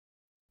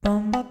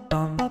Welcome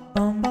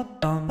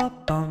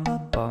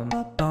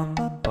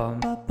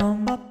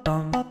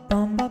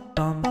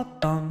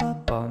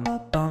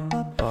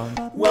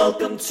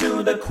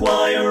to the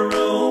choir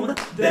room.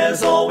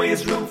 There's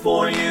always room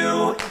for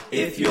you.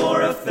 If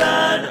you're a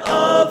fan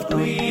of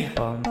Glee,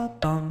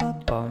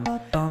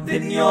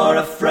 then you're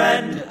a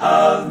friend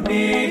of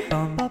me.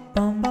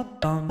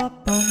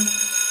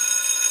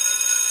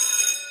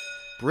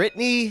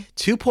 Brittany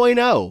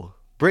 2.0.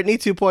 Brittany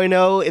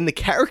 2.0 in the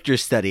character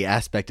study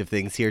aspect of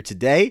things here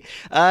today.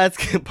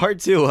 It's part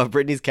 2 of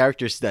Brittany's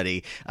character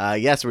study.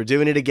 Yes, we're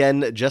doing it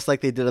again just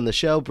like they did on the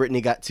show. Brittany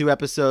got 2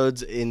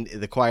 episodes in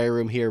the choir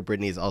room here.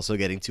 Brittany is also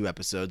getting 2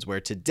 episodes where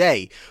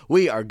today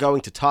we are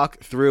going to talk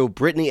through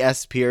Brittany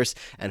S. Pierce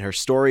and her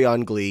story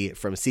on Glee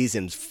from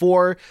seasons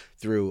 4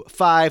 through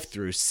 5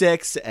 through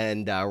 6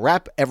 and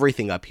wrap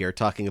everything up here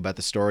talking about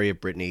the story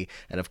of Brittany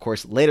and of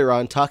course later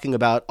on talking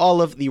about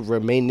all of the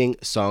remaining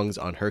songs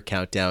on her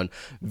countdown.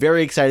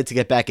 Very excited to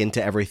get back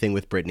into everything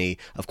with Brittany,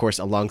 of course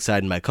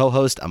alongside my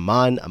co-host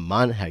Aman.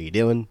 Aman, how you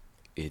doing?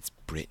 It's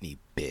Brittany,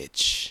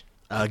 bitch.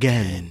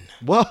 Again.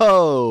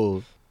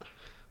 Whoa.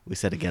 We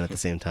said again at the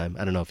same time.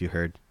 I don't know if you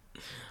heard.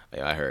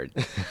 Yeah, I heard.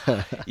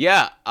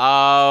 Yeah.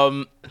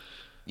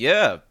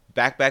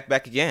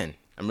 Back again.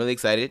 I'm really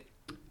excited.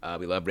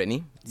 We love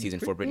Brittany. Season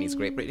 4 Brittany's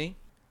great, Brittany.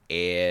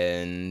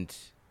 And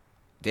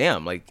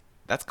damn, like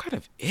that's kind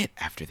of it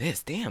after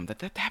this. Damn,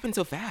 that happened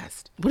so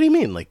fast. What do you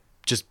mean? Like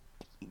just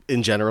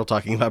in general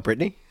talking about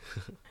Brittany?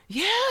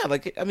 Yeah,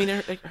 like I mean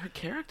her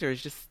character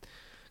is just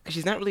because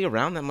she's not really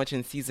around that much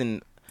in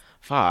season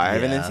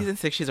 5, and then season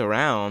 6 she's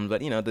around,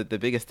 but you know the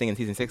biggest thing in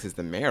season 6 is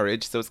the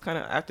marriage. So it's kind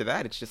of after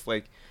that, it's just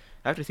like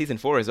after season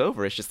 4 is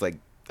over, it's just like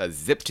a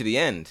zip to the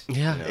end.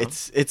 Yeah, you know?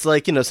 it's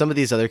like, you know, some of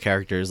these other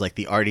characters like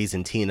the Arties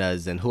and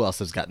Tinas and who else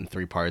has gotten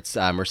 3 parts,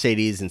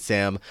 Mercedes and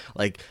Sam,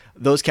 like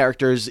those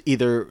characters,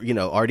 either, you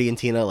know, Artie and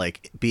Tina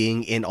like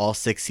being in all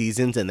 6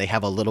 seasons and they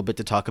have a little bit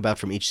to talk about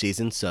from each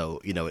season,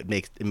 so you know it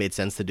made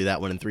sense to do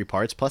that one in 3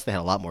 parts, plus they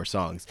had a lot more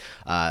songs.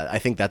 I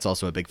think that's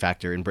also a big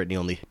factor in Brittany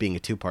only being a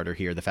 2-parter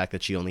here, the fact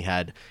that she only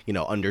had, you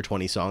know, under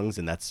 20 songs,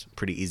 and that's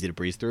pretty easy to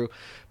breeze through.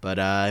 But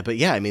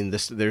yeah, I mean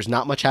there's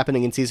not much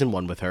happening in season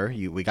 1 with her.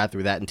 We got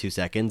through that in 2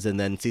 seconds, and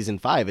then season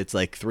 5 it's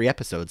like 3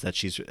 episodes that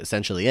she's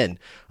essentially in.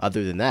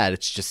 Other than that,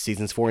 it's just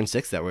seasons 4 and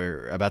 6 that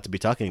we're about to be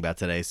talking about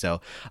today. So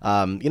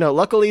you know,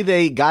 luckily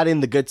they got in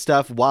the good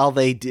stuff while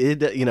they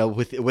did, you know,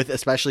 with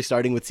especially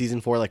starting with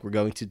season 4 like we're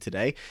going to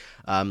today.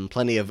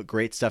 Plenty of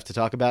great stuff to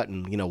talk about,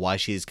 and you know why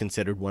she's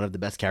considered one of the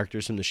best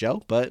characters from the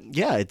show. But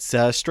yeah, it's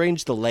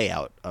strange the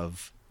layout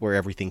of where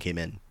everything came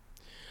in.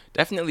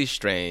 Definitely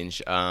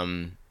strange.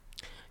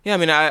 Yeah, I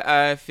mean,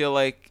 I feel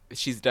like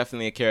she's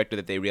definitely a character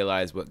that they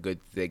realized what good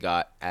they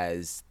got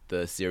as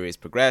the series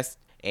progressed,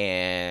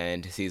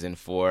 and season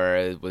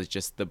 4 was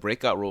just the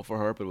breakout role for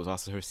her, but it was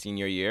also her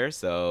senior year,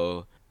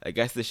 so I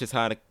guess this is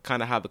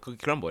kind of how the cookie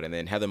crumbled, and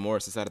then Heather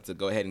Morris decided to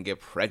go ahead and get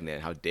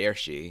pregnant. How dare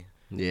she?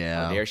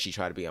 Yeah. How dare she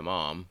try to be a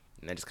mom?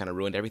 And that just kind of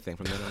ruined everything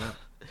from then on out.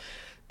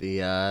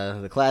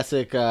 The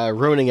classic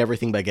ruining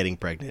everything by getting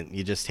pregnant.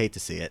 You just hate to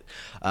see it.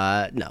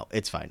 No,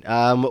 it's fine.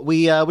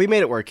 We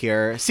made it work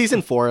here.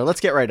 Season 4, let's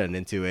get right on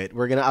into it.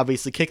 We're going to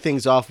obviously kick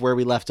things off where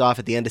we left off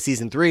at the end of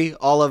season 3.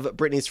 All of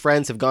Brittany's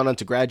friends have gone on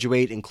to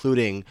graduate,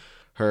 including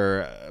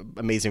her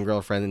amazing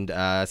girlfriend,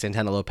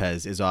 Santana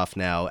Lopez, is off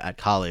now at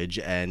college,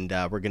 and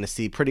we're going to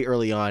see pretty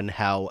early on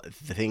how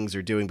the things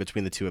are doing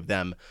between the two of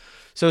them.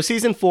 So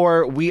season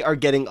 4, we are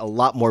getting a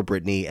lot more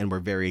Brittany, and we're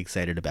very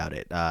excited about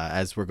it,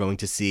 as we're going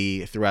to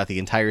see throughout the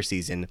entire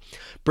season.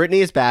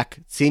 Brittany is back,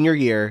 senior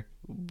year.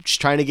 She's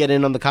trying to get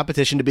in on the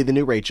competition to be the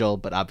new Rachel,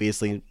 but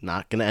obviously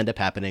not going to end up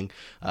happening.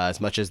 As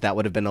much as that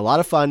would have been a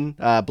lot of fun,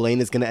 Blaine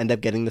is going to end up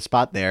getting the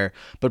spot there.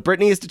 But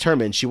Brittany is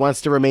determined. She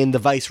wants to remain the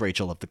vice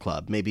Rachel of the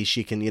club. Maybe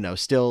she can, you know,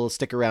 still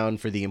stick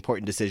around for the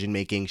important decision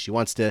making. She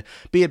wants to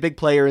be a big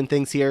player in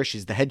things here.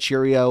 She's the head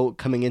Cheerio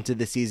coming into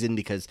the season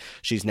because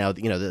she's now,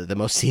 you know, the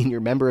most senior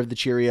member of the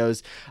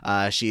Cheerios.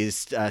 She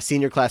is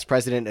senior class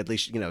president. At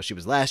least, you know, she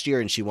was last year,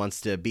 and she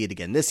wants to be it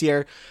again this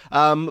year.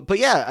 But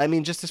yeah, I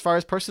mean, just as far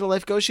as personal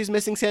life goes, she's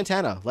missing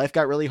Santana. Life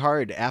got really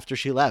hard after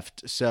she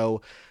left,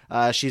 so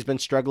she's been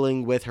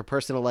struggling with her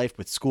personal life,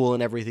 with school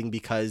and everything,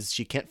 because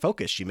she can't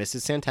focus. She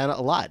misses Santana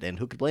a lot, and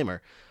who could blame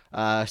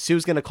her?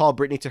 Sue's going to call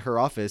Brittany to her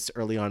office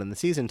early on in the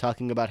season,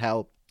 talking about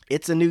how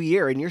it's a new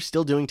year and you're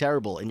still doing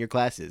terrible in your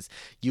classes.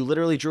 You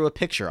literally drew a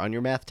picture on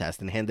your math test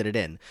and handed it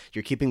in.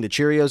 You're keeping the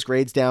Cheerios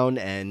grades down,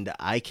 and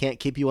I can't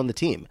keep you on the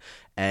team.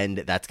 And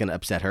that's going to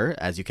upset her,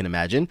 as you can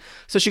imagine.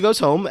 So she goes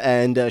home,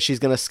 and she's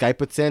going to Skype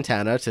with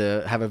Santana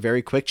to have a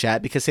very quick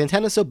chat, because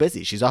Santana's so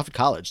busy. She's off at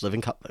college,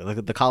 living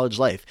the college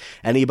life.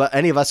 Any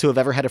of us who have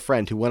ever had a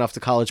friend who went off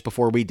to college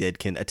before we did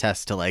can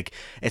attest to, like,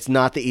 it's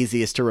not the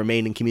easiest to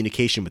remain in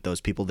communication with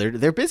those people.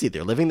 They're busy.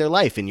 They're living their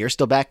life, and you're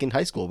still back in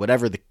high school,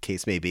 whatever the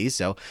case may be.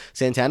 So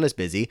Santana's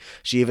busy.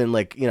 She even,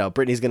 like, you know,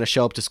 Brittany's going to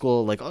show up to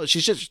school, like, oh,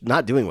 she's just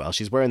not doing well.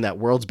 She's wearing that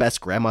world's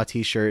best grandma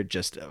t-shirt,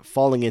 just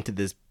falling into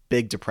this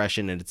big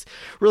depression, and it's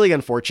really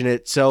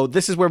unfortunate. So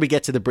this is where we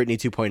get to the Brittany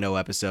 2.0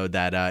 episode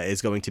that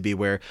is going to be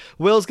where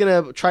Will's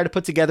going to try to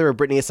put together a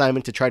Brittany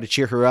assignment to try to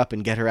cheer her up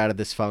and get her out of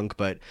this funk.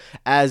 But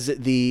as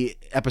the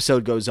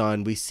episode goes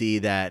on, we see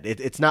that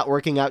it's not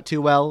working out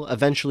too well.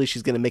 Eventually,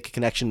 she's going to make a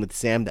connection with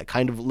Sam that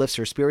kind of lifts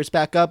her spirits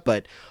back up.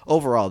 But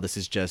overall, this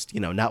is just,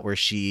 not where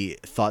she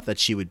thought that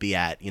she would be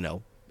at,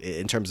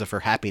 in terms of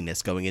her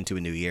happiness going into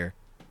a new year.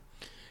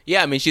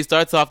 Yeah, I mean, she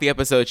starts off the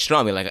episode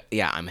strong. I mean, like,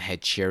 yeah, I'm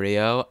head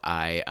Cheerio.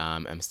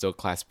 I'm still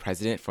class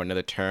president for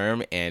another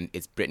term, and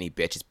it's Brittany,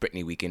 bitch. It's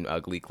Brittany Weekend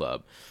Glee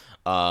Club.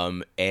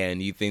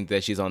 And you think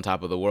that she's on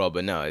top of the world,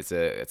 but no, it's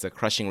a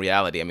crushing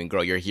reality. I mean,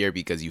 girl, you're here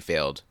because you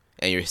failed,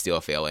 and you're still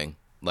failing.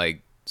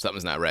 Like,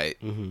 something's not right.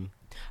 Mm-hmm.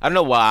 I don't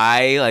know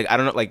why. Like, I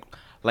don't know,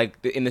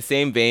 like in the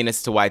same vein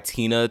as to why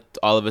Tina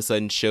all of a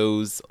sudden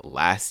chose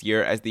last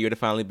year as the year to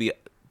finally be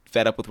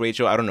fed up with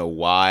Rachel. I don't know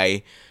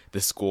why the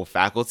school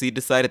faculty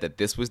decided that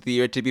this was the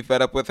year to be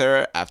fed up with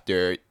her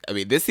after, I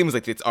mean, this seems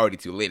like it's already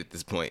too late at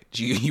this point.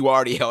 You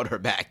already held her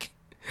back.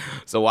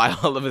 So why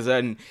all of a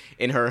sudden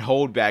in her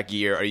holdback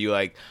year are you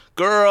like,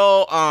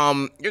 girl,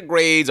 your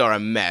grades are a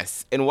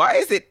mess? And why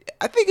is it,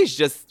 I think it's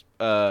just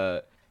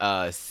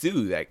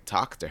Sue that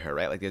talks to her,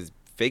 right? Like, does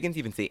Fagans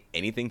even say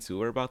anything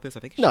to her about this?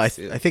 I think it's just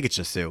Sue. I think it's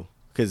just Sue.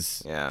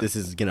 Because this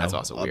is, that's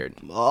also weird.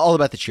 All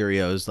about the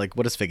Cheerios. Like,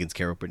 what does Figgins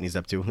care what Brittany's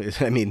up to?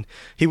 I mean,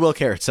 he will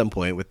care at some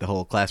point with the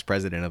whole class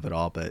president of it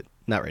all, but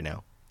not right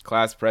now.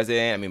 Class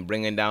president, I mean,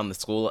 bringing down the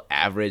school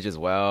average as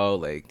well.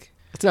 Like,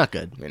 it's not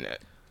good. I mean,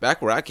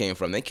 back where I came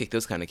from, they kicked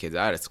those kind of kids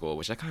out of school,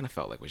 which I kind of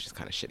felt like was just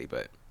kind of shitty.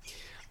 But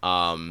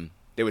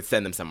they would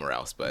send them somewhere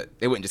else, but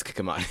they wouldn't just kick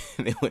them out.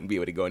 They wouldn't be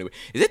able to go anywhere.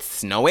 Is it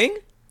snowing?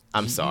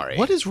 I'm sorry.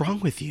 What is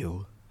wrong with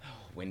you?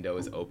 Window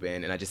is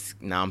open, and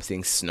now I'm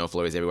seeing snow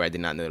flurries everywhere. I did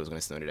not know it was going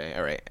to snow today.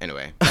 All right,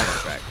 anyway, back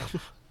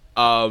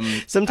on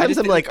track. Sometimes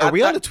I'm like, are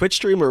we on a Twitch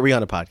stream or are we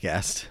on a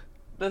podcast?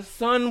 The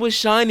sun was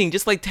shining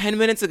just like 10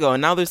 minutes ago,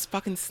 and now there's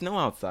fucking snow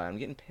outside. I'm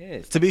getting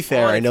pissed. To be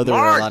fair, I know there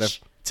were a lot of,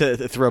 to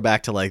throw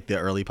back to like the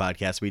early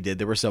podcasts we did,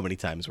 there were so many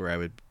times where I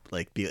would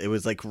like be, it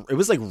was like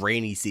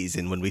rainy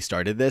season when we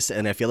started this,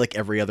 and I feel like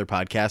every other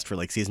podcast for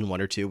like season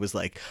 1 or 2 was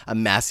like a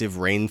massive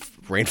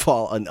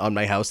rainfall on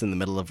my house in the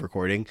middle of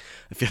recording.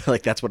 I feel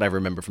like that's what I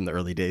remember from the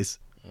early days.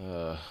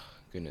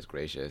 Goodness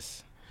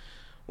gracious.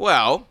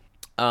 Well,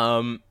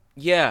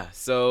 yeah,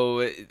 so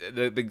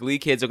the Glee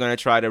kids are going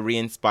to try to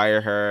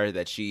re-inspire her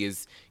that she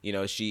is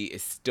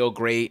still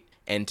great.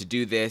 And to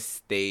do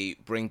this, they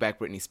bring back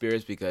Britney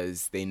Spears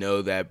because they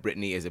know that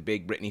Britney is a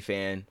big Britney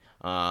fan.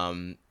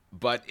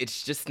 But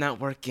it's just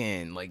not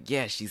working. Like,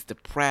 yeah, she's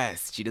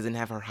depressed. She doesn't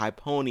have her high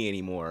pony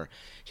anymore.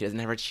 She doesn't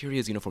have her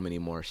Cheerios uniform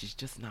anymore. She's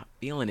just not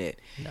feeling it.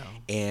 No.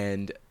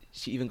 And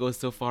she even goes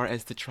so far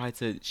as to try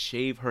to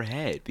shave her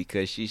head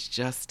because she's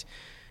just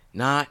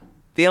not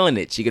feeling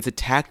it. She gets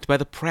attacked by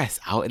the press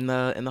out in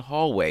the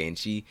hallway, and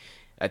she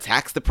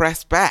attacks the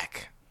press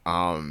back.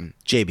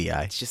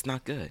 JBI. It's just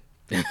not good.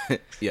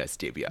 Yes,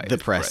 JBI. The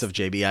press of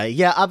JBI.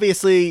 Yeah,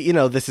 obviously,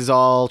 this is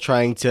all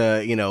trying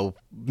to,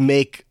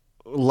 make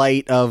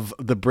light of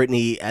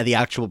the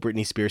actual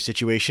Britney Spears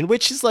situation,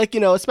 which is like,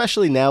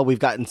 especially now we've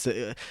gotten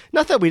to,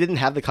 not that we didn't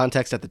have the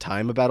context at the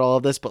time about all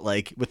of this, but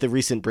like with the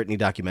recent Britney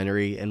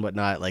documentary and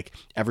whatnot, like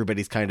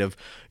everybody's kind of,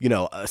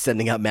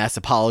 sending out mass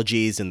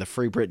apologies, and the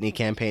Free Britney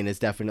campaign is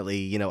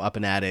definitely, up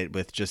and at it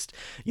with just,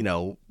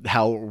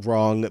 how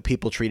wrong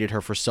people treated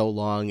her for so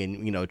long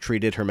and,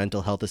 treated her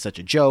mental health as such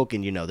a joke.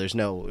 And,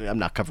 I'm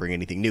not covering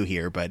anything new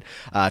here, but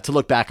to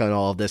look back on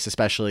all of this,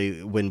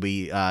 especially when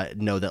we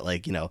know that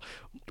like,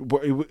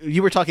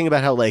 you were talking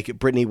about how like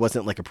Britney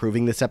wasn't like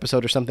approving this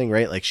episode or something,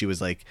 right? Like she was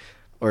like,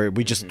 or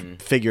we just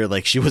figure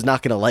like she was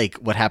not going to like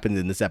what happened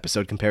in this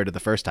episode compared to the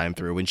first time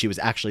through when she was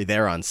actually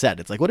there on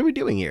set. It's like, what are we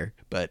doing here?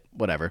 But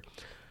whatever,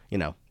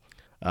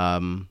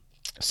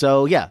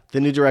 So yeah, the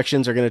New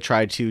Directions are going to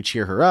try to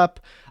cheer her up.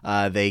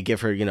 They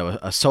give her,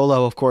 a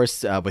solo, of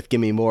course, with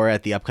Gimme More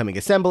at the upcoming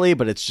assembly,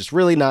 but it's just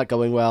really not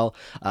going well.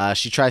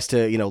 She tries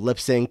to, lip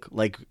sync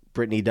like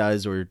Britney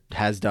does or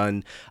has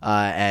done,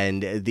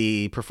 and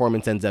the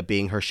performance ends up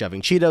being her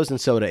shoving Cheetos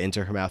and soda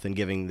into her mouth and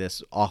giving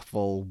this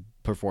awful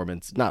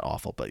performance, not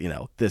awful, but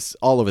this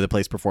all over the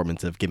place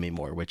performance of Gimme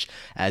More, which,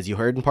 as you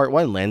heard in part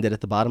 1, landed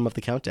at the bottom of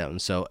the countdown.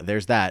 So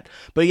there's that.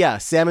 But yeah,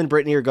 Sam and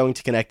Brittany are going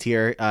to connect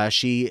here.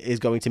 She is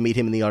going to meet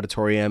him in the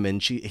auditorium,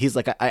 and he's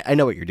like, I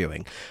know what you're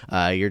doing.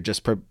 You're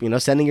just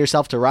sending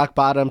yourself to rock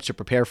bottom to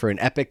prepare for an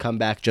epic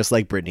comeback, just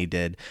like Brittany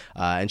did.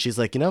 And she's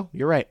like,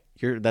 you're right.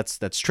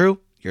 That's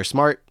true. You're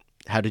smart.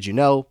 How did you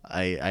know?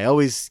 I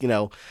always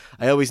knew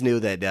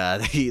that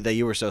that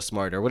you were so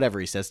smart, or whatever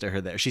he says to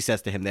her there. She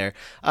says to him there.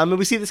 And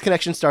we see this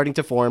connection starting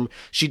to form.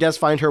 She does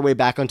find her way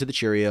back onto the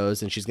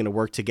Cheerios, and she's going to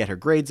work to get her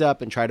grades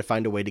up and try to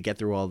find a way to get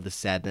through all of this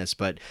sadness.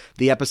 But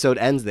the episode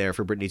ends there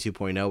for Britney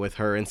 2.0 with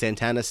her and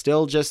Santana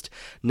still just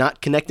not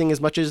connecting as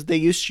much as they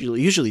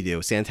usually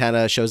do.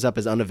 Santana shows up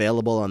as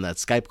unavailable on that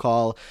Skype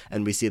call,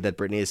 and we see that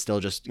Britney is still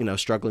just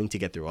struggling to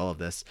get through all of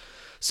this.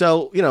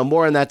 So,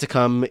 more on that to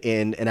come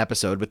in an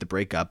episode with the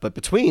breakup. But But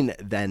between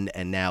then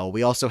and now,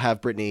 we also have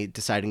Brittany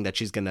deciding that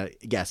she's going to,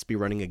 yes, be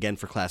running again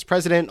for class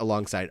president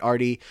alongside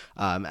Artie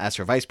as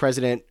her vice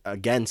president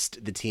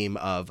against the team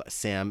of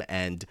Sam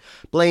and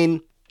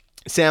Blaine.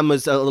 Sam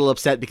was a little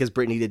upset because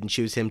Brittany didn't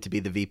choose him to be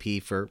the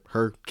VP for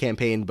her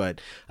campaign, but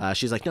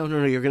she's like, no,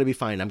 you're going to be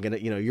fine. You're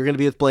going to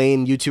be with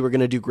Blaine. You two are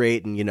going to do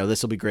great, and,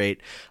 this will be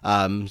great.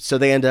 So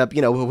they end up,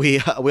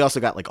 we also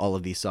got like all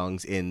of these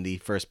songs in the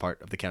first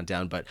part of the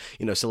countdown, but,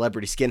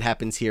 Celebrity Skin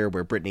happens here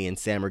where Brittany and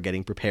Sam are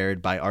getting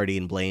prepared by Artie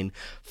and Blaine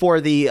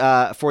for the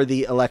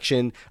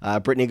election.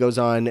 Brittany goes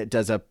on,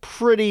 does a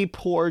pretty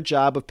poor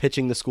job of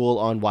pitching the school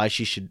on why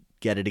she should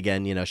get it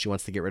again. She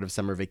wants to get rid of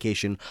summer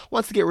vacation,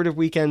 wants to get rid of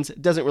weekends,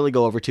 doesn't really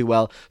go over too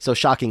well. So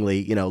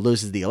shockingly,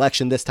 loses the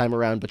election this time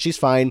around, but she's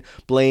fine.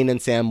 Blaine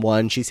and Sam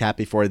won. She's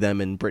happy for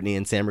them, and Brittany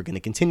and Sam are going to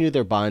continue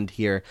their bond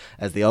here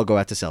as they all go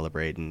out to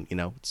celebrate. And,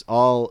 it's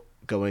all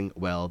going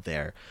well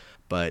there.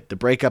 But the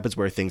breakup is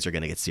where things are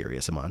going to get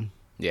serious, Amon.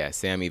 Yeah,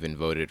 Sam even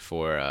voted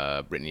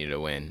for Brittany to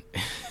win.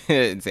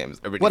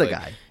 What a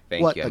guy.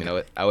 Thank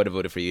you. I would have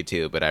voted for you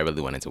too, but I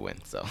really wanted to win.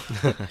 So,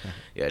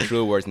 yeah,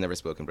 true words never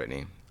spoken,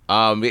 Brittany.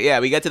 But yeah,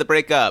 we get to the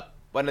breakup.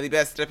 One of the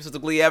best episodes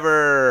of Glee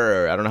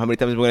ever. I don't know how many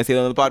times we're going to say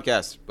that on the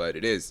podcast, but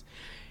it is.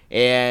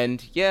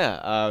 And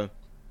yeah,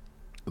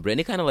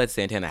 Brittany kind of let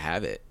Santana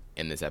have it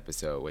in this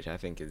episode, which I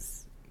think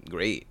is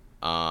great.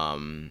 We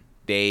open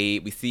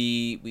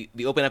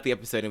up the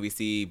episode and we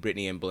see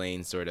Brittany and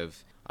Blaine sort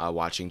of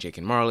watching Jake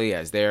and Marley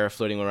as they're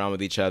flirting around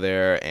with each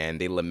other,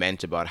 and they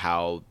lament about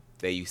how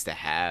they used to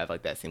have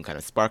like that same kind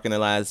of spark in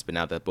their lives, but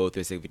now that both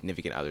their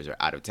significant others are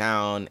out of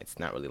town, it's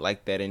not really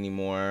like that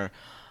anymore.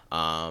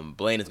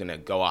 Blaine is going to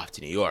go off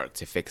to New York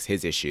to fix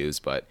his issues,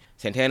 but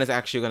Santana's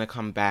actually going to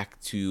come back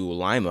to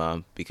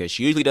Lima because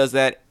she usually does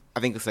that. I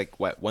think it's like,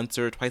 once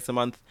or twice a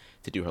month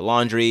to do her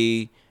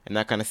laundry and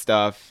that kind of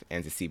stuff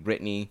and to see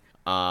Brittany.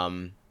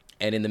 And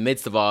in the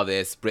midst of all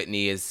this,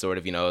 Brittany is sort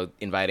of,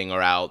 inviting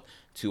her out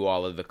to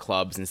all of the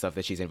clubs and stuff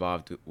that she's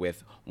involved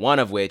with, one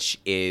of which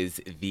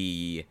is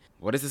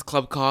what is this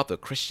club called? The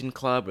Christian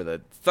club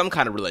or some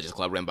kind of religious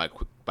club run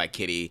by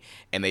Kitty,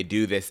 and they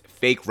do this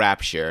fake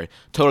rapture,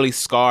 totally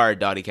scarred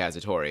Dottie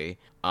Cazzatori.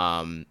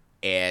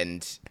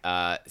 And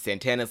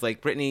Santana's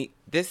like, Brittany,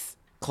 this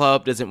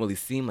club doesn't really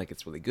seem like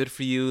it's really good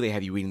for you. They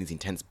have you reading these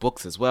intense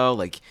books as well.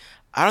 Like,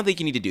 I don't think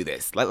you need to do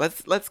this.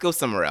 Let's go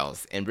somewhere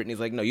else. And Brittany's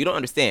like, no, you don't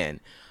understand.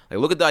 Like,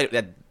 look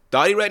at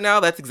Dottie right now,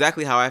 that's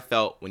exactly how I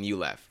felt when you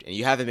left. And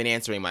you haven't been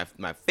answering my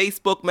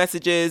Facebook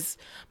messages,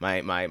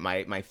 my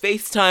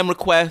FaceTime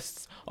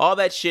requests. All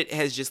that shit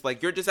has just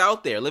like, you're just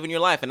out there living your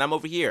life and I'm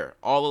over here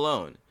all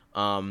alone.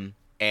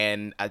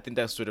 And I think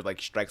that sort of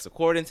like strikes a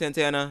chord in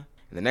Santana.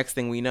 And the next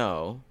thing we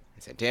know,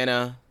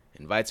 Santana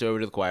invites her over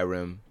to the choir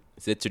room,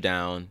 sits her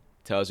down,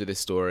 tells her this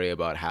story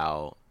about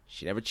how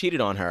she never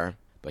cheated on her,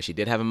 but she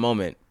did have a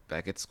moment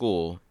back at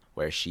school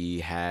where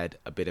she had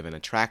a bit of an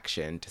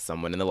attraction to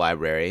someone in the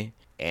library.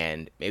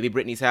 And maybe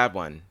Brittany's had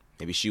one.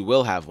 Maybe she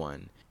will have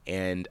one.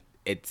 And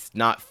it's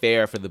not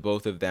fair for the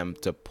both of them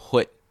to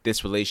put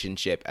this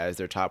relationship as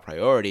their top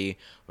priority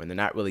when they're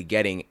not really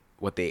getting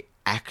what they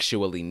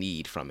actually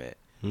need from it.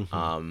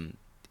 Mm-hmm.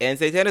 And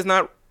Santana's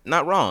not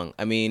wrong.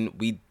 I mean,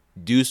 we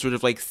do sort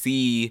of like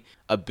see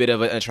a bit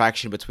of an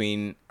attraction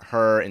between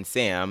her and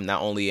Sam,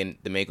 not only in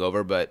the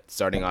makeover, but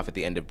starting off at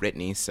the end of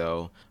Brittany.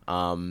 So,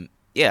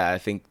 yeah, I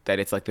think that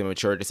it's like the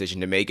mature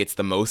decision to make. It's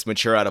the most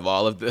mature out of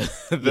all of we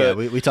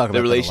talk about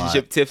the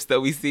relationship tips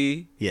that we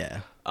see. Yeah.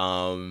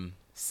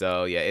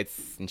 So yeah,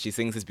 and she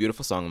sings this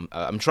beautiful song.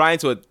 I'm trying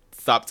to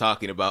stop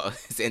talking about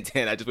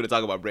Santana. I just want to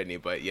talk about Brittany,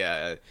 but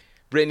yeah,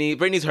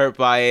 Brittany's hurt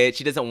by it.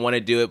 She doesn't want to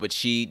do it, but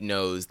she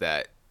knows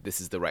that this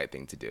is the right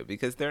thing to do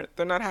because they're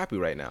not happy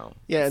right now.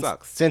 Yeah, it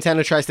sucks.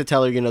 Santana tries to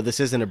tell her, this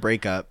isn't a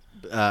breakup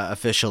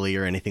officially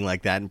or anything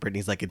like that, and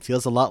Brittany's like, it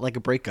feels a lot like a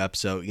breakup.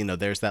 So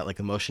there's that like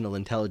emotional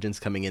intelligence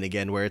coming in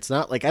again, where it's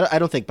not like I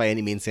don't think by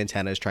any means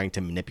Santana is trying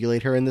to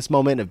manipulate her in this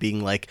moment of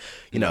being like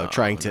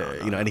trying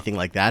to anything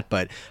like that,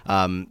 but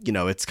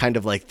it's kind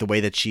of like the way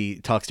that she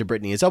talks to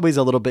Brittany is always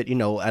a little bit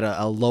at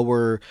a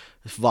lower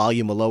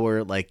volume, a lower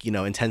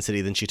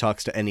intensity than she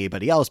talks to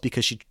anybody else,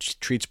 because she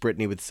treats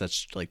Brittany with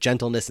such like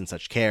gentleness and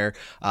such care.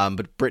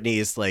 But Brittany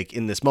is like,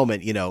 in this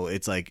moment,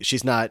 it's like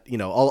she's not,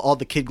 all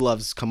the kid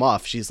gloves come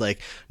off. She's like,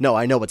 no,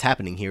 I know what's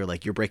happening here.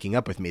 Like, you're breaking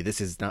up with me. This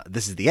is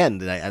the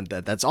end. And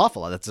that's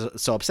awful. That's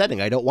so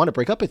upsetting. I don't want to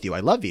break up with you. I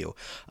love you.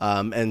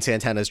 And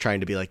Santana's trying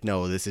to be like,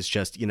 no, this is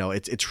just,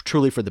 it's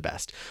truly for the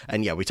best.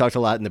 And yeah, we talked a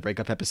lot in the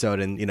breakup episode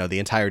and, the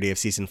entirety of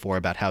season 4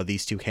 about how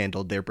these two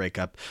handled their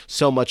breakup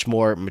so much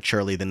more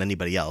maturely than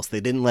anybody else. They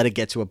didn't let it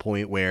get to a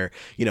point where,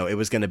 it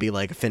was going to be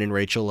like Finn and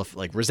Rachel of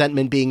like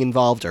resentment being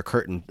involved, or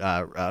Kurt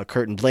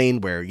and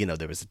Blaine, where,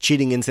 there was a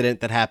cheating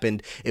incident that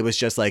happened. It was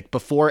just like,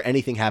 before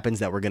anything happens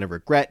that we're going to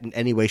regret in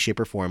any way, shape,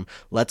 or form,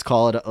 let's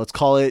call it, let's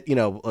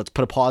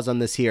put a pause on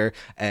this here.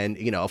 And,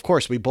 of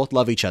course, we both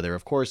love each other.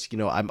 Of course,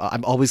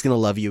 I'm always going to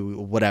love you,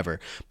 whatever.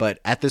 But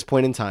at this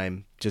point in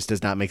time, just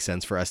does not make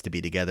sense for us to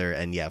be together.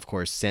 And yeah, of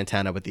course,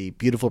 Santana with the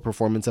beautiful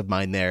performance of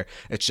mine there.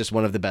 It's just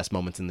one of the best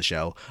moments in the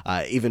show.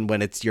 Even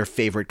when it's your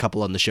favorite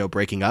couple on the show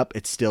breaking up,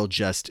 it's still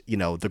just,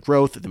 the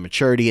growth, the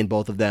maturity in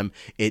both of them.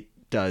 It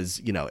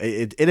does,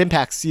 it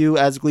impacts you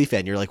as a Glee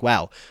fan. You're like,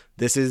 wow,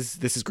 this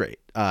is great.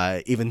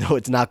 Even though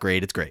it's not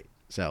great, it's great.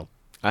 So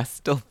I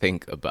still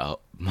think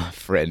about my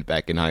friend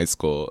back in high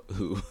school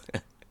who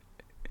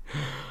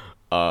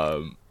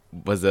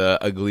was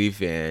a Glee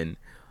fan,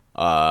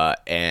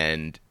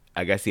 and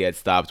I guess he had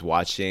stopped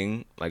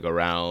watching like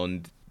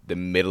around the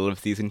middle of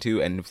season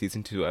 2, end of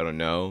season 2, I don't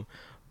know.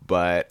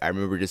 But I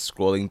remember just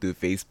scrolling through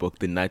Facebook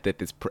the night that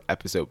this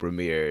episode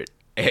premiered,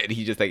 and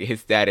he just like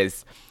his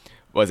status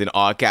was in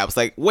all caps,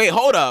 like, wait,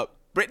 hold up,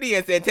 Brittany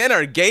and Santana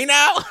are gay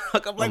now?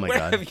 Like, I'm like,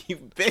 where have you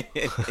been?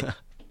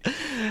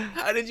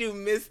 How did you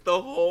miss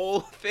the whole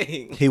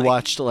thing? He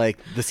watched like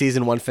the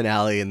season 1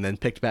 finale and then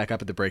picked back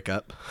up at the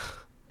breakup.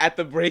 At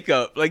the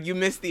breakup, like you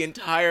missed the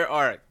entire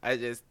arc.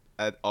 I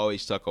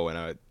always chuckle when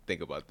I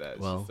think about that.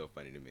 It's just so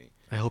funny to me.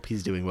 I hope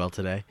he's doing well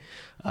today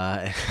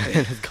and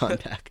has gone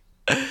back.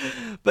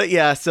 But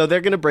yeah, so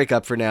they're going to break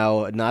up for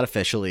now, not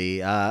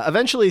officially.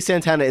 Eventually,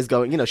 Santana is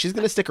going, she's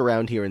going to stick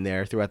around here and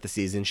there throughout the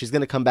season. She's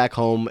going to come back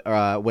home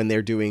when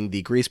they're doing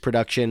the Grease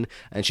production,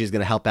 and she's going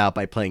to help out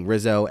by playing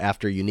Rizzo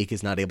after Unique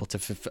is not able to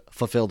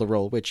fulfill the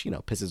role, which,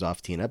 pisses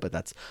off Tina, but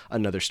that's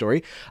another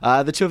story.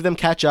 The two of them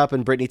catch up,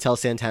 and Brittany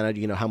tells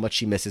Santana, how much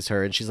she misses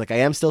her, and she's like, I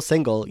am still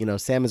single.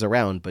 Sam is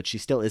around, but she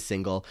still is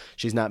single.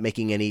 She's not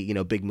making any,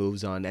 big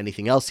moves on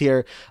anything else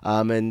here.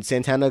 And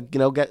Santana,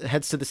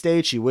 heads to the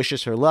stage. She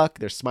wishes her luck.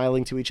 They're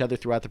smiling to each other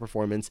throughout the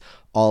performance.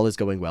 All is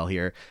going well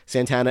here.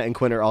 Santana and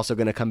Quinn are also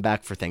going to come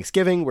back for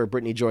Thanksgiving, where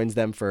Brittany joins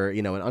them for,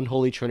 an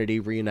unholy trinity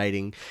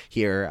reuniting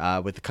here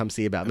with the Come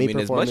See About Me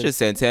performance. As much as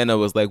Santana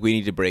was like, we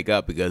need to break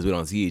up because we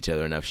don't see each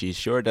other enough, she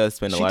sure does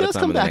spend a lot of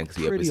time in the next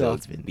few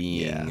episodes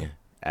being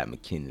at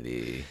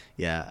McKinley.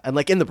 Yeah. And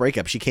like in the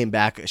breakup, she came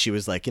back. She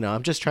was like,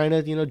 I'm just trying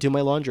to, do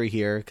my laundry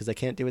here because I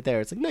can't do it there.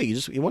 It's like, no,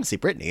 you want to see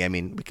Brittany. I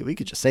mean, we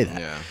could just say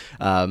that.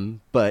 Yeah.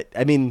 But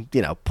I mean,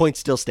 point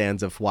still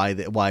stands of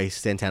why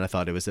Santana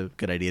thought it was a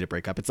good idea to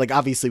break up. It's like,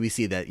 obviously we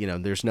see that,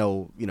 there's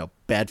no,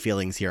 bad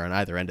feelings here on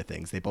either end of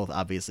things. They both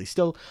obviously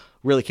still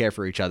really care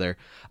for each other.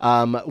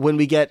 When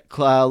we get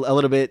a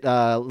little bit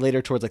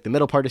later towards like the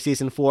middle part of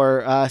season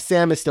 4,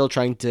 Sam is still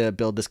trying to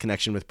build this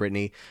connection with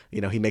Brittany.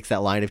 He makes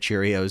that line of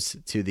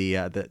Cheerios to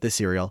the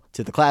cereal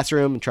to the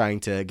classroom,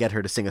 trying to get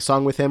her to sing a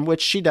song with him, which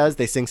she does.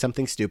 They sing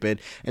something stupid,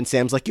 and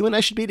Sam's like, you and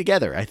I should be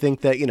together. I think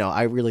that,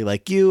 I really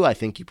like you. I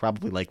think you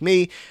probably like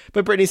me.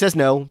 But Brittany says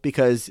no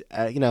because,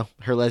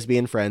 her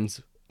lesbian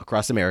friends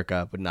across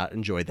America would not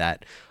enjoy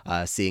that,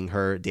 seeing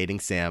her dating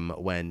Sam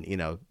when,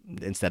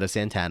 instead of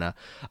Santana.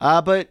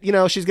 But,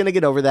 she's going to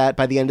get over that.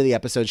 By the end of the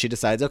episode, she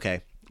decides,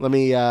 okay, let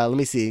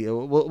me see.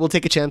 We'll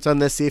take a chance on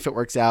this, see if it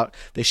works out.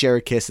 They share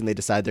a kiss and they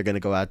decide they're going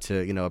to go out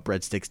to, a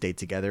breadsticks date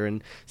together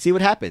and see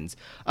what happens.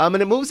 And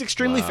it moves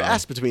extremely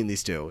fast between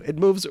these two. It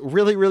moves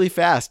really, really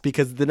fast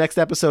because the next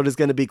episode is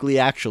going to be Glee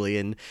Actually,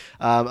 and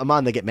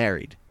Amon, they get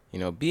married.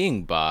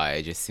 Being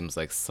bi just seems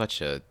like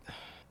such a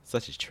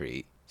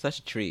treat. Such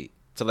a treat.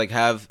 To like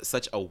have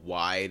such a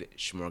wide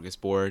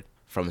smorgasbord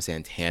from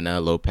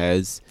Santana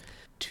Lopez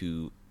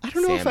to I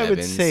don't know Sam if I would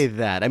Evans. say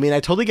that. I mean, I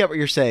totally get what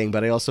you're saying,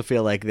 but I also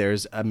feel like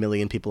there's a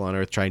million people on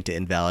Earth trying to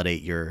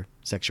invalidate your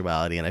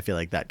sexuality, and I feel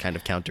like that kind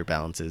of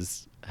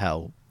counterbalances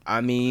how... I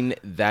mean,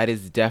 that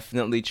is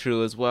definitely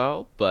true as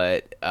well,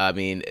 but I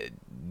mean,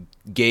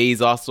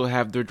 gays also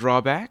have their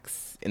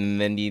drawbacks,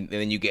 and then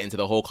you get into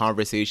the whole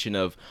conversation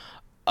of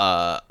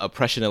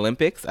oppression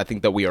Olympics. I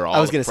think that we are all I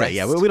was going to say,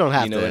 yeah, we don't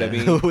have to. What I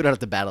mean? We don't have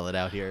to battle it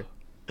out here.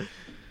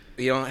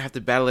 You don't have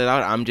to battle it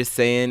out. I'm just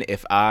saying,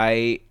 if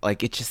I like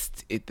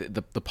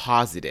the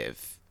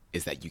positive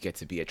is that you get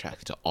to be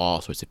attracted to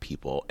all sorts of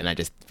people, and I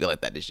just feel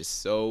like that is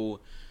just so.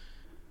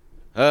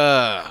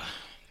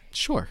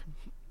 Sure.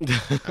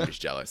 I'm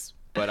just jealous,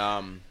 but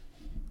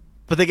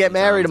they get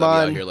married,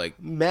 Amon.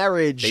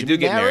 Marriage. They do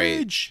get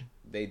married.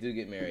 They do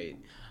get married.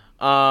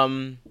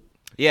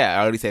 Yeah,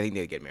 I already said I think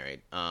they get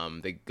married.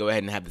 They go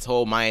ahead and have this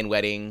whole Mayan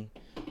wedding.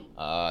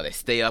 They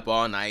stay up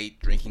all night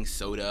drinking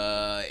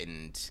soda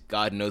and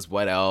God knows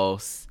what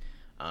else.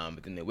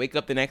 But then they wake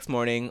up the next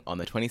morning on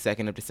the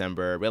 22nd of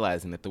December,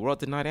 realizing that the world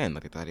did not end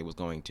like they thought it was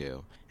going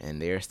to.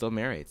 And they are still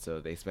married.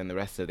 So they spend the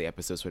rest of the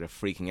episode sort of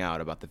freaking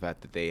out about the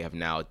fact that they have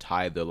now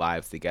tied their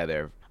lives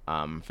together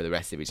for the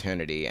rest of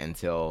eternity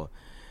until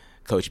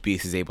Coach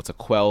Beast is able to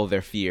quell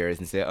their fears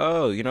and say,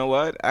 oh, you know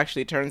what?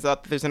 Actually, it turns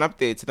out that there's an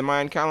update to the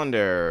Mayan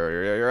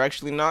calendar. You're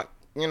actually not,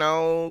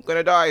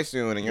 gonna die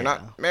soon, and you're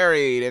not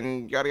married,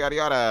 and yada, yada,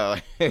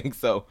 yada.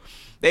 So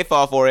they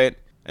fall for it,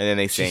 and then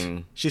they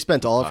sing. She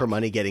spent all of her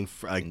money getting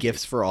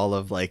gifts for all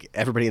of,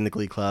 everybody in the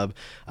Glee Club,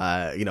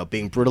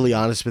 being brutally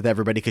honest with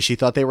everybody because she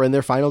thought they were in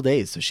their final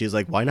days. So she's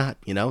like, why not?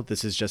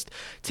 This is just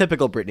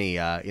typical Brittany,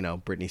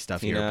 Brittany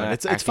stuff here.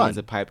 But it's fun. It's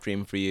a pipe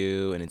dream for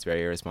you, and it's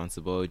very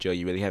irresponsible. Joe,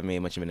 you really haven't made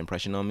much of an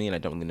impression on me, and I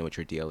don't really know what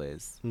your deal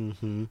is.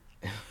 Mm-hmm.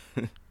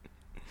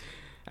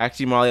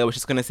 Actually, Marley, I was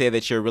just gonna say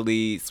that you're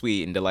really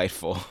sweet and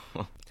delightful.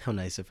 How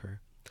nice of her.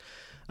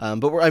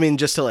 But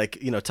just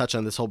to touch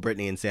on this whole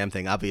Brittany and Sam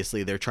thing.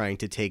 Obviously, they're trying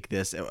to take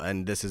this,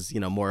 and this is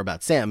more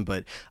about Sam.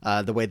 But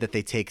the way that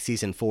they take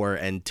season 4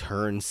 and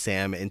turn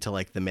Sam into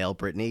like the male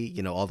Brittany,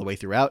 all the way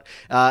throughout.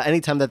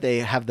 Anytime that they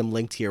have them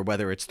linked here,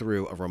 whether it's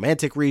through a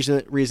romantic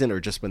reason or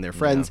just when they're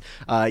friends,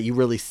 you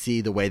really see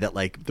the way that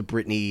like the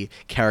Brittany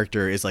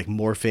character is like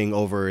morphing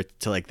over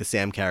to like the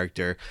Sam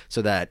character,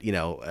 so that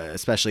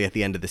especially at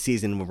the end of the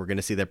season when we're going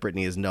to see that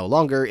Brittany is no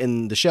longer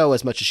in the show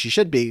as much as she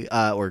should be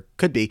or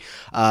could be.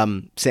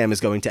 Sam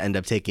is going to end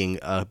up taking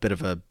a bit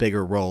of a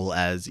bigger role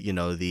as,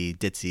 the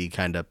ditzy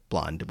kind of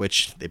blonde,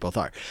 which they both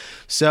are.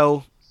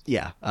 So,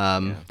 yeah,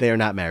 they are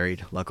not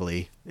married.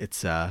 Luckily,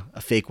 it's a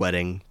fake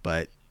wedding,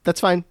 but that's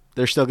fine.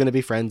 They're still going to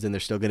be friends and they're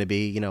still going to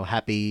be,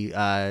 happy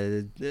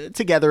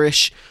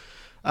together-ish.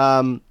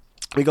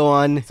 We go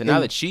on. So now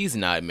that she's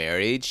not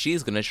married,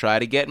 she's going to try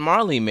to get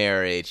Marley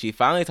married. She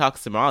finally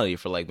talks to Marley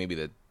for like maybe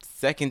the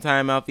second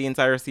time out the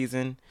entire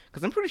season.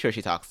 Because I'm pretty sure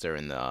she talks to her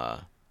in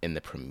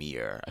the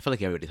premiere. I feel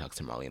like everybody talks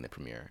to Marley in the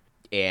premiere.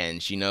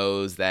 And she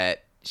knows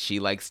that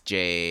she likes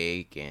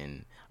Jake,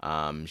 and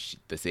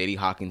the Sadie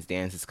Hawkins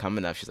dance is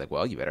coming up. She's like,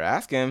 well, you better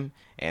ask him.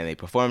 And they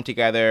perform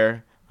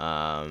together,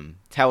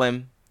 tell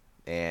him,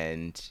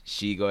 and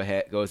she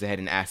goes ahead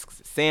and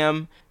asks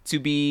Sam to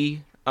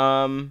be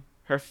her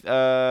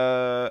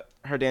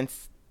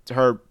dance,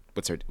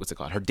 what's it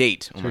called? Her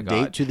date. Oh my God.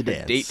 Her date to the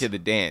dance. Date to the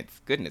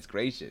dance. Goodness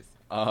gracious.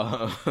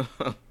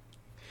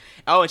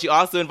 Oh, and she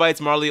also invites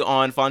Marley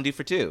on Fondue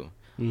for Two,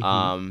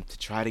 to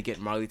try to get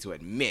Marley to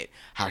admit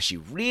how she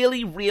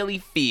really, really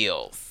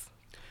feels.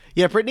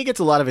 Yeah, Brittany gets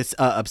a lot of its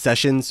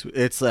obsessions.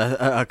 It's,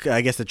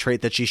 I guess, a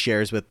trait that she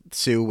shares with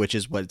Sue, which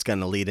is what's going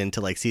to lead into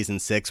like season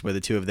 6, where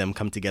the two of them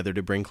come together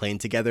to bring Klaine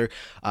together.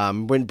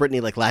 When Brittany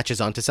like latches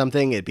onto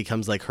something, it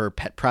becomes like her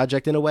pet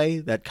project in a way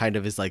that kind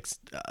of is like,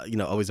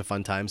 always a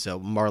fun time. So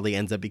Marley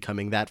ends up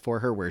becoming that for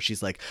her, where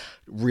she's like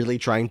really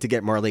trying to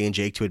get Marley and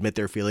Jake to admit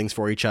their feelings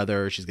for each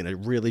other. She's going to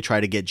really try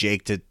to get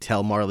Jake to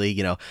tell Marley,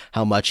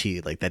 how much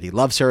that he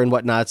loves her and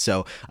whatnot.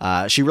 So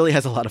she really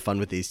has a lot of fun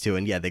with these two.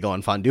 And yeah, they go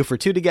on Fondue for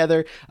Two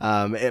together.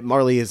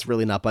 Marley is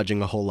really not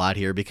budging a whole lot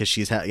here because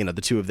she's,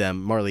 the two of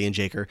them, Marley and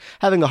Jake, are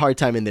having a hard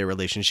time in their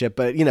relationship.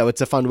 But,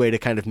 it's a fun way to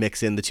kind of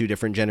mix in the two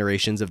different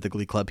generations of the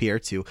Glee Club here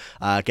to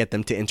get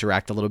them to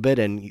interact a little bit.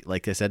 And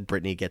like I said,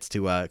 Brittany gets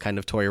to kind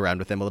of toy around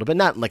with them a little bit,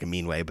 not in like a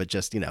mean way, but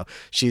just,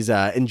 she's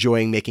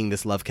enjoying making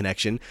this love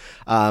connection.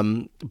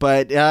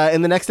 But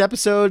in the next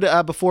episode,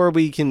 before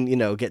we can,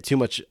 get too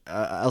much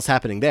else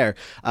happening there,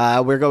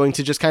 we're going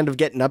to just kind of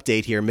get an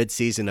update here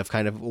mid-season of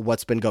kind of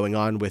what's been going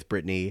on with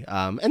Brittany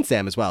and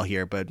Sam as well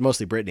here, but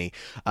mostly Brittany.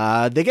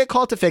 They get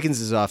called to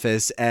Figgins'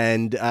 office,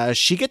 and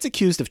she gets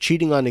accused of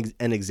cheating on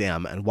an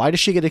exam. And why does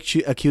she get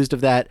accused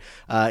of that,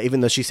 even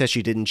though she says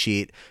she didn't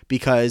cheat?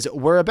 Because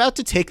we're about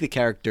to take the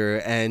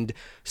character and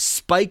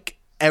spike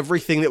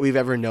everything that we've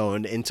ever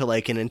known into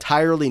like an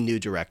entirely new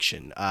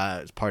direction.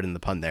 Pardon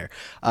the pun there.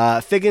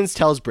 Figgins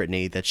tells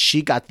Brittany that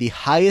she got the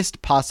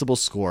highest possible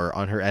score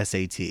on her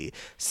SAT.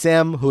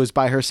 Sam, who is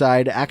by her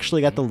side,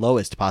 actually got the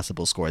lowest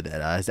possible score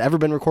that has ever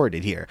been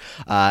recorded here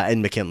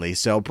in McKinley.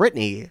 So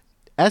Brittany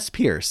S.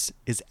 Pierce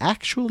is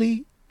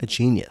actually a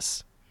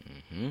genius.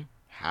 Mm-hmm.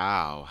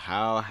 How?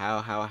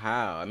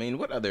 I mean,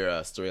 what other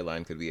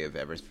storyline could we have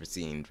ever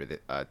foreseen for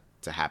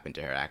to happen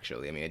to her,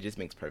 actually? I mean, it just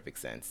makes perfect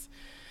sense.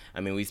 I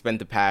mean, we spent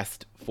the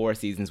past 4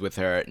 seasons with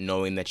her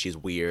knowing that she's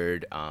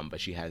weird, but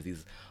she has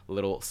these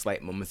little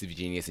slight moments of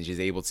genius, and she's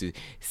able to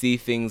see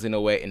things in a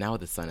way. And now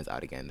the sun is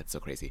out again. That's so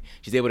crazy.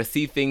 She's able to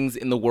see things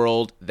in the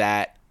world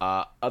that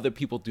other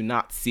people do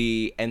not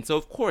see. And so,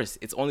 of course,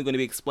 it's only going to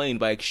be explained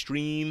by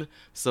extreme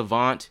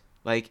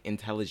savant-like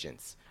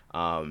intelligence.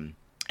 And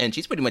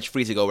she's pretty much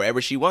free to go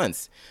wherever she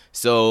wants.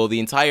 So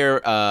the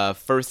entire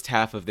first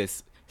half of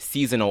this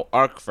seasonal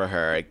arc for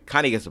her, it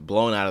kind of gets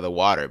blown out of the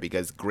water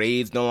because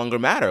grades no longer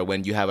matter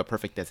when you have a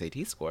perfect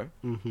SAT score.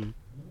 Mm-hmm.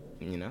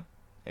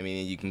 I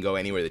mean, you can go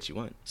anywhere that you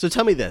want. So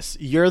tell me this: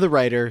 you're the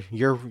writer,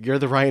 you're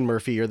the Ryan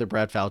Murphy, you're the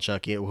Brad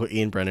Falchuk,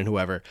 Ian Brennan,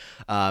 whoever,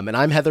 and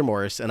I'm Heather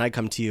Morris, and I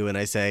come to you and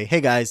I say,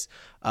 "Hey guys,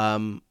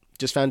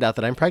 just found out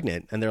that I'm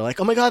pregnant." And they're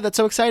like, "Oh my God, that's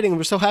so exciting.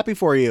 We're so happy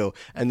for you."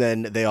 And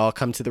then they all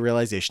come to the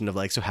realization of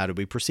like, so how do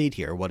we proceed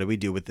here? What do we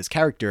do with this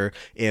character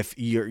if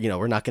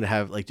we're not going to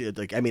have like,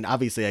 I mean,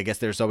 obviously, I guess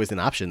there's always an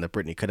option that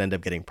Brittany could end up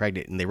getting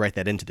pregnant and they write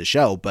that into the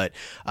show, but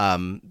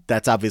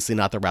that's obviously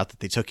not the route that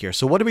they took here.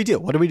 So what do we do?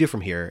 What do we do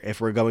from here if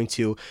we're going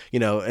to,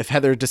 if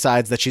Heather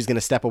decides that she's going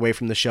to step away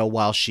from the show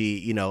while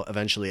she,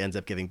 eventually ends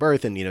up giving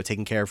birth and,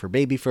 taking care of her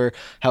baby for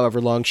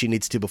however long she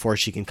needs to before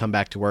she can come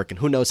back to work, and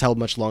who knows how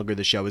much longer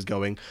the show is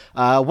going.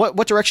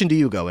 What direction do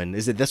you go in?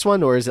 Is it this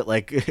one, or is it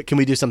like, can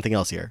we do something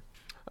else here?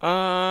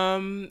 I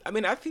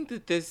mean, I think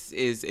that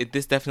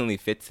this definitely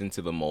fits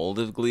into the mold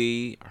of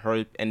Glee.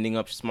 Her ending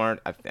up smart,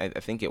 I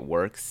think it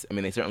works. I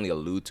mean, they certainly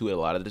allude to it a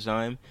lot of the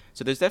time,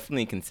 so there's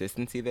definitely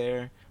consistency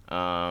there.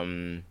 I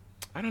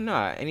don't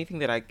know, anything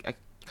that I kind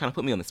of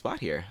put me on the spot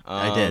here.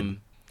 I did.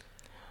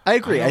 I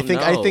agree. I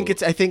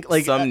think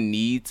like some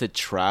need to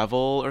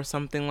travel or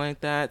something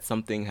like that.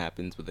 Something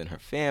happens within her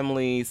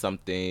family.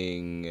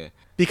 Something.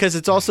 Because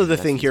it's also the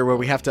thing here where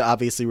we have to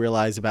obviously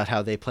realize about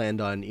how they planned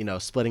on,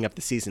 splitting up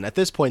the season. At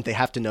this point, they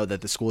have to know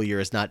that the school year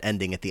is not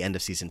ending at the end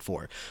of season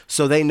 4.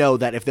 So they know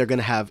that if they're going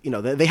to have,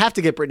 they have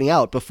to get Brittany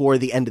out before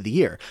the end of the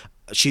year.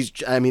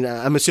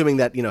 I'm assuming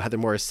that, Heather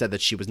Morris said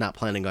that she was not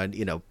planning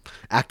on,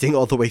 acting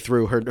all the way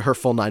through her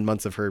full 9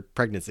 months of her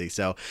pregnancy.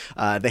 So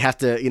they have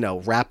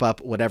to, wrap up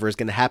whatever is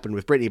going to happen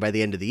with Brittany by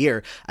the end of the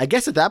year. I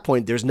guess at that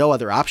point, there's no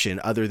other option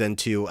other than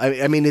to,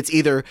 it's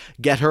either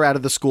get her out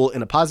of the school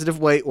in a positive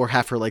way or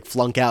have her like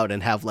flunk out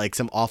and have like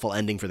some awful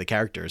ending for the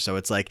character. So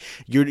it's like,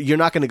 you're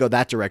not going to go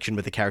that direction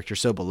with a character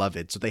so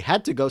beloved. So they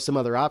had to go some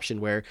other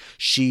option where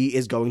she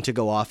is going to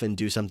go off and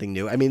do something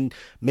new.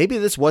 Maybe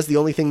this was the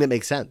only thing that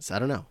makes sense. I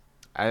don't know.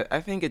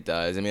 I think it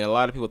does. A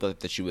lot of people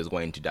thought that she was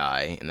going to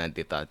die, and that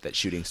they thought that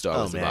Shooting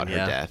Star was about her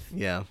death.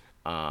 Yeah.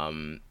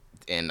 And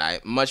I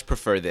much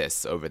prefer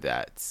this over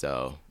that.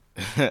 So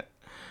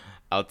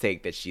I'll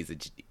take that she's an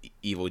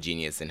evil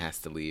genius and has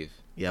to leave.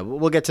 Yeah,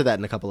 we'll get to that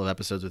in a couple of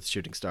episodes with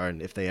Shooting Star,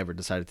 and if they ever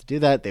decided to do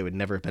that, they would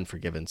never have been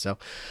forgiven. So,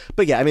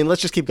 but yeah,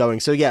 let's just keep going.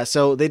 So yeah,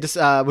 so they just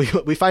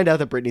we find out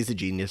that Brittany's a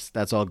genius.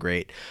 That's all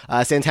great.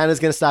 Santana's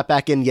gonna stop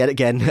back in yet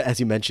again, as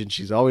you mentioned.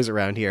 She's always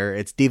around here.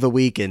 It's Diva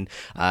Week, and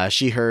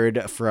she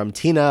heard from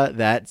Tina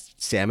that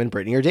Sam and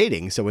Brittany are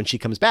dating. So when she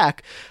comes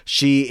back,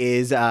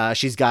 she's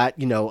got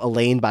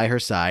Elaine by her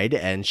side,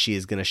 and she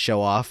is gonna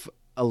show off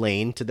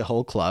Elaine to the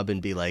whole club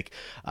and be like,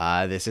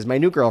 this is my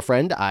new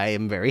girlfriend. I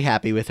am very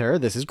happy with her.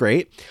 This is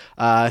great.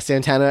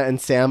 Santana and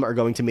Sam are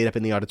going to meet up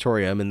in the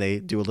auditorium, and they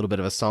do a little bit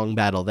of a song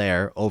battle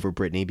there over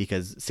Brittany,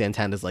 because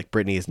Santana's like,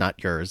 Brittany is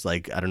not yours.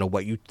 Like, I don't know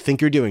what you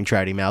think you're doing,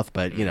 Trouty Mouth,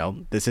 but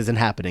this isn't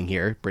happening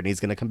here. Brittany's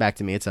going to come back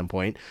to me at some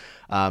point.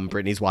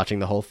 Brittany's watching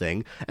the whole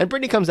thing, and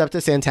Brittany comes up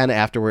to Santana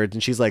afterwards,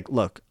 and she's like,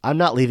 look, I'm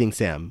not leaving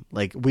Sam.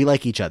 Like, we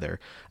like each other.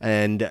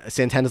 And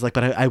Santana's like,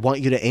 but I want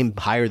you to aim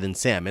higher than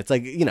Sam. It's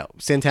like,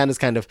 Santana's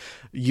kind of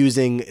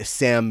using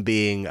Sam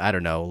being, I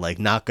don't know, like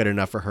not good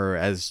enough for her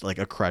as like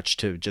a crutch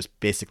to just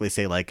basically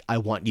say like, I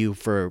want you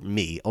for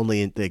me,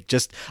 only like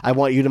just, I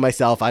want you to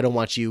myself. I don't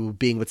want you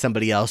being with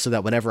somebody else, so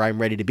that whenever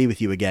I'm ready to be with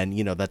you again,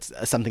 that's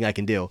something I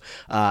can do.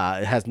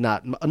 It has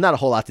not a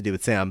whole lot to do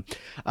with Sam.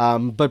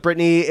 But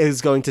Brittany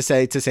is going to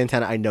say to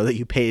Santana, I know that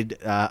you paid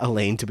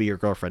Elaine to be your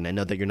girlfriend. I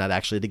know that you're not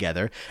actually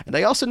together, and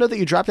I also know that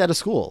you dropped out of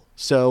school.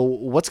 So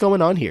what's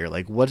going on here?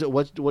 Like, what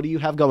do you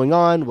have going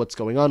on? What's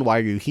going on? Why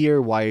are you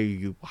here? Why are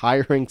you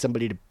hiring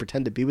somebody to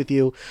pretend to be with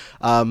you?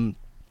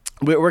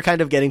 We're kind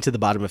of getting to the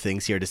bottom of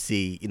things here to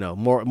see,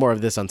 more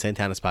of this on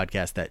Santana's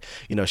podcast, that,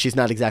 she's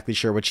not exactly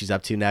sure what she's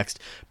up to next,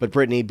 but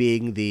Brittany,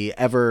 being the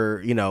ever,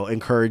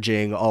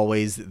 encouraging,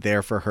 always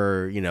there for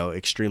her,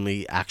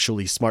 extremely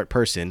actually smart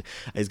person,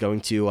 is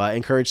going to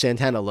encourage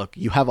Santana. Look,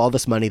 you have all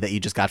this money that you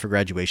just got for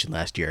graduation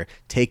last year.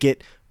 Take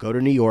it, go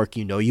to New York.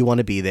 You want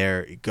to be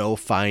there. Go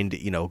find,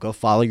 go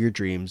follow your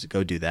dreams.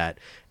 Go do that.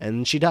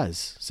 And she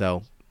does.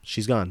 So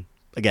she's gone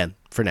again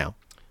for now.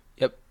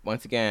 Yep.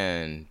 Once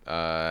again,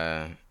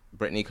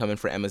 Brittany coming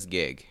for Emma's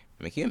gig.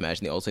 Can you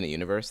imagine the alternate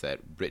universe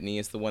that Brittany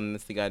is the one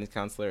that's the guidance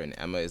counselor and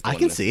Emma is the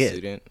one that's the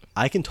student?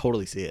 I can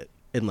totally see it.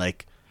 And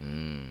like,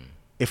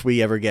 if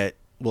we ever get,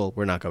 well,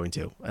 we're not going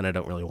to, and I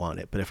don't really want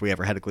it, but if we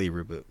ever had a Glee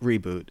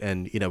reboot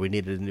and, we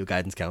needed a new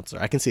guidance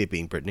counselor, I can see it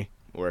being Brittany.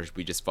 Or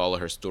we just follow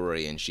her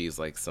story and she's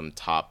like some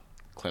top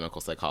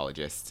clinical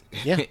psychologist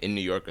in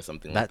New York or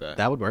something like that.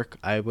 That would work.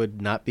 I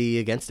would not be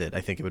against it.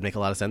 I think it would make a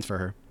lot of sense for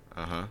her.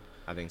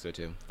 I think so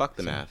too. Fuck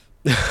the math.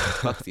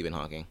 Fuck Stephen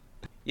Hawking.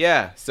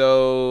 Yeah,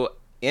 so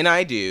in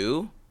I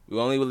Do, we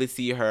only really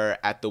see her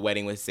at the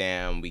wedding with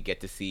Sam. We get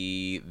to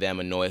see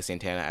them annoy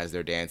Santana as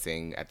they're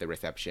dancing at the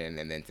reception,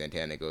 and then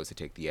Santana goes to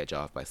take the edge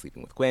off by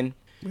sleeping with Quinn.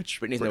 Which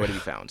Brittany's nowhere to be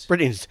found.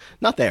 Brittany's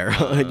not there.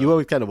 You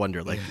always kind of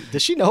wonder, like,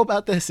 does she know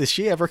about this? Is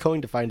she ever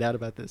going to find out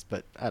about this?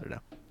 But I don't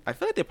know. I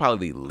feel like they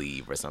probably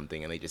leave or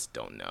something, and they just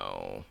don't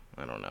know.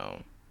 I don't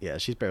know. Yeah,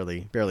 she's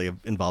barely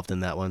involved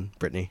in that one,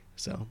 Brittany,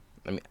 so...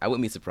 I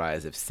wouldn't be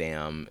surprised if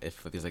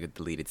there's like a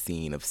deleted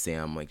scene of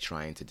Sam like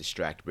trying to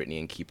distract Brittany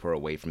and keep her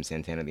away from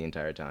Santana the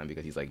entire time,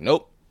 because he's like,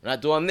 nope, we're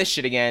not doing this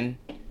shit again.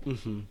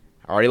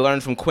 I already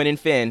learned from Quinn and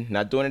Finn,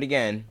 not doing it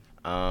again.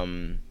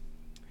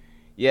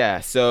 Yeah,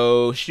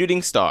 so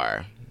Shooting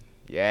Star.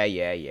 Yeah.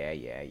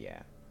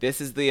 This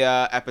is the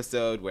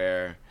episode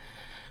where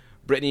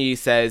Brittany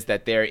says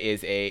that there is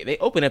they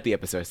open up the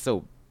episode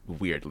so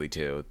weirdly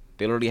too.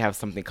 They literally have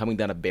something coming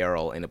down a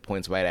barrel and it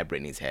points right at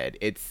Brittany's head.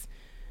 It's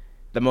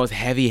the most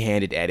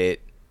heavy-handed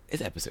edit.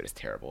 This episode is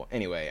terrible.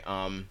 Anyway,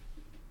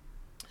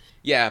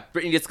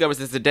 Brittany discovers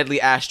there's a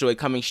deadly asteroid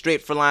coming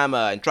straight for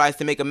Lama and tries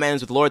to make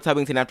amends with Lord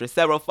Tubington after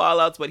several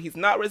fallouts, but he's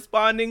not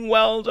responding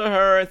well to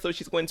her, and so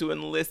she's going to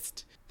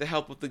enlist the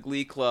help of the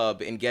Glee Club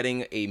in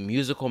getting a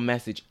musical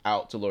message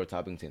out to Lord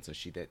Tubington so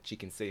she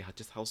can say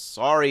just how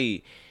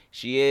sorry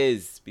she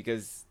is,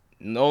 because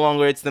no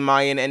longer it's the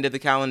Mayan end of the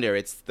calendar,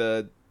 it's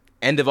the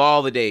end of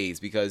all the days,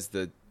 because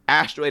the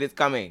asteroid is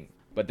coming.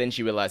 But then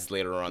she realizes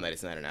later on that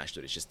it's not an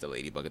asteroid, it's just a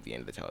ladybug at the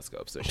end of the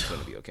telescope, so she's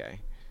going to be okay.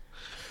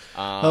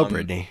 Oh,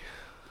 Brittany.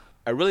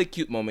 A really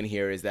cute moment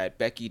here is that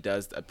Becky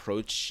does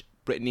approach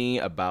Brittany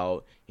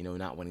about,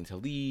 not wanting to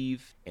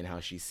leave and how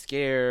she's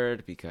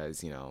scared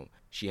because,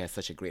 she has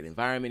such a great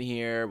environment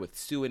here with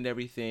Sue and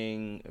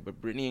everything. But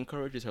Brittany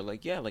encourages her,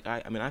 like, yeah, like,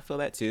 I feel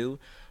that too,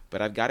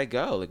 but I've got to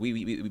go. Like,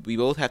 we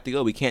both have to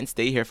go. We can't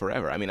stay here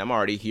forever. I mean, I'm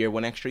already here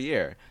 1 extra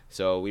year.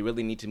 So we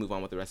really need to move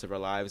on with the rest of our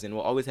lives, and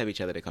we'll always have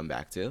each other to come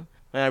back to.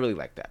 And I really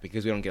like that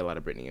because we don't get a lot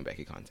of Brittany and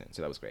Becky content.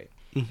 So that was great.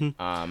 Mm-hmm.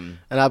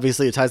 And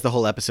obviously it ties the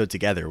whole episode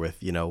together with,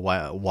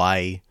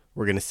 why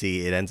we're going to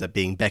see it ends up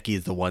being Becky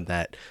is the one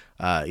that,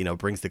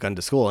 brings the gun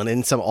to school. And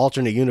in some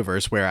alternate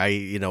universe where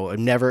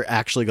I'm never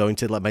actually going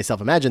to let myself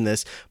imagine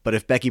this, but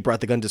if Becky brought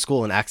the gun to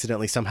school and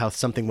accidentally somehow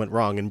something went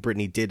wrong and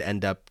Brittany did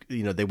end up,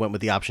 they went with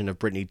the option of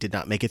Brittany did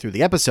not make it through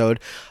the episode.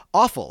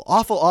 Awful,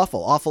 awful,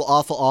 awful, awful,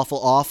 awful, awful,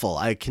 awful.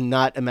 I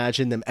cannot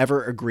imagine them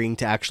ever agreeing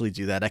to actually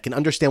do that. I can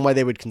understand why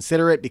they would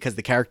consider it because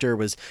the character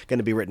was going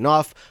to be written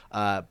off.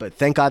 But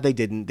thank God they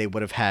didn't. They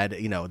would have had,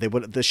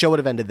 the show would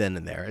have ended then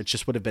and there. It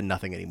just would have been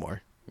nothing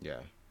anymore.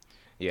 Yeah.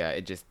 Yeah.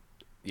 It just,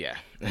 yeah.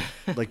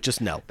 Like, just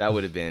no. That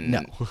would have been.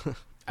 No.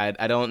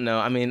 I don't know.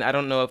 I mean, I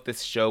don't know if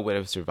this show would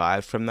have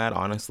survived from that,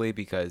 honestly,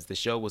 because the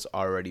show was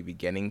already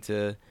beginning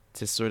to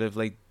sort of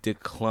like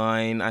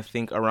decline, I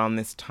think, around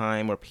this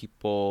time where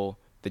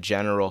the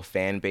general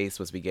fan base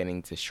was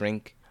beginning to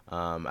shrink.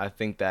 I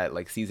think that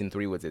like season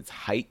 3 was its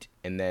height,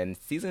 and then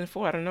season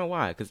 4, I don't know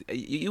why, because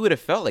you would have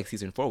felt like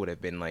season 4 would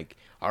have been like,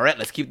 all right,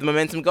 let's keep the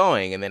momentum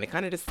going, and then it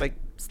kind of just like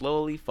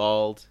slowly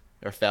fell,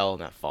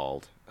 not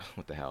falled,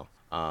 what the hell,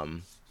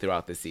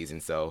 throughout the season.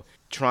 So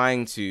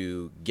trying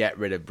to get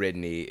rid of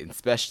Brittany,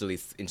 especially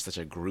in such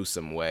a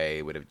gruesome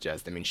way, would have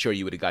just, I mean, sure,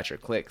 you would have got your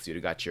clicks, you'd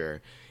have got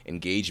your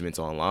engagements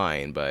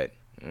online, but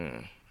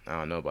I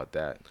don't know about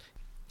that.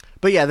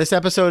 But yeah, this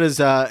episode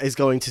is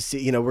going to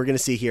see, we're going to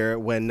see here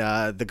when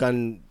the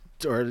gun,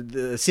 or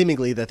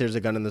seemingly that there's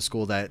a gun in the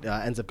school that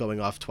ends up going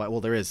off twice.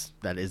 Well,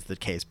 that is the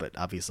case, but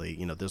obviously,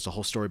 there's a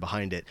whole story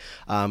behind it.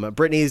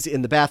 Brittany's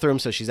in the bathroom,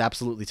 so she's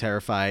absolutely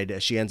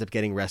terrified. She ends up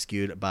getting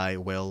rescued by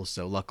Will,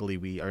 so luckily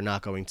we are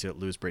not going to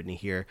lose Brittany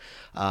here.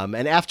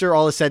 And after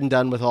all is said and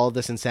done with all of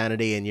this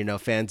insanity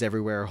and, fans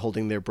everywhere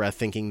holding their breath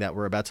thinking that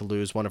we're about to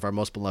lose one of our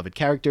most beloved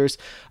characters,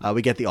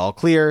 we get the all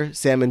clear.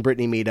 Sam and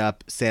Brittany meet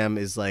up. Sam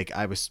is like,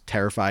 I was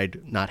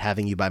terrified not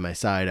having you by my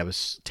side. I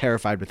was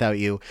terrified without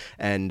you.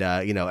 And,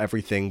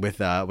 everything with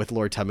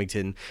Lord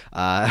Tubington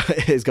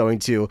is going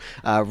to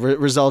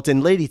result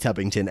in Lady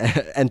Tubington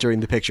entering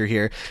the picture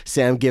here.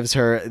 Sam gives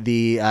her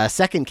the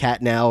second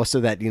cat now so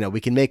that, we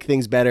can make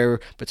things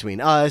better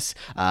between us.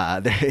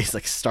 He's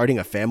like starting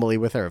a family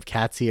with her of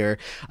cats here.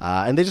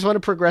 And they just want to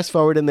progress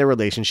forward in their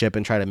relationship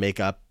and try to make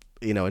up,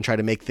 and try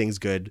to make things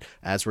good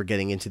as we're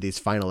getting into these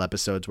final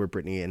episodes where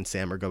Brittany and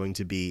Sam are going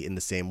to be in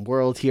the same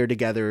world here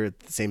together at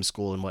the same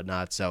school and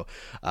whatnot. So,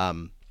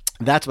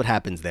 that's what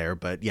happens there.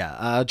 But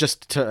yeah,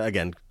 just to,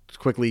 again,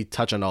 quickly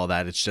touch on all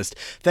that. It's just,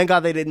 thank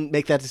God they didn't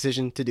make that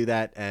decision to do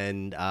that.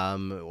 And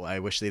I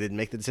wish they didn't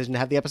make the decision to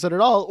have the episode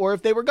at all, or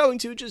if they were going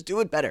to, just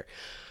do it better.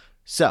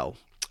 So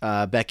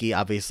Becky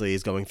obviously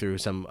is going through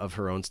some of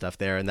her own stuff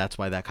there, and that's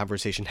why that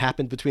conversation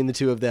happened between the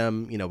two of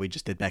them. We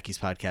just did Becky's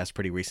podcast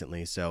pretty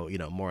recently, so,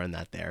 more on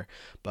that there.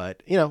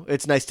 But,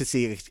 it's nice to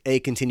see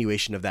a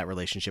continuation of that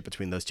relationship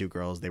between those two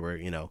girls. They were,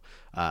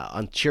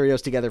 on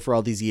Cheerios together for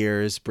all these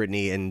years.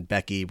 Brittany and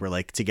Becky were,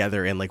 like,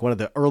 together in, like, one of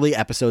the early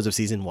episodes of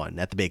season 1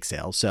 at the bake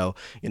sale. So,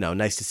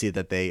 nice to see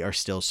that they are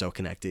still so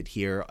connected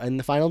here in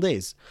the final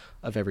days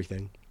of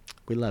everything.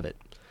 We love it.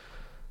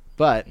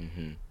 But...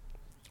 Mm-hmm.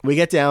 We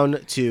get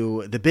down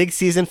to the big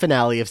season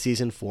finale of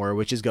season 4,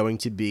 which is going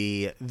to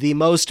be the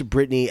most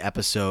Brittany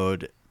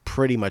episode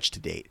pretty much to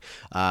date,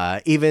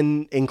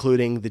 even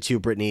including the 2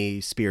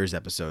 Britney Spears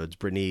episodes,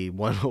 Britney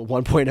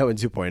 1.0 and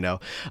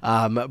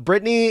 2.0.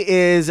 Brittany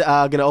is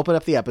going to open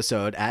up the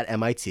episode at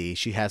MIT.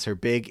 She has her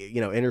big,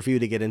 interview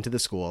to get into the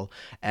school,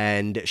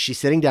 and she's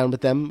sitting down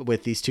with them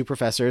with these 2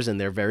 professors, and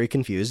they're very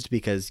confused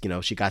because,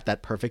 she got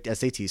that perfect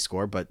SAT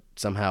score, but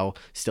somehow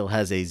still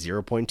has a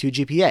 0.2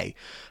 GPA.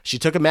 She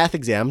took a math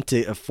exam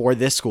for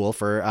this school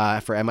for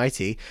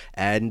MIT,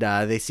 and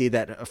they see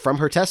that from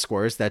her test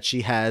scores that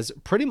she has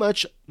pretty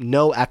much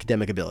no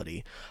academic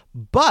ability.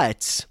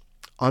 But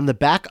on the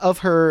back of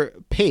her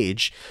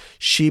page,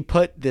 she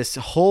put this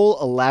whole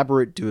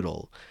elaborate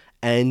doodle.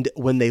 And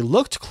when they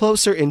looked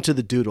closer into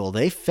the doodle,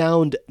 they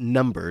found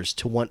numbers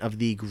to one of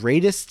the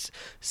greatest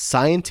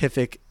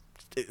scientific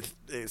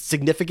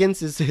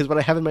significance is what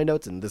I have in my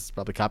notes, and this is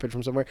probably copied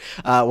from somewhere,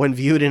 when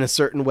viewed in a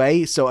certain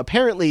way. So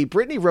apparently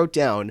Brittany wrote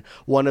down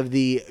one of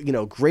the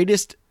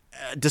greatest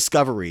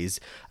discoveries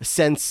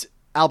since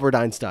Albert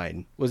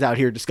Einstein was out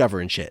here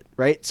discovering shit,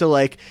 right? So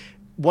like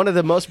one of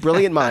the most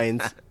brilliant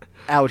minds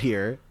out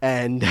here,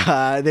 and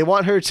they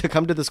want her to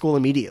come to the school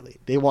immediately.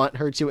 They want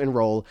her to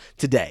enroll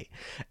today.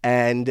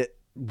 And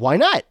why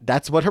not?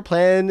 That's what her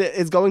plan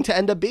is going to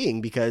end up being,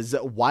 because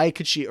why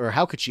could she, or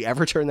how could she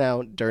ever turn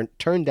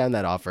down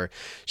that offer?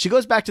 She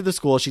goes back to the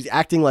school. She's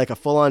acting like a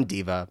full-on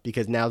diva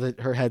because now that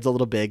her head's a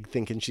little big,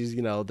 thinking she's,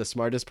 the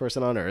smartest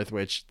person on earth,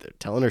 which they're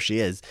telling her she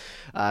is.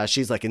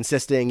 She's like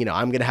insisting,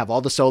 I'm going to have all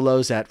the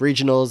solos at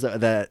regionals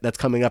that's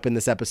coming up in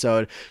this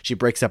episode. She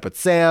breaks up with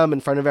Sam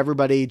in front of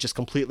everybody, just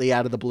completely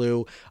out of the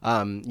blue.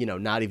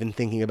 Not even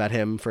thinking about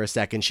him for a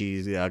second.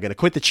 She's going to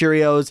quit the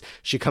Cheerios.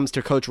 She comes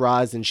to Coach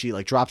Roz and she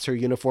drops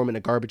her uniform in a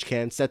garbage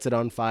can, sets it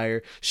on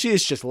fire. She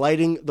is just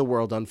lighting the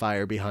world on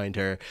fire behind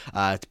her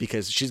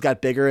because she's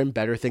got bigger and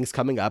better things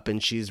coming up,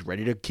 and she's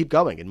ready to keep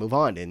going and move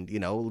on and,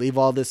 leave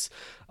all this,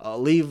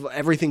 leave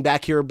everything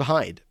back here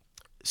behind.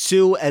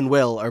 Sue and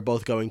Will are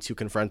both going to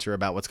confront her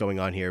about what's going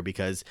on here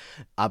because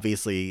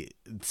obviously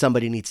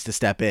somebody needs to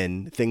step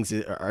in. Things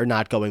are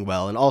not going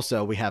well. And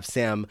also we have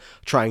Sam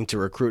trying to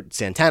recruit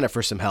Santana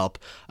for some help.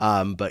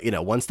 But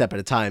one step at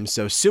a time.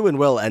 So Sue and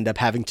Will end up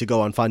having to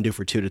go on Fondue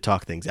for Two to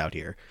talk things out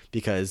here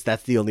because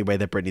that's the only way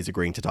that Brittany's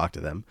agreeing to talk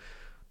to them.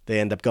 They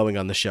end up going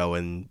on the show,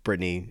 and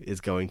Brittany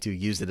is going to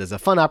use it as a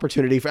fun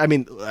opportunity for. I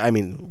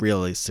mean,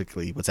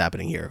 realistically, what's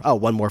happening here? Oh,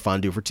 one more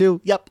Fondue for Two.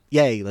 Yep,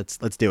 yay, let's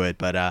do it.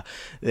 But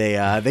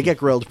they get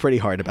grilled pretty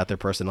hard about their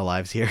personal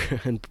lives here,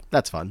 and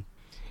that's fun.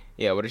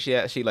 Yeah, what does she?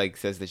 She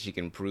says that she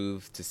can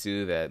prove to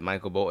Sue that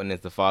Michael Bolton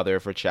is the father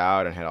of her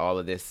child, and had all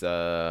of this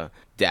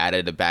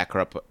data to back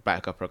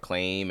up her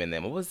claim. And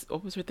then what was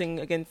her thing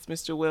against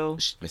Mr. Will?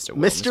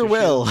 Mr.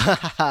 Will.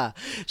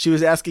 She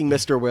was asking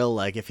Mr. Will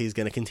if he's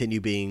going to continue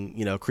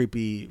being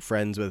creepy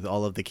friends with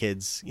all of the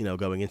kids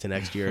going into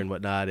next year and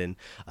whatnot. And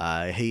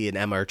he and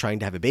Emma are trying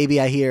to have a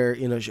baby. I hear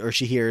or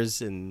she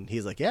hears, and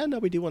he's like, yeah, no,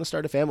 we do want to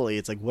start a family.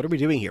 It's like, what are we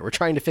doing here? We're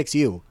trying to fix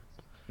you.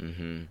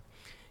 Mm-hmm.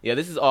 Yeah,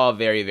 this is all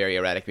very, very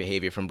erratic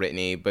behavior from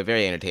Brittany, but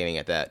very entertaining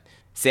at that.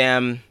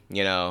 Sam,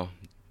 now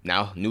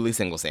newly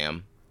single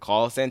Sam,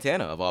 calls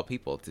Santana, of all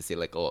people, to say,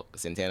 oh,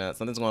 Santana,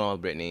 something's going on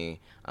with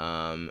Brittany.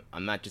 I'm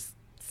not just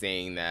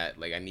saying that,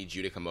 I need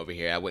you to come over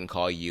here. I wouldn't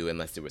call you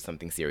unless there was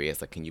something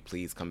serious. Can you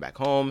please come back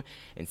home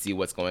and see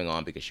what's going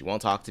on? Because she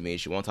won't talk to me.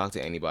 She won't talk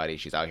to anybody.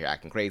 She's out here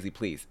acting crazy.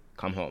 Please,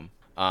 come home.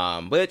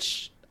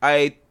 Which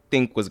I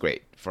think was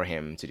great for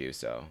him to do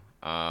so.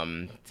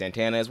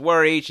 Santana is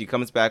worried. She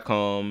comes back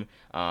home.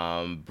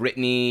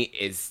 Brittany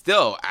is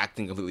still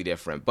acting completely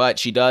different, but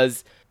she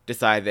does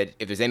decide that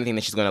if there's anything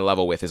that she's going to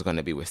level with, it's going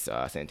to be with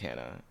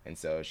Santana. And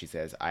so she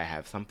says, I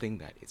have something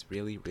that is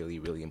really, really,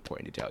 really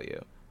important to tell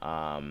you.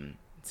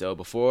 So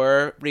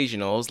before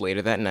regionals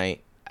later that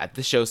night at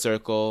the show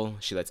circle,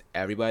 she lets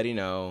everybody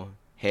know,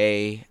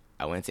 hey,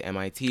 I went to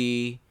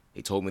MIT.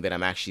 They told me that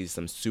I'm actually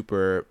some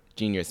super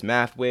genius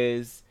math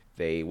whiz.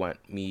 They want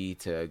me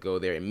to go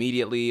there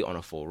immediately on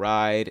a full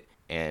ride.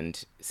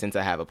 And since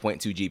I have a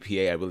 0.2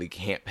 GPA, I really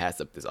can't pass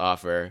up this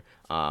offer.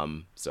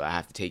 So I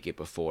have to take it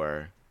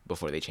before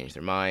they change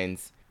their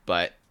minds.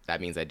 But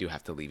that means I do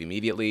have to leave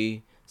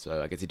immediately.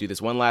 So I get to do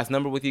this one last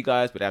number with you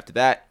guys. But after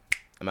that,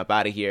 I'm up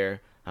out of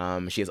here.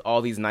 She has all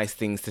these nice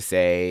things to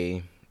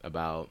say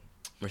about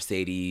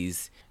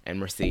Mercedes.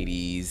 And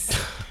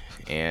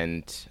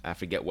I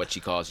forget what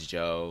she calls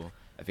Joe.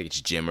 I think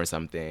it's Jim or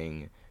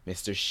something.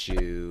 Mr.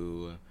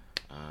 Shu.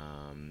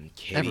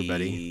 Kitty,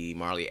 everybody.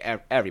 Marley,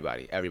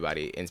 everybody,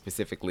 and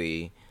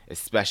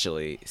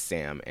especially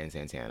Sam and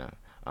Santana.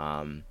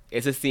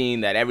 It's a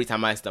scene that every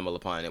time I stumble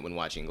upon it when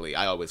watching Glee,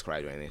 I always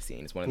cry during this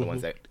scene. It's one of the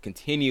ones that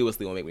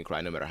continuously will make me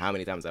cry no matter how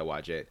many times I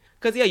watch it.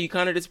 Because, yeah, you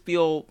kind of just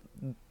feel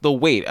the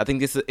weight. I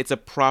think it's a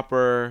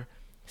proper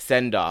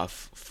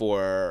send-off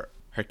for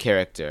her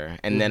character.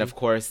 And then, of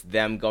course,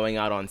 them going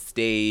out on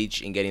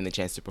stage and getting the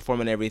chance to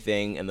perform and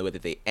everything, and the way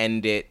that they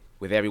end it,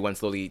 with everyone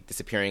slowly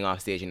disappearing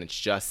off stage, and it's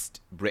just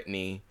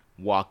Brittany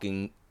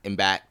walking and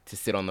back to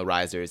sit on the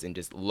risers and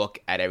just look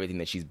at everything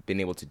that she's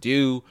been able to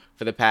do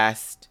for the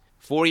past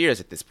 4 years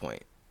at this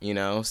point,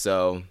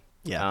 So,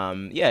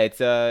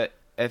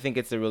 I think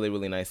it's a really,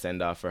 really nice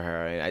send off for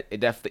her, and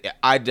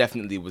I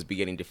definitely was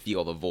beginning to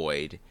feel the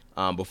void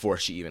before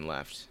she even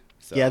left.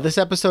 So. Yeah, this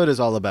episode is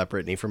all about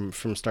Brittany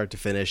from start to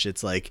finish.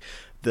 It's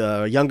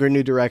the younger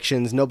New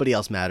Directions. Nobody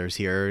else matters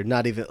here.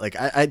 Not even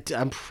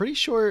I'm pretty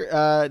sure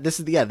this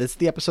is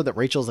the episode that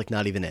Rachel's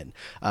not even in.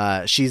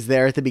 She's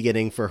there at the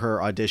beginning for her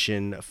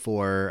audition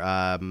for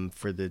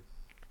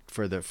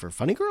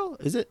Funny Girl.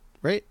 Is it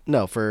right?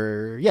 No,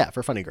 for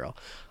Funny Girl,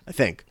 I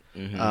think.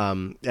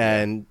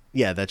 And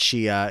that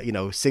she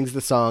sings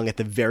the song at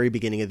the very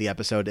beginning of the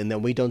episode, and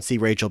then we don't see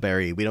Rachel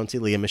Berry, we don't see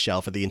Leah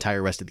Michelle for the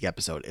entire rest of the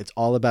episode. It's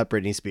all about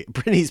Britney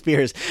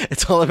Spears.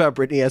 It's all about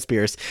Britney S.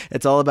 Spears.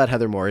 It's all about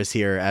Heather Morris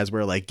here, as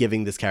we're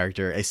giving this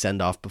character a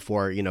send off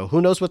before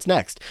who knows what's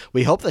next.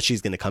 We hope that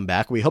she's going to come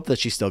back. We hope that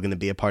she's still going to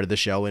be a part of the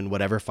show in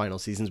whatever final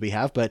seasons we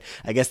have, but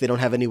I guess they don't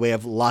have any way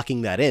of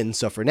locking that in.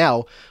 So for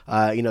now,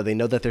 they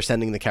know that they're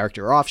sending the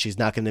character off. She's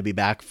not going to be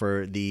back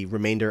for the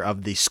remainder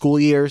of the school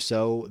year,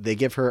 so they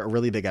give her a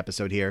really big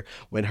episode here.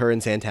 here when her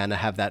and Santana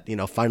have that,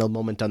 final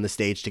moment on the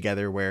stage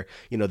together where,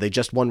 they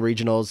just won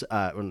regionals,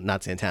 well,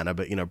 not Santana,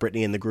 but,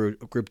 Brittany and the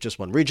group just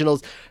won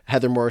regionals.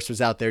 Heather Morris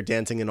was out there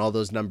dancing in all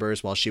those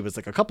numbers while she was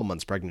like a couple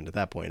months pregnant at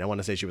that point. I want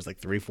to say she was like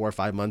 3, 4,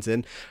 5 months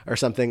in or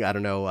something. I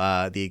don't know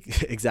the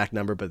exact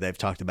number, but they've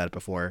talked about it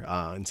before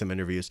in some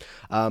interviews.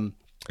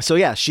 So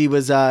yeah, she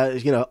was,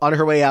 on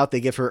her way out.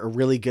 They give her a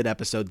really good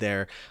episode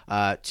there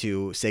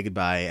to say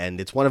goodbye, and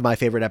it's one of my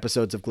favorite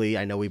episodes of Glee.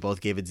 I know we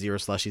both gave it 0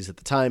 slushies at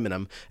the time, and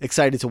I'm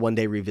excited to one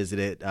day revisit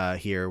it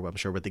here. I'm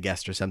sure with the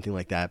guest or something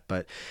like that.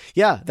 But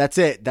yeah, that's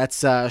it.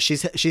 That's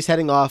she's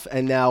heading off,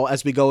 and now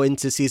as we go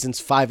into seasons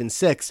 5 and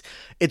 6,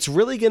 it's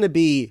really going to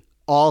be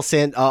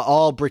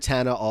all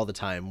Britannia all the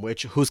time,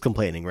 which who's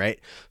complaining, right?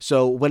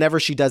 So whenever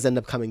she does end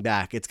up coming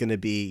back, it's going to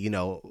be,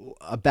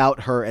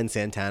 about her and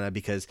Santana,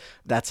 because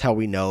that's how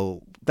we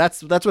know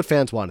that's what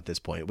fans want at this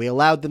point. We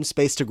allowed them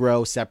space to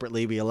grow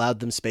separately. We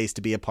allowed them space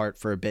to be apart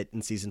for a bit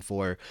in season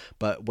 4.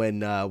 But when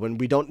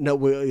we don't know,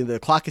 the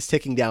clock is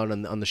ticking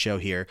down on the show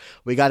here.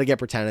 We got to get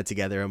Britannia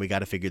together, and we got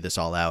to figure this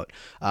all out.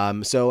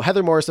 So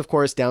Heather Morris, of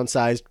course,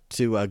 downsized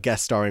to a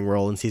guest starring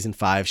role in season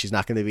 5. She's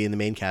not going to be in the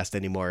main cast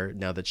anymore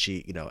now that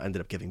she,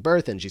 ended up giving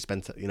birth, and she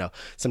spent,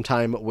 some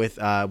time with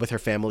her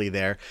family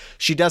there.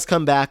 She does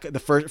come back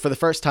for the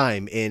first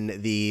time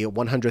in the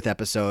 100th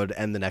episode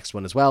and the next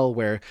one as well,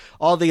 where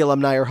all the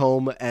alumni are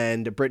home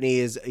and Brittany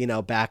is,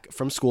 back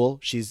from school.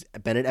 She's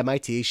been at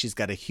MIT. She's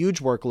got a huge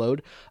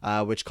workload,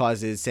 which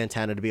causes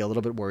Santana to be a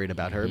little bit worried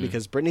about her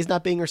because Brittany's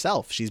not being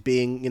herself. She's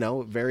being,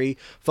 very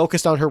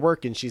focused on her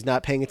work, and she's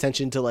not paying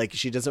attention to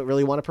she doesn't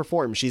really want to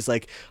perform. She's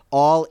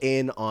all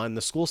in on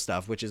the school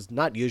stuff, which is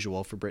not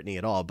usual for Brittany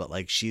at all.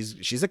 But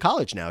she's at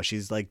college now.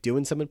 She's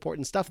doing some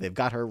important stuff. They've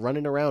got her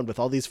running around with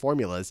all these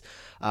formulas.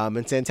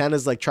 And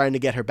Santana's trying to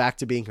get her back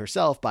to being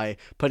herself by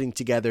putting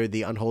together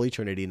the Unholy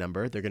Trinity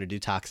number. They're going to do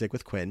Toxic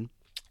with Quinn.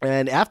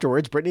 And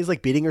afterwards, Brittany's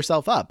beating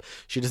herself up.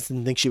 She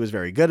doesn't think she was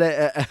very good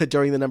at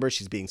during the number.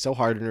 She's being so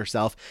hard on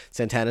herself.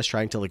 Santana's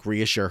trying to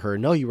reassure her,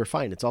 no, you were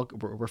fine. It's all,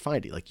 we're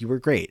fine. You were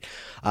great.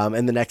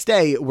 And the next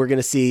day, we're going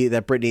to see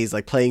that Brittany's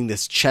playing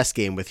this chess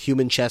game with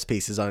human chess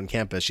pieces on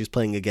campus. She's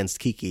playing against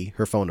Kiki,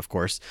 her phone, of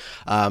course.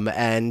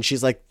 And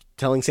she's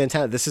telling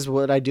Santana, this is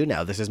what I do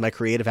now. This is my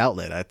creative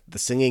outlet. The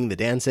singing, the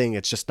dancing,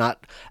 it's just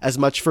not as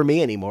much for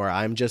me anymore.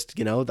 I'm just,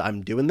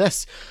 I'm doing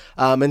this.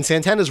 And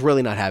Santana's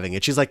really not having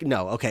it. She's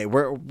no, okay,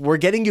 we're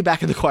getting you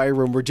back in the choir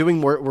room. We're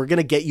going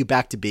to get you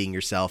back to being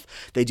yourself.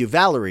 They do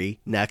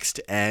Valerie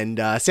next, and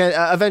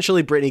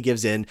eventually Brittany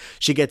gives in.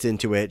 She gets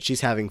into it.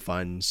 She's having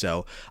fun.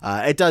 So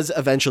it does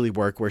eventually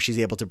work where she's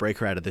able to break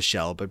her out of the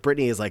shell. But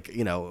Brittany is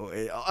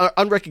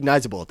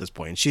unrecognizable at this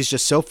point. She's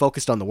just so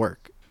focused on the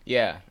work.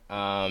 Yeah.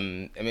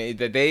 Going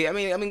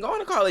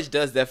to college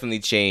does definitely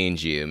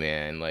change you,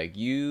 man.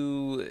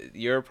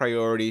 Your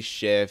priorities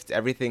shift,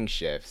 everything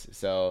shifts.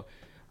 So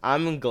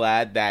I'm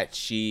glad that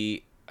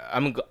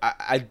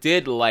I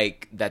did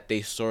like that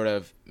they sort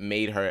of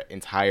made her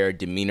entire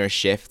demeanor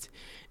shift,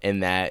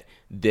 and that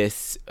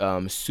this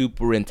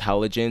super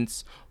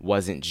intelligence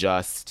wasn't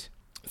just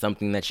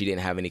something that she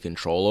didn't have any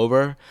control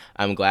over.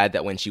 I'm glad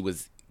that when she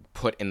was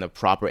put in the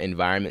proper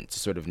environment to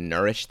sort of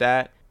nourish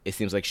that, it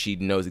seems like she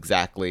knows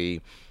exactly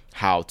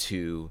how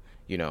to,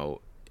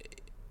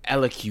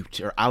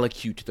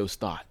 allocute those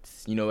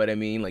thoughts. You know what I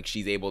mean?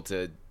 She's able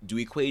to do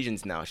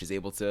equations now. She's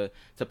able to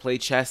play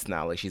chess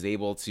now. She's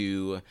able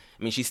to,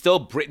 she's still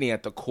Brittany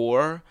at the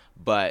core,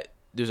 but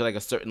there's a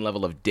certain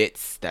level of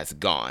ditz that's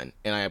gone.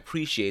 And I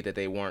appreciate that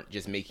they weren't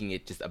just making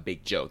it just a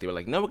big joke. They were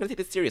no, we're going to take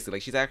this seriously.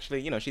 She's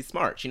actually, she's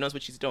smart. She knows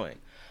what she's doing.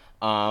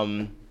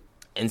 And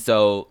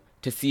so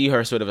to see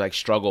her sort of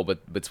struggle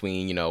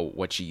between,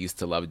 what she used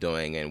to love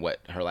doing and what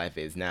her life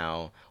is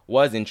now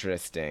was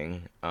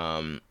interesting.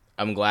 I'm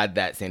glad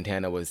that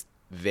Santana was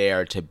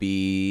there to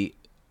be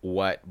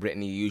what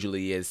Brittany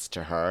usually is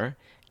to her.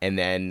 And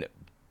then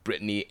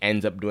Brittany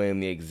ends up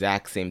doing the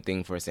exact same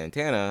thing for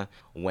Santana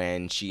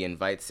when she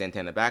invites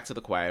Santana back to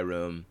the choir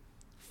room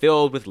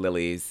filled with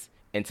lilies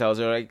and tells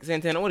her,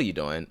 Santana, what are you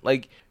doing?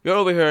 You're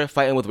over here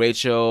fighting with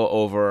Rachel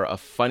over a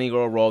funny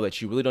girl role that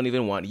you really don't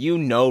even want.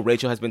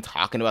 Rachel has been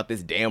talking about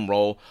this damn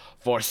role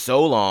for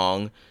so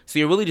long, so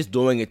you're really just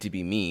doing it to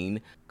be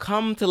mean.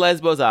 Come to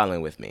Lesbos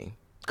Island with me.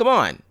 Come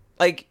on.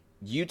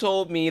 You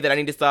told me that I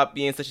need to stop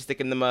being such a stick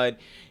in the mud.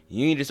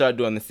 You need to start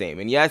doing the same.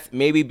 And yes,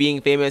 maybe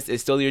being famous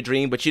is still your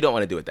dream, but you don't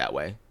want to do it that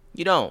way.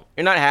 You don't.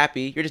 You're not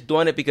happy. You're just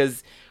doing it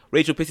because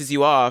Rachel pisses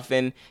you off,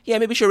 and yeah,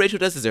 maybe sure Rachel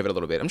does deserve it a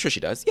little bit. I'm sure she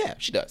does. Yeah,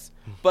 she does.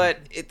 But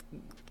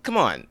come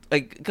on,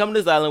 come to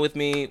this island with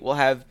me. We'll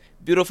have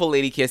beautiful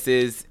lady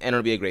kisses, and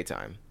it'll be a great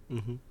time.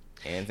 Mm-hmm.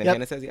 And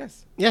Santana says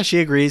yes. Yeah, she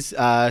agrees.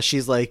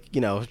 She's like,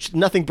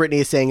 nothing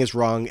Brittany is saying is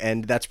wrong,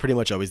 and that's pretty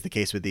much always the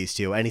case with these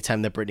two.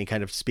 Anytime that Brittany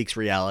kind of speaks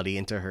reality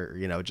into her,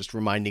 just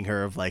reminding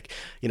her of like,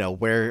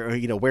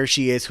 where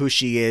she is, who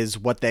she is,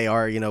 what they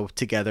are,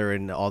 together,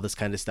 and all this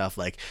kind of stuff.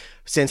 Like,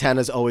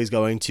 Santana's always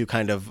going to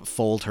kind of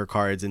fold her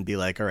cards and be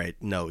like, all right,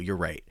 no, you're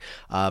right.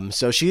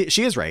 So she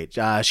is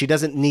right. She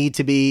doesn't need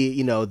to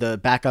be, the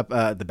backup,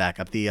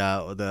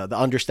 the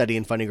understudy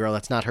and funny girl.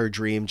 That's not her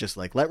dream. Just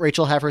like, let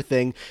Rachel have her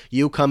thing.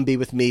 You come be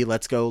with me.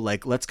 Let's go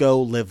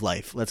live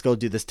life. Let's go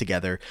do this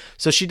together.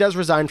 So she does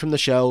resign from the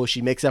show.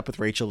 She makes up with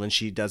Rachel, and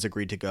she does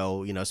agree to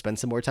go, spend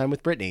some more time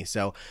with Brittany.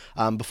 So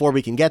before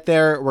we can get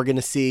there, we're going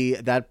to see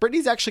that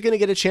Brittany's actually going to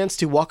get a chance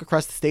to walk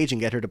across the stage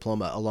and get her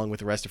diploma along with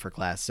the rest of her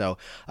class. So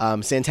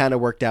Santana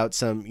worked out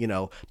some,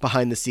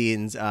 behind the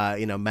scenes,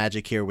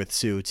 magic here with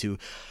Sue to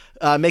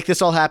make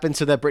this all happen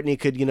so that Brittany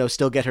could,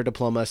 still get her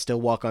diploma, still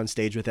walk on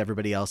stage with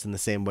everybody else in the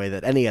same way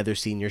that any other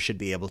senior should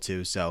be able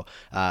to. So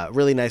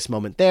really nice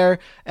moment there.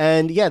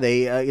 And yeah,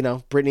 they,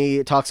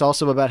 Brittany talks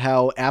also about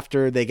how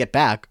after they get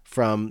back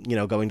from,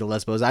 going to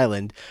Lesbos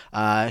Island,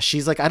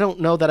 she's like, I don't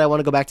know that I want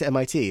to go back to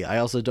MIT. I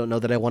also don't know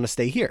that I want to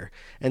stay here.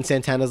 And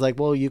Santana's like,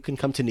 well, you can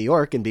come to New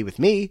York and be with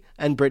me.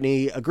 And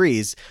Brittany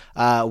agrees,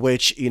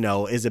 which,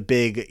 is a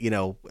big,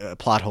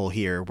 plot hole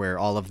here where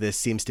all of this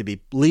seems to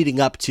be leading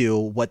up to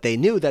what they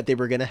knew that they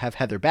were going to have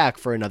Heather back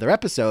for another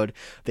episode.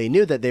 They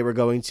knew that they were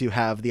going to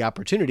have the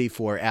opportunity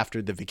for,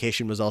 after the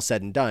vacation was all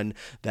said and done,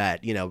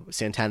 that,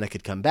 Santana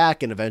could come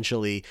back and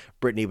eventually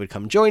Brittany would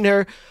come join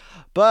her.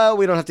 But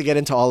we don't have to get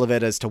into all of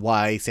it as to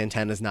why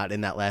Santana's not in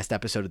that last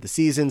episode of the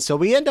season. So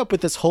we end up with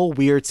this whole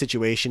weird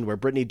situation where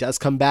Brittany does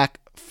come back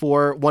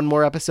for one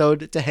more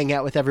episode to hang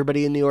out with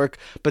everybody in New York,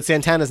 but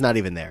Santana's not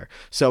even there.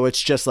 So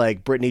it's just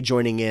like Brittany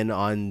joining in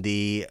on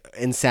the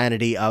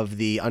insanity of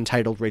the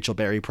untitled Rachel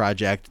Berry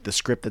project, the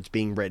script that's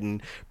being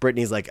written.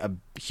 Brittany's like a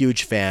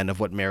huge fan of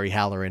what Mary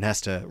Halloran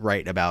has to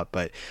write about,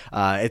 but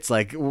it's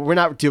like we're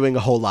not doing a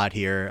whole lot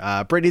here.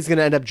 Brittany's going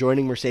to end up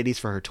joining Mercedes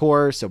for her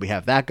tour, so we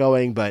have that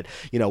going, but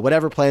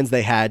whatever plans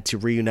they had to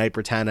reunite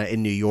Brittana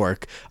in New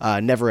York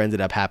never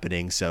ended up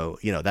happening, so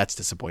that's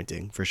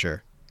disappointing for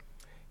sure.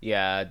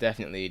 Yeah,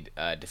 definitely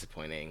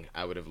disappointing.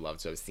 I would have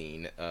loved to have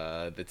seen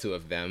the two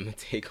of them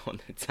take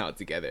on the town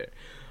together.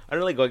 I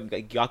don't know,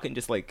 like y'all couldn't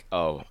just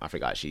oh, I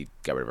forgot she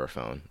got rid of her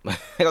phone. I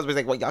was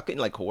like, well, y'all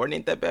couldn't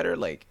coordinate that better?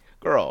 Like,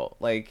 girl,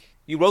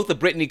 you wrote the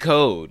Brittany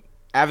code,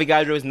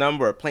 Avogadro's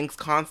number, Planck's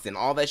constant,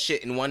 all that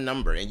shit in one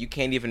number, and you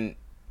can't even.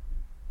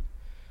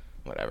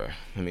 Whatever.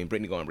 I mean,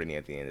 Brittany going Brittany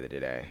at the end of the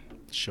day.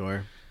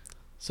 Sure.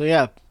 So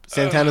yeah,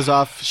 Santana's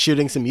off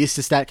shooting some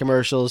Eustistat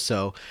commercials,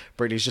 so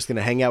Brittany's just going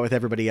to hang out with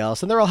everybody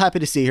else, and they're all happy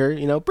to see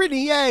her,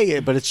 Brittany, yay!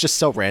 But it's just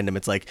so random.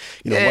 It's like,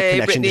 yay, what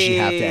connection Brittany. does she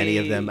have to any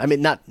of them? I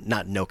mean, not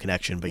no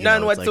connection, but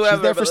none it's whatsoever. Like,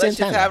 she's there for but let's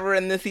Santana. just have her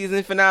in the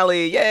season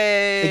finale.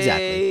 Yay!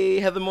 Exactly.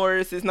 Heather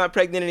Morris is not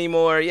pregnant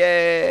anymore.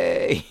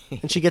 Yay!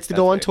 And she gets to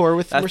go on tour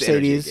with That's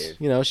Mercedes.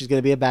 She's going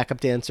to be a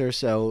backup dancer,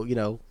 so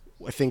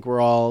I think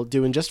we're all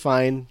doing just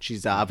fine.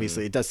 She's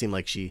obviously, it does seem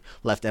like she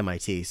left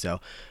MIT,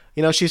 so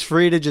she's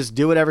free to just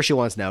do whatever she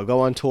wants now. Go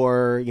on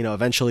tour.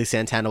 Eventually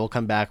Santana will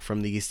come back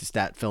from the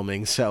Eustistat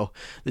filming, so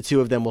the two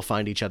of them will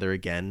find each other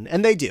again.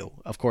 And they do.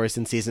 Of course,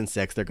 in season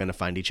 6, they're going to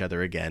find each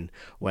other again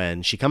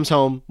when she comes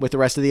home with the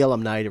rest of the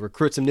alumni to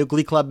recruit some new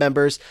Glee Club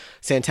members.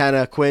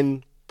 Santana,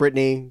 Quinn,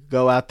 Brittany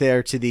go out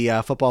there to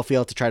the football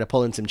field to try to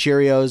pull in some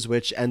Cheerios,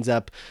 which ends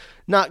up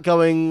not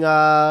going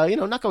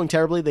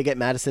terribly. They get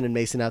Madison and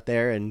Mason out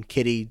there, and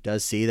Kitty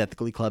does see that the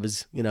Glee Club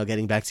is,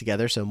 getting back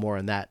together. So more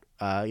on that,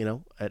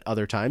 at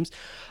other times.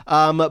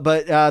 But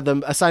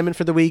the assignment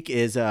for the week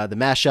is the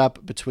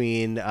mashup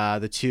between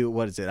the two,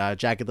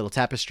 Jagged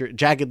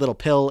Little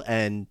Pill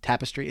and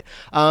Tapestry.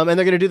 And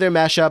they're going to do their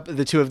mashup.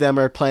 The two of them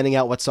are planning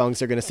out what songs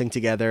they're going to sing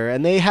together.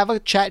 And they have a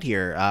chat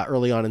here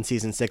early on in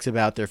season 6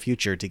 about their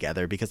future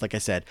together. Because like I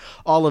said,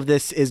 all of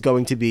this is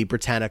going to be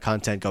Brittana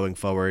content going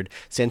forward.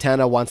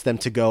 Santana wants them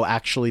to go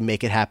actually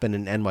make it happen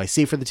in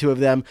NYC for the two of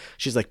them.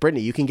 She's like,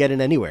 Brittany, you can get in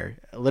anywhere,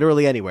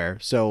 literally anywhere.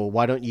 So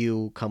why don't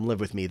you come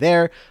live with me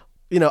there?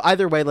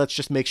 Either way, let's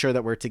just make sure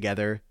that we're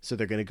together. So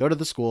they're going to go to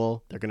the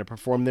school. They're going to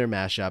perform their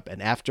mashup.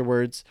 And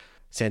afterwards,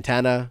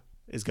 Santana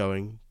is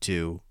going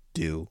to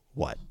do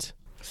what?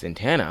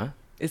 Santana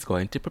is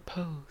going to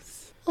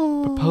propose.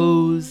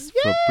 Propose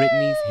for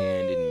Brittany's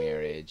hand in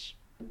marriage.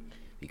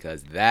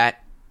 Because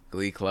that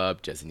Glee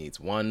Club just needs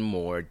one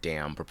more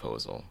damn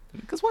proposal.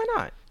 Because why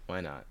not?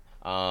 Why not?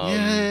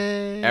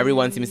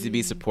 Everyone seems to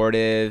be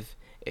supportive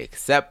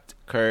except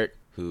Kurt,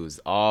 who's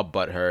all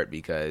butthurt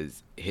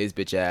because his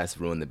bitch ass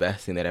ruined the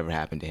best thing that ever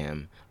happened to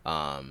him.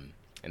 And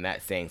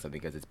that's saying something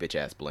because it's bitch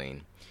ass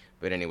Blaine.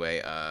 But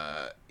anyway,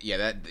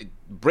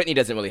 Brittany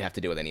doesn't really have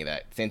to deal with any of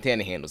that.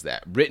 Santana handles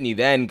that. Brittany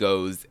then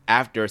goes,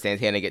 after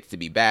Santana gets to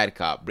be bad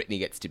cop, Brittany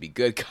gets to be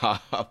good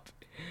cop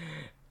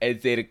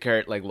and say to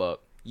Kurt,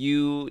 look,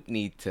 you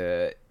need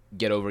to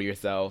get over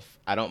yourself.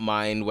 I don't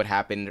mind what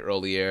happened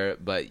earlier,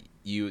 but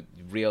you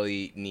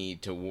really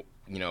need to,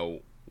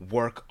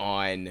 work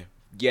on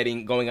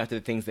going after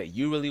the things that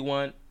you really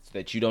want so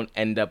that you don't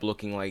end up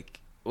looking like,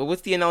 well,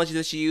 what's the analogy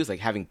that she used? Like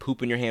having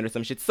poop in your hand or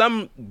some shit.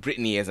 Some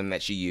Brittanyism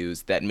that she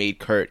used that made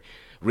Kurt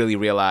really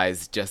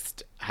realize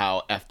just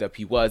how effed up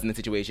he was in the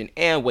situation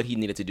and what he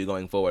needed to do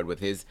going forward with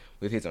his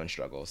own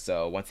struggles.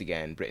 So once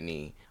again,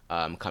 Brittany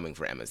coming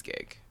for Emma's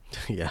gig.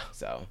 Yeah.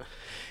 So.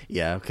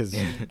 Yeah, because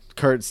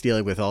Kurt's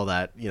dealing with all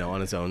that,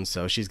 on his own.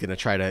 So she's going to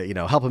try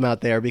to, help him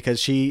out there because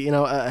she,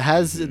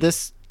 has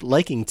this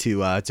liking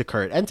to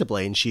Kurt and to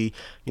Blaine. She,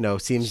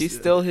 seems... She's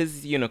still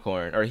his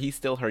unicorn, or he's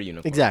still her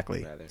unicorn.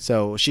 Exactly. Rather.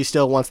 So she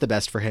still wants the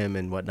best for him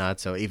and whatnot.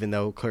 So even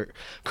though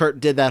Kurt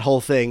did that whole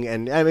thing,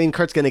 and I mean,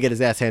 Kurt's going to get his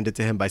ass handed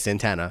to him by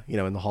Santana,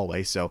 in the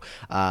hallway. So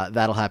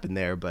that'll happen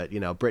there. But,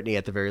 Brittany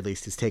at the very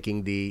least is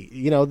taking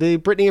the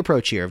Brittany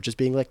approach here of just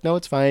being like, no,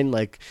 it's fine.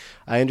 Like,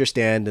 I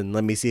understand. And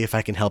let me see if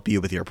I can help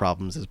you with your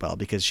problems as well,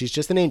 because she's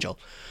just an angel.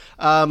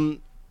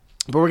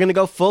 But we're going to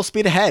go full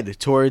speed ahead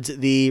towards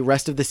the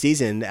rest of the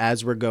season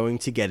as we're going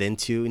to get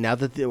into, now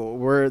that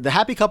the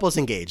happy couple is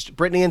engaged.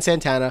 Brittany and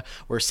Santana,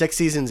 we're 6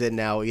 seasons in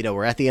now,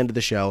 we're at the end of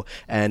the show.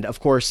 And of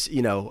course,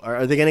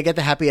 are they going to get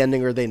the happy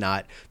ending or are they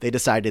not? They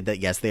decided that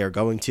yes, they are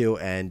going to,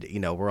 and,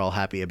 we're all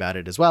happy about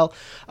it as well.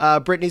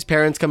 Brittany's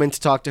parents come in to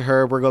talk to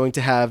her. We're going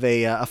to have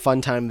a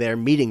fun time there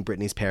meeting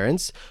Brittany's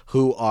parents,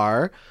 who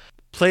are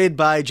played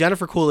by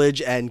Jennifer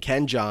Coolidge and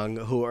Ken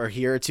Jeong, who are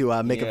here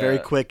to make a very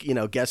quick,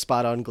 guest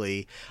spot on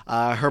Glee.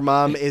 Her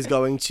mom is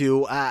going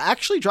to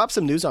actually drop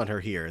some news on her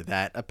here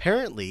that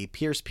apparently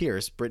Pierce,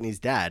 Brittany's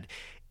dad,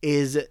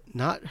 is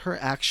not her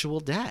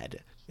actual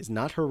dad, is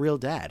not her real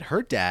dad.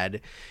 Her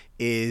dad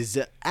is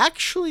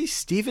actually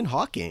Stephen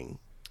Hawking.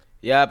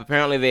 Yep,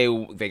 apparently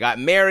they got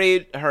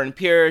married, her and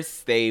Pierce.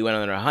 They went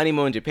on their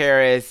honeymoon to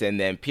Paris, and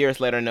then Pierce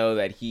let her know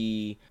that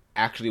he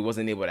actually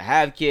wasn't able to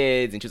have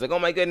kids, and she was like, oh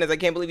my goodness, I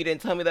can't believe you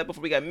didn't tell me that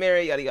before we got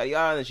married, yada yada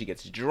yada. And then she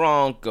gets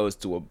drunk, goes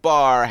to a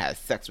bar, has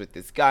sex with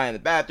this guy in the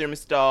bathroom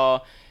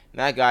stall, and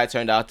that guy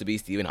turned out to be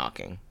Stephen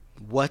Hawking.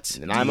 What?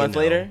 And 9 months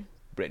later,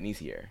 Brittany's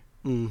here,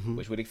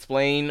 which would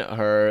explain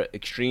her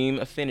extreme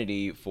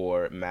affinity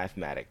for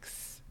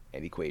mathematics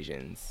and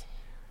equations.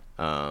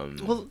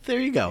 Well, there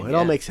you go. It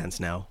all makes sense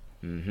now.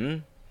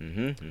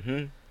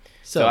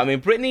 So I mean,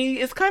 Brittany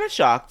is kind of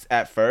shocked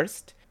at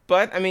first.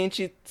 But, I mean,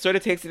 she sort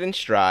of takes it in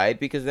stride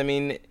because, I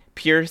mean,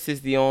 Pierce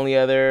is the only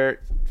other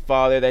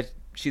father that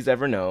she's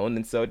ever known.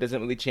 And so it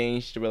doesn't really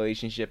change the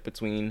relationship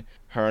between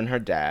her and her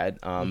dad.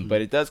 But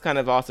it does kind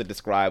of also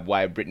describe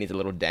why Brittany's a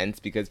little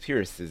dense, because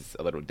Pierce is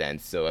a little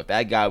dense. So if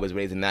that guy was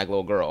raising that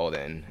little girl,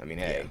 then, I mean,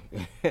 hey,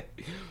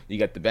 you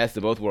got the best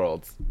of both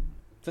worlds.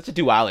 Such a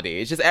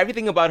duality. It's just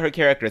everything about her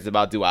character is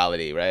about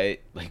duality,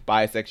 right? Like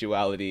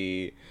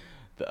bisexuality,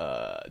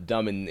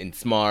 dumb and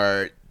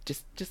smart.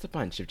 Just a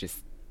bunch of just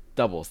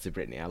doubles to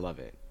Brittany. I love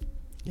it.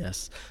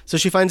 Yes. So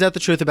she finds out the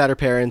truth about her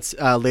parents.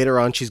 Later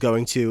on, she's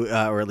going to,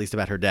 or at least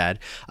about her dad.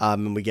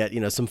 And we get,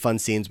 some fun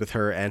scenes with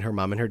her and her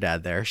mom and her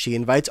dad there. She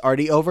invites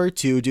Artie over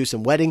to do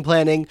some wedding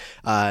planning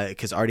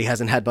because Artie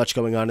hasn't had much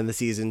going on in the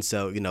season.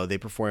 So, they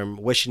perform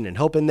Wishing and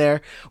Hoping there,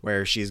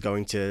 where she's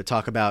going to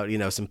talk about,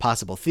 some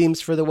possible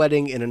themes for the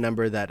wedding in a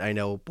number that I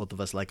know both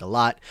of us like a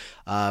lot.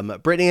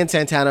 Brittany and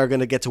Santana are going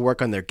to get to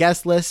work on their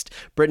guest list.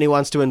 Brittany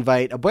wants to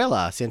invite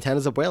Abuela,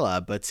 Santana's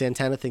Abuela, but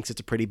Santana thinks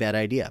it's a pretty bad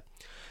idea.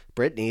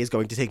 Brittany is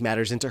going to take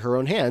matters into her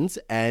own hands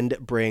and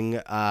bring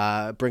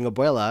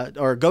Abuela,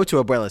 or go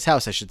to Abuela's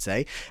house, I should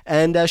say,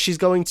 and she's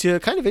going to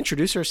kind of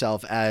introduce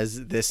herself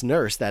as this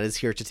nurse that is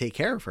here to take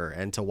care of her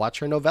and to watch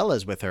her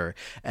novellas with her.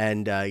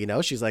 And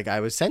she's like, I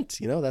was sent.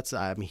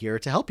 I'm here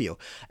to help you.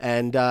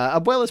 And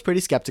Abuela's pretty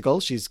skeptical.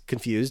 She's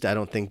confused. I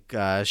don't think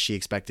she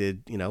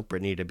expected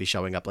Brittany to be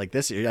showing up like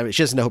this. I mean,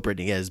 she doesn't know who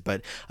Brittany is,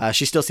 but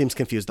she still seems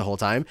confused the whole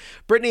time.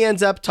 Brittany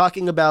ends up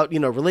talking about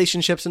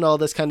relationships and all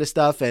this kind of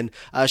stuff, and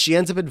she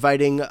ends up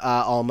inviting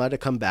Alma to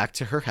come back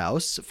to her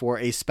house for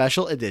a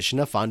special edition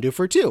of Fondue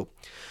for Two.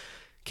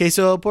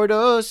 Queso por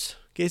dos,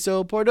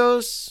 queso por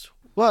dos.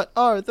 What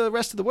are the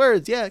rest of the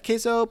words? Yeah,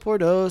 queso por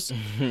dos.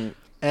 And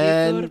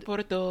Queso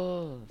por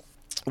dos.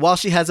 While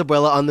she has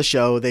Abuela on the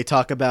show, they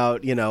talk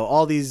about,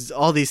 all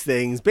these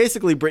things.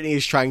 Basically, Brittany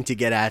is trying to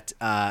get at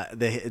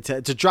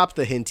to drop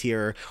the hint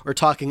here, or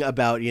talking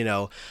about,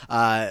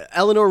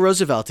 Eleanor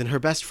Roosevelt and her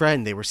best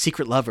friend. They were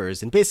secret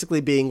lovers, and basically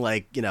being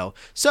like,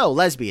 so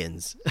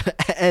lesbians.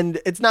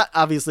 And it's not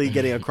obviously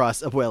getting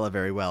across Abuela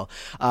very well.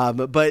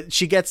 But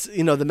she gets,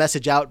 the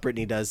message out,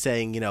 Brittany does,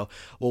 saying, they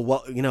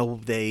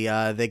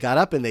got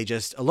up and they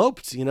just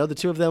eloped. The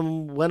two of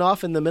them went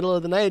off in the middle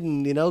of the night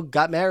and,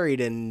 got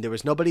married, and there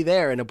was nobody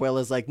there. And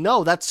Abuela's like,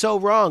 no, that's so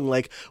wrong.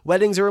 Like,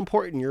 weddings are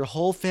important. Your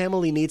whole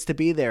family needs to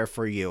be there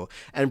for you.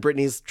 And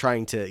Brittany's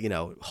trying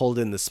to, hold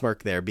in the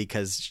smirk there,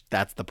 because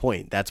that's the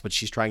point. That's what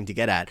she's trying to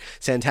get at.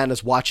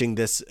 Santana's watching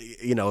this,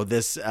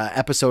 this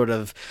episode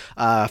of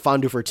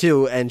Fondue for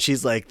Two, and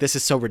she's like, this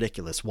is so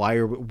ridiculous.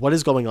 What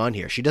is going on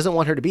here? She doesn't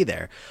want her to be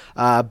there.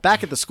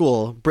 Back at the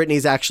school,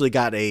 Brittany's actually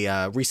got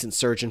a recent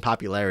surge in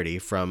popularity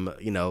from,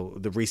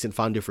 the recent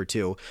Fondue for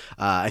Two.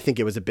 I think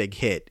it was a big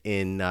hit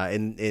in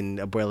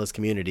Abuela's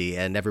community,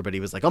 and everybody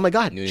was like, oh my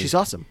God, she's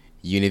awesome.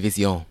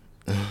 Univision.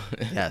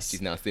 Yes.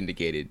 She's now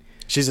syndicated.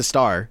 she's a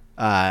star.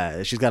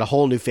 She's got a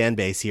whole new fan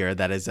base here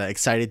that is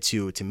excited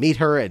to meet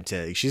her, and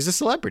she's a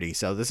celebrity,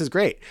 so this is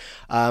great.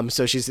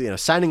 So she's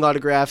signing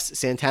autographs.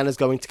 Santana's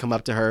going to come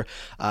up to her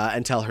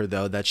and tell her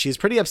though that she's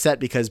pretty upset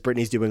because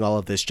Brittany's doing all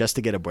of this just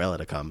to get Abuela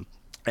to come,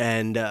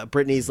 and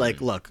Brittany's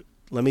like, look,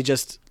 let me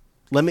just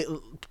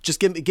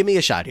give me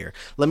a shot here.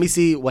 Let me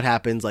see what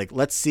happens. Like,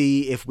 let's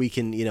see if we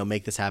can,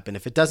 make this happen.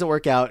 If it doesn't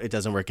work out, it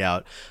doesn't work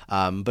out.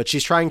 But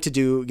she's trying to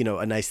do,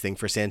 a nice thing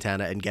for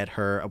Santana and get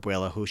her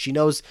Abuela, who she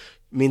knows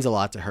means a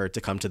lot to her, to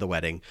come to the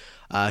wedding.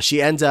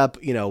 She ends up,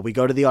 we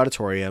go to the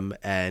auditorium,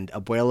 and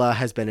Abuela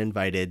has been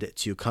invited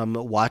to come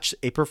watch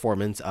a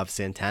performance of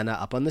Santana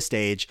up on the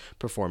stage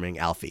performing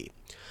Alfie.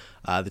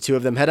 The two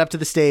of them head up to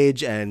the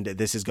stage, and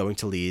this is going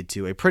to lead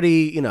to a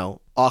pretty,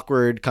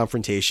 awkward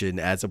confrontation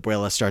as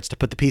Abuela starts to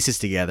put the pieces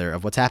together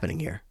of what's happening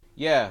here.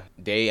 Yeah,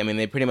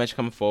 they pretty much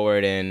come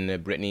forward,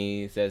 and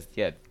Brittany says,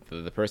 yeah,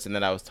 the person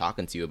that I was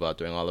talking to you about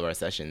during all of our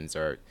sessions,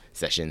 or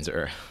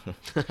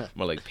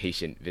more like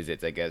patient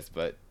visits, I guess,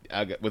 but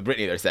with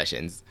Brittany, they're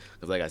sessions,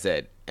 because like I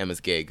said,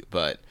 Emma's gig,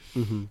 but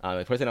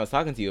the person I was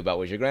talking to you about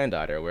was your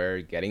granddaughter.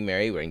 We're getting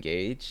married, we're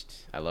engaged,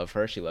 I love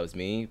her, she loves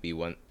me, we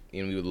would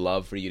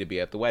love for you to be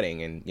at the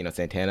wedding. And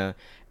Santana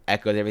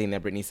echoes everything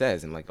that Brittany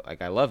says, and like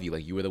I love you,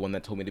 like you were the one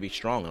that told me to be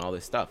strong and all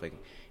this stuff, like,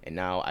 and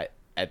now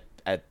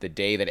at the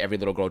day that every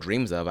little girl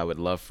dreams of, I would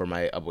love for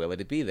my Abuela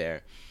to be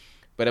there.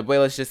 But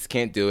Abuela just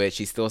can't do it.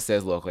 She still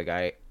says, look, like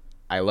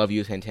I love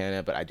you,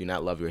 Santana, but I do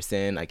not love your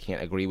sin. I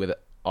can't agree with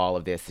all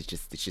of this. It's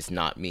just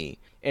not me.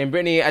 And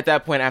Brittany at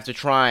that point, after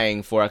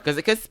trying for, because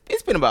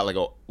it's been about like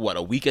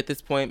a week at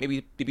this point,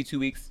 maybe 2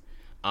 weeks,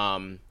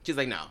 she's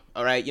like, no,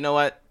 all right, you know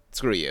what,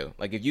 screw you.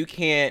 Like, if you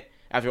can't,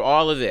 after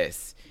all of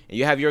this, and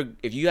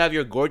if you have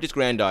your gorgeous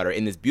granddaughter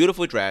in this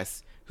beautiful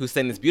dress who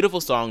sang this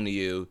beautiful song to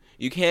you,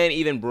 you can't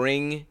even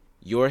bring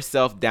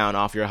yourself down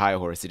off your high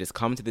horse to just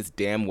come to this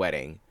damn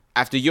wedding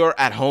after you're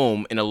at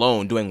home and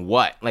alone doing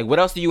what? Like, what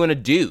else do you want to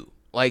do?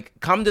 Like,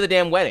 come to the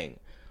damn wedding.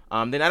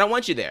 Then I don't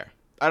want you there.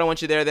 I don't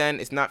want you there. Then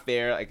it's not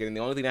fair. Like, and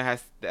the only thing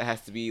that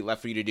has to be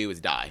left for you to do is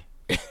die.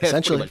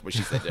 Essentially, pretty much what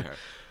she said to her.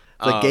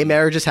 Like, gay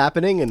marriage is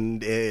happening,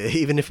 and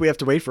even if we have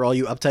to wait for all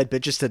you uptight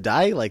bitches to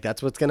die, like,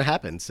 that's what's gonna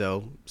happen.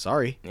 So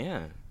sorry.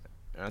 Yeah,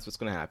 that's what's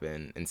gonna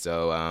happen. And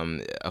so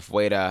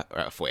Abuela,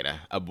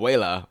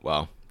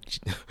 well,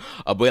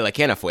 Abuela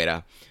can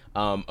afuera.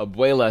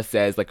 Abuela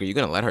says, like, are you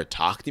gonna let her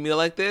talk to me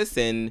like this?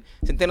 And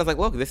Santana's like,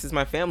 look, this is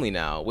my family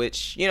now.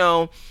 Which,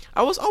 I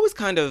was always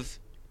kind of,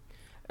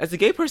 as a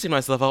gay person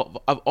myself,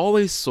 I've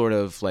always sort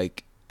of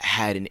like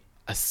had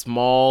a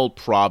small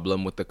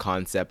problem with the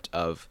concept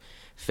of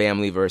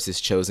family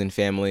versus chosen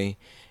family,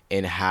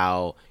 and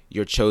how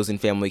your chosen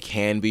family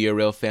can be your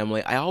real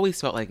family. I always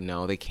felt like,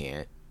 no, they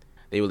can't.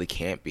 They really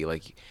can't be.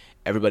 Like,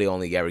 everybody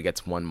only ever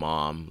gets one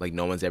mom. Like,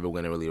 no one's ever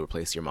going to really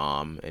replace your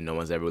mom, and no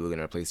one's ever really going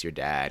to replace your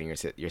dad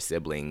and your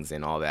siblings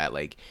and all that.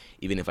 Like,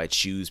 even if I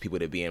choose people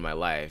to be in my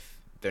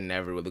life, they're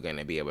never really going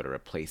to be able to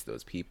replace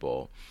those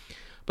people.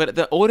 But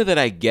the older that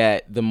I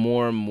get, the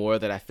more and more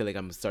that I feel like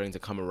I'm starting to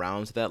come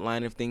around to that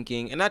line of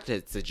thinking. And not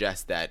to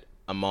suggest that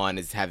Amon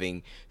is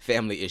having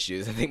family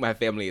issues. I think my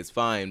family is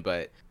fine,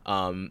 but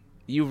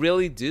you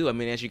really do. I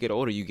mean, as you get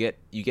older, you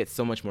get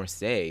so much more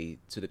say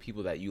to the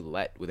people that you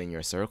let within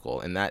your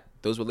circle, and that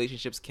those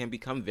relationships can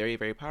become very,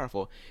 very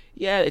powerful.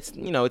 Yeah,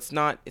 it's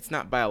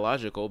not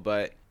biological,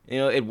 but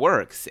it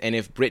works. And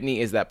if Brittany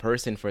is that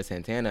person for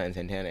Santana, and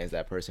Santana is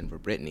that person for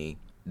Brittany,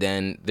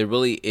 then there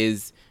really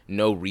is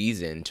no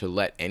reason to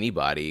let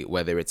anybody,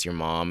 whether it's your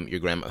mom, your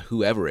grandma,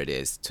 whoever it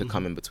is, to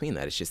come in between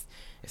that.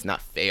 It's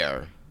not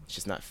fair. It's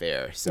just not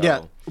fair. So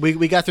yeah,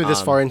 we got through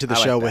this far into the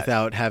show like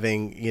without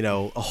having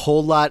a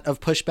whole lot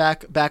of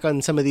pushback back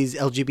on some of these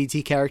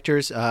LGBT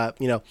characters.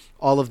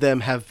 All of them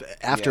have,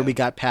 after we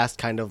got past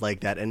kind of like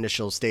that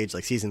initial stage,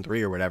 like season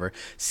 3 or whatever,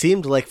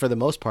 seemed like for the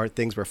most part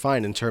things were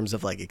fine in terms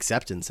of like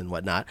acceptance and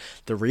whatnot.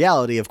 The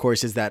reality, of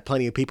course, is that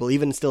plenty of people,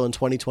 even still in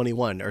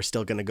 2021, are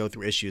still going to go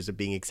through issues of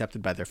being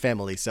accepted by their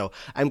family. So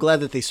I'm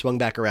glad that they swung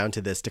back around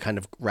to this to kind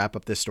of wrap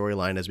up this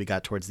storyline as we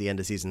got towards the end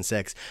of season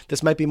 6.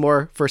 This might be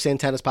more for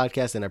Santana's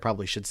podcast, and I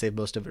probably should save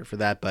most of it for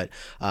that, but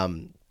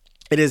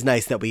it is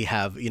nice that we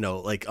have,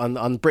 like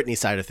on Brittany's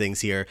side of things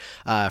here,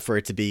 for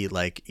it to be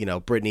like,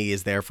 Brittany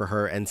is there for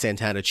her and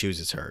Santana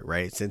chooses her,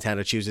 right?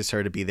 Santana chooses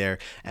her to be there.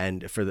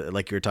 And for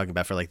like you were talking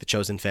about, for like the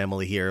chosen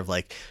family here, of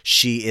like,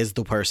 she is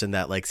the person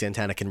that like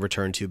Santana can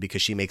return to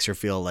because she makes her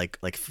feel like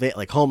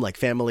home, like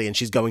family. And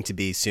she's going to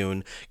be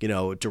soon,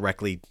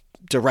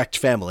 direct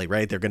family,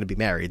 right? They're going to be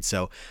married.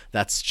 So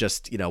that's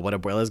just, what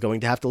Abuela is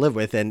going to have to live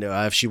with. And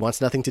if she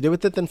wants nothing to do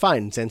with it, then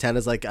fine.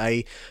 Santana's like,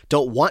 I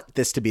don't want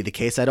this to be the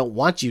case. I don't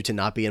want you to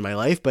not be in my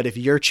life. But if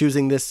you're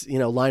choosing this,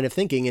 line of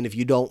thinking, and if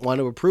you don't want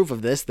to approve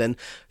of this, then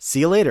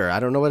see you later.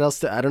 I don't know what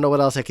else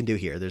I can do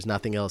here. There's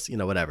nothing else,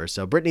 whatever.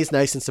 So Brittany's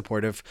nice and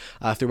supportive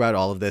throughout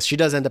all of this. She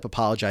does end up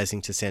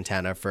apologizing to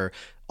Santana for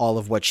all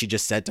of what she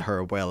just said to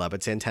her abuela.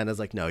 But Santana's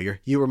like, no,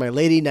 you were my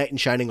lady, knight in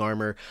shining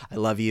armor. I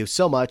love you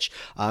so much.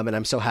 And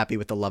I'm so happy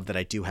with the love that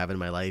I do have in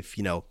my life,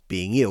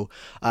 being you.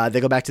 They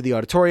go back to the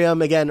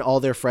auditorium. Again, all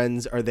their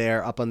friends are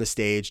there up on the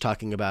stage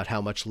talking about how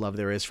much love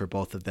there is for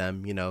both of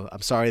them.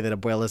 I'm sorry that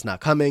abuela's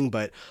not coming,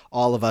 but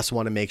all of us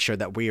want to make sure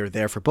that we are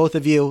there for both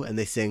of you. And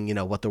they sing,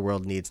 what the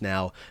world needs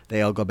now.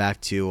 They all go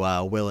back to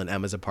Will and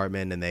Emma's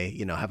apartment, and they,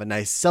 have a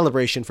nice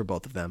celebration for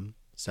both of them.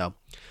 So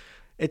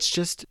it's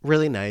just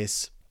really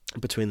nice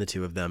between the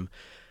two of them.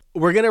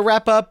 We're going to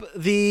wrap up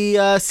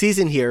the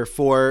season here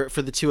for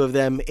the two of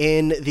them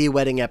in the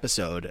wedding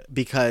episode,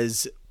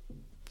 because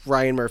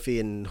Ryan Murphy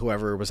and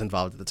whoever was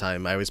involved at the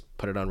time, I always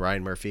put it on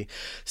Ryan Murphy,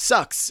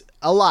 sucks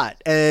a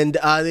lot. And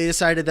they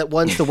decided that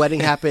once the wedding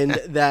happened,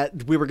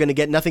 that we were going to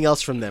get nothing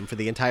else from them for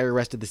the entire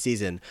rest of the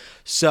season.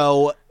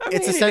 So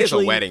it's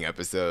essentially a wedding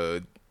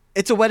episode.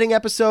 It's a wedding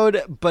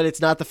episode, but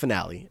it's not the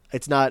finale.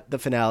 It's not the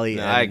finale.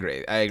 No, I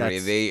agree.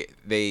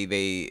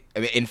 They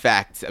in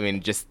fact,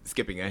 just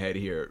skipping ahead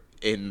here,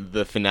 in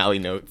the finale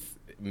notes,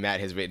 Matt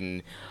has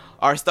written,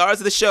 our stars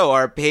of the show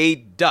are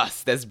paid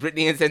dust as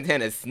Brittany and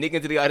Santana sneak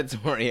into the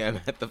auditorium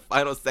at the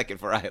final second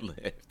for I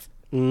Lived.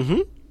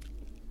 Mm-hmm.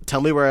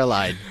 Tell me where I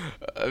lied.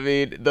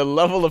 The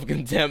level of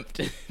contempt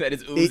that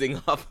is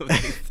oozing off of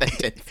this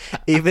sentence.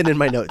 Even in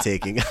my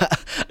note-taking,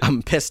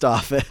 I'm pissed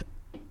off.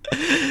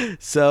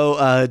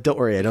 So don't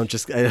worry, I don't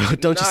just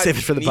save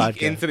it for the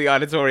podcast. Into the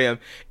auditorium.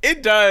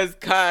 It does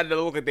kind of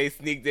look like they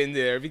sneaked in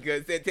there,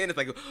 because Santana's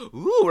like,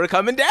 "Ooh, we're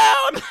coming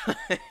down."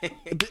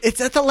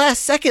 It's at the last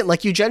second.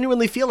 Like, you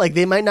genuinely feel like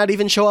they might not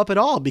even show up at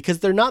all, because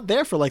they're not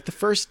there for like the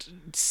first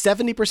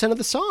 70% of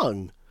the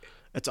song.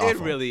 It's awful. It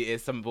really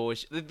is some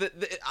bullshit. The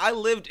I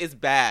Lived is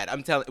bad.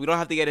 I'm telling. We don't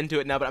have to get into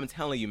it now, but I'm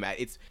telling you, Matt,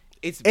 it's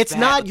bad,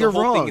 not. You're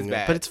whole wrong, thing is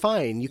bad. But it's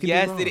fine. You can.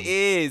 Yes, be wrong. it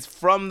is.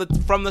 From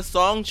the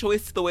song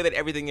choice to the way that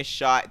everything is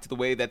shot to the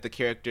way that the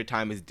character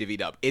time is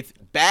divvied up. It's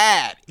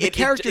bad. The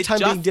character time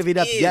being divvied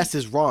up, yes,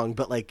 is wrong.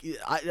 But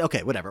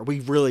okay, whatever. We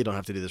really don't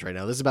have to do this right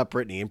now. This is about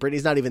Brittany, and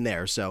Brittany's not even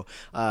there, so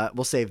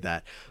we'll save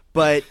that.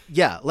 But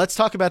yeah, let's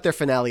talk about their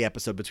finale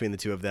episode between the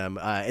two of them.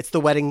 It's the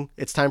wedding.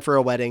 It's time for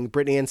a wedding.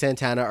 Brittany and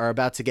Santana are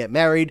about to get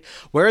married.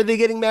 Where are they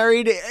getting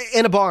married?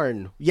 In a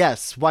barn.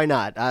 Yes, why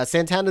not?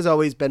 Santana's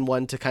always been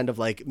one to kind of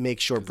make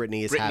sure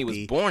Brittany is happy.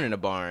 Brittany was born in a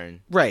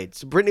barn. Right.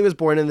 So Brittany was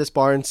born in this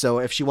barn. So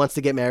if she wants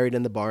to get married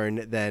in the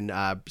barn, then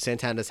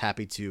Santana's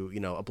happy to,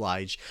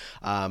 oblige.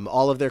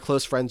 All of their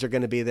close friends are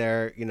going to be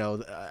there.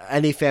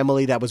 Any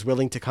family that was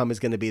willing to come is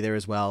going to be there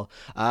as well.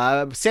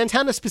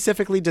 Santana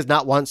specifically does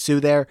not want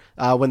Sue there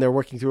when they're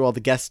working through all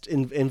the guest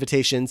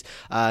invitations.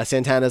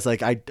 Santana's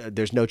like,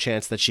 there's no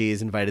chance that she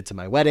is invited to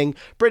my wedding.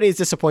 Brittany's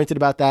disappointed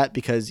about that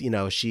because,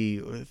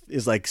 she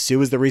is like,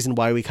 Sue is the reason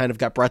why we kind of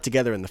got brought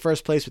together in the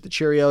first place with the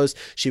Cheerios.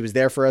 She was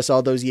there for us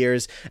all those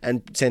years,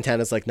 and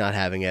Santana's like not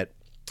having it.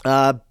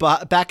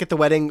 But back at the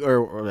wedding,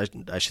 or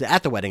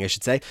at the wedding, I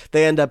should say,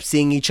 they end up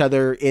seeing each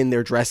other in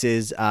their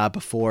dresses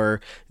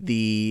before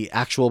the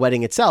actual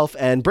wedding itself.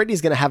 And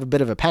Brittany's going to have a bit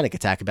of a panic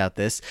attack about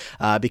this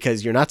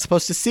because you're not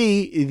supposed to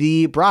see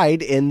the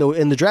bride in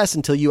the dress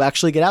until you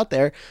actually get out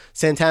there.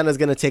 Santana's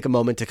going to take a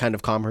moment to kind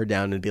of calm her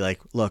down and be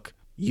like, look,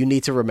 you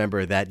need to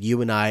remember that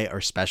you and I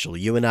are special.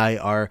 You and I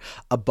are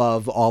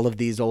above all of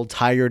these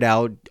tired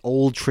out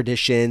old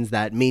traditions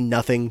that mean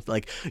nothing.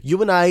 Like,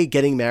 you and I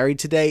getting married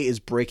today is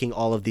breaking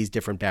all of these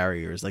different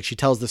barriers. Like, she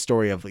tells the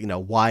story of,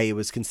 why it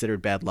was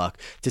considered bad luck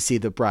to see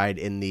the bride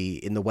in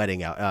the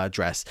wedding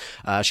dress.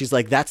 She's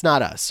like, that's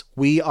not us.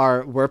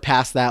 We're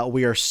past that.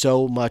 We are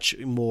so much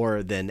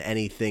more than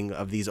anything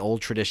of these old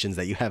traditions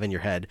that you have in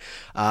your head.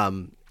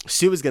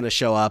 Sue is going to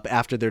show up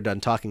after they're done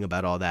talking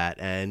about all that,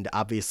 and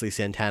obviously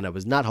Santana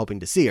was not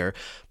hoping to see her,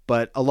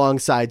 but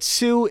alongside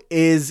Sue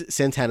is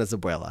Santana's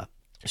abuela.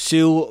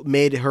 Sue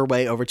made her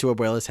way over to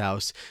Abuela's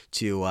house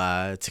to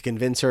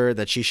convince her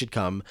that she should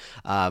come.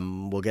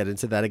 We'll get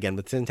into that again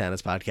with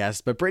Santana's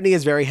podcast. But Brittany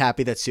is very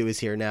happy that Sue is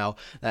here now,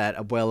 that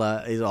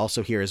Abuela is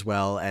also here as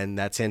well, and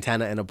that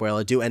Santana and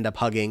Abuela do end up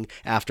hugging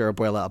after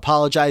Abuela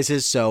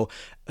apologizes. So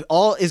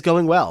all is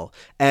going well.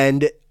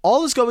 And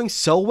all is going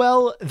so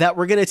well that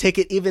we're going to take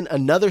it even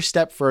another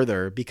step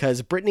further,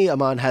 because Brittany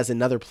Amon has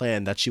another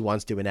plan that she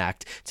wants to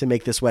enact to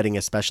make this wedding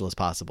as special as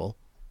possible.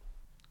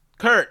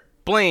 Kurt,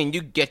 Blaine,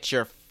 you get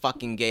your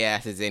fucking gay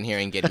asses in here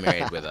and get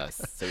married with us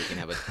so we can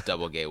have a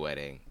double gay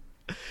wedding.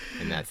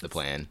 And that's the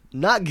plan.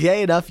 Not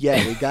gay enough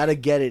yet. We got to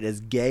get it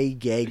as gay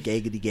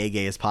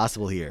as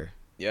possible here.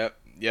 Yep.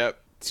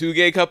 2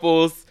 gay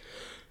couples,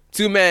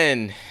 2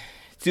 men,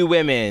 2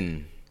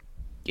 women.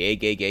 Gay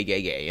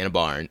in a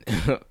barn.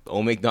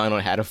 Old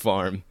MacDonald had a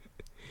farm.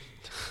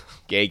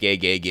 Gay. Gay,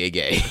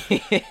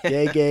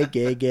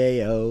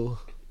 oh.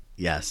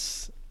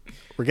 Yes.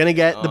 We're going to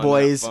get the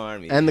boys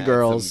and the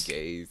girls.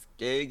 Gays.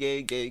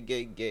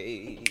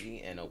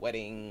 Gay. And a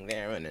wedding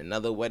there and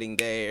another wedding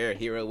there.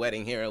 Here a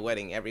wedding,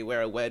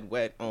 everywhere a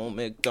wed. Old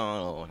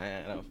MacDonald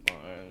had a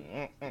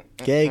farm.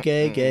 Gay.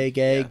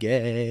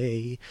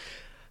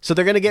 So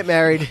they're going to get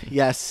married.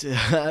 Yes.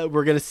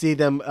 We're going to see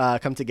them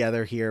come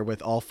together here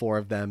with all four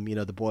of them. You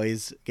know, the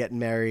boys getting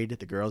married,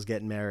 the girls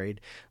getting married.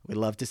 We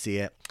love to see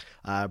it.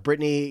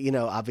 Brittany, you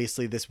know,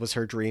 obviously this was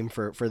her dream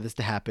for this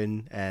to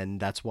happen. And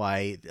that's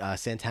why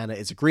Santana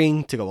is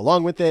agreeing to go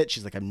along with it.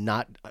 She's like, I'm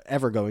not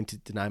ever going to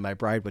deny my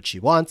bride what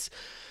she wants.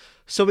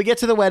 So we get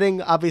to the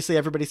wedding. Obviously,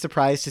 everybody's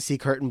surprised to see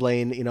Kurt and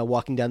Blaine, you know,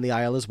 walking down the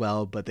aisle as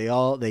well. But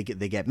they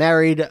get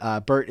married.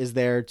 Bert is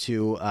there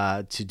to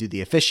do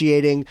the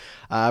officiating.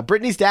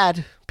 Brittany's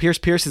dad,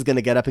 Pierce, is going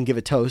to get up and give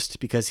a toast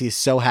because he's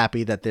so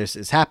happy that this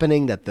is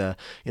happening. That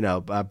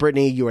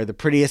Brittany, you are the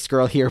prettiest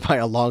girl here by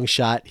a long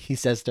shot. He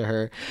says to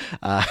her,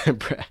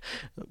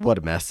 "What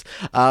a mess."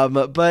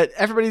 But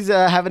everybody's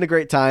having a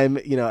great time.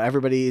 You know,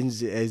 everybody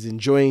is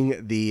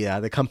enjoying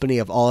the company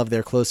of all of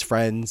their close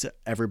friends.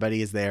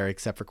 Everybody is there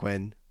except for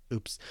Quinn.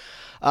 Oops.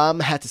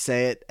 Had to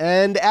say it.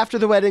 And after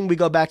the wedding, we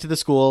go back to the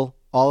school.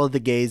 All of the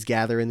gays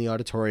gather in the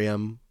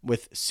auditorium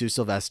with Sue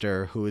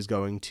Sylvester, who is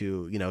going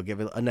to, you know, give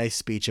a nice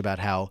speech about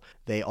how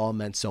they all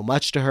meant so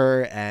much to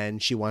her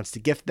and she wants to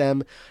gift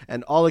them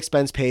an all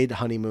expense paid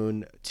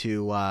honeymoon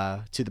to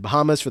the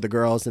Bahamas for the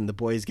girls, and the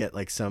boys get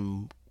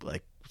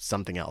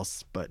something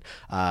else. But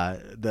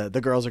the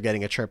girls are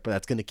getting a trip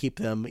that's going to keep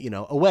them, you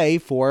know, away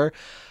for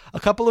a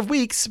couple of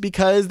weeks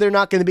because they're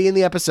not going to be in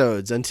the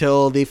episodes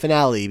until the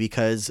finale,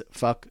 because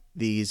fuck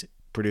these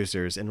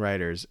producers and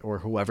writers or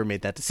whoever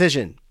made that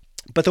decision.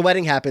 But the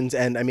wedding happens,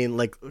 and I mean,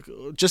 like,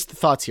 just the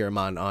thoughts here,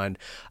 Aman, on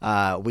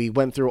we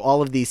went through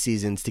all of these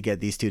seasons to get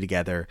these two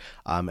together,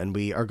 and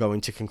we are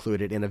going to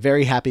conclude it in a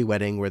very happy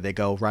wedding where they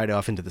go right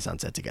off into the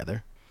sunset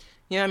together.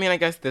 Yeah, I mean, I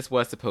guess this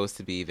was supposed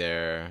to be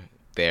their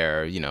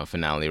you know,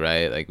 finale,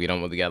 right? Like, we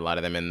don't really get a lot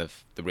of them in the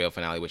real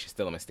finale, which is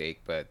still a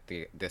mistake, but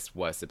this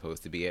was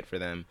supposed to be it for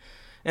them.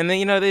 And then,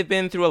 you know, they've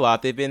been through a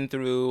lot. They've been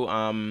through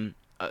a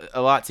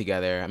lot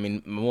together. I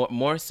mean,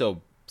 more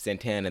so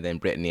Santana than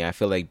Brittany. I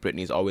feel like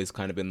Brittany's always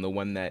kind of been the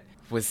one that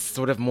was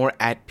sort of more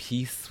at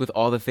peace with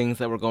all the things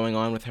that were going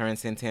on with her and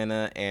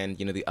Santana, and,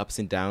 you know, the ups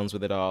and downs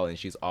with it all. And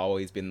she's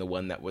always been the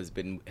one that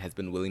has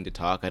been willing to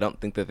talk. I don't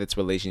think that this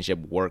relationship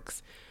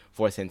works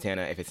for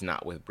Santana if it's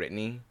not with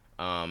Brittany.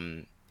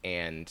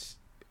 And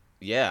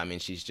yeah, I mean,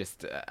 she's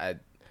just, I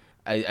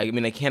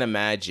mean, I can't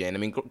imagine. I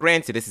mean,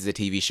 granted, this is a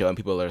TV show and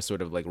people are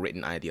sort of like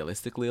written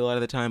idealistically a lot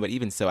of the time, but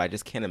even so, I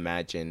just can't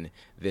imagine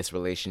this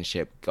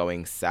relationship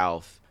going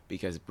south,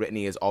 because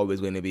Brittany is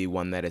always going to be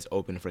one that is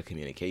open for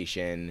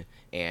communication,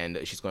 and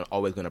she's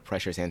always going to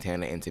pressure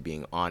Santana into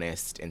being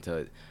honest,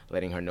 into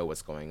letting her know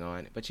what's going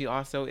on. But she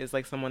also is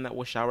like someone that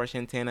will shower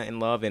Santana in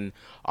love and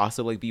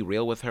also like be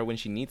real with her when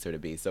she needs her to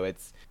be. So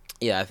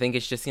yeah, I think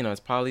it's just, you know,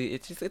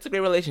 it's a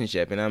great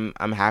relationship, and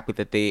I'm happy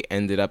that they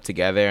ended up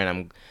together, and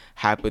I'm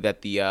happy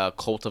that the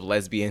cult of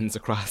lesbians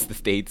across the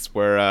states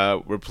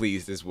were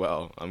pleased as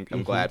well.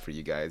 I'm glad for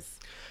you guys.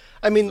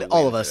 I mean,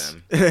 all of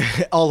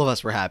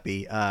us were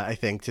happy, I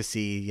think, to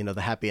see, you know,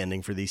 the happy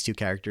ending for these two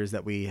characters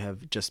that we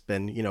have just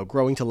been, you know,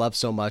 growing to love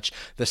so much.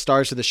 The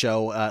stars of the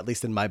show, at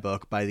least in my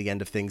book, by the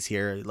end of things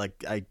here,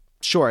 like,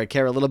 Sure, I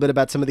care a little bit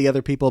about some of the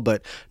other people,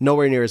 but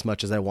nowhere near as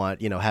much as I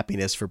want, you know,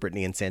 happiness for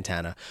Brittany and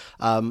Santana.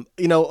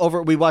 You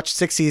know, we watched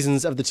 6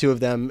 seasons of the two of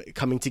them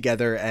coming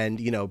together, and,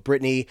 you know,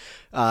 Brittany,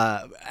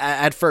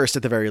 at first,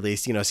 at the very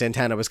least, you know,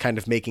 Santana was kind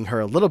of making her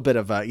a little bit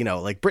of a, you know,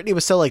 like, Brittany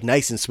was so, like,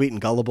 nice and sweet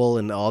and gullible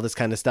and all this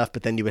kind of stuff,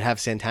 but then you would have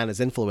Santana's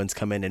influence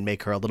come in and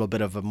make her a little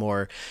bit of a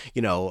more,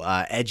 you know,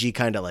 edgy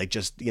kind of, like,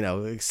 just, you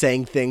know,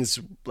 saying things,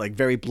 like,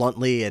 very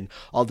bluntly and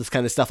all this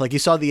kind of stuff. Like, you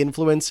saw the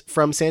influence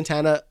from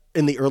Santana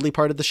in the early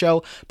part of the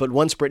show, but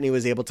once Brittany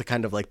was able to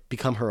kind of like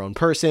become her own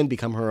person,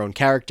 become her own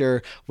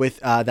character with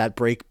that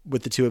break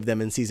with the two of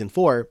them in season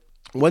 4,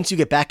 once you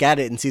get back at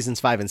it in seasons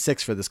 5 and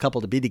 6 for this couple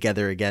to be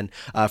together again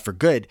for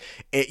good,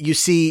 you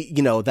see,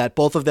 you know, that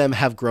both of them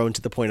have grown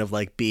to the point of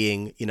like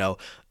being, you know,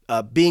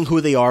 being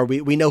who they are.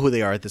 We know who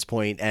they are at this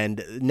point,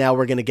 and now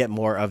we're going to get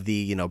more of the,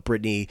 you know,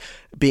 Brittany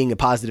being a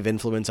positive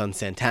influence on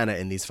Santana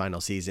in these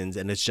final seasons,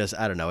 and it's just,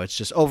 I don't know, it's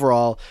just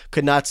overall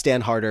could not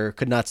stand harder,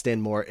 could not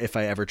stand more if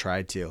I ever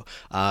tried to.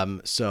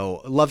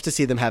 So love to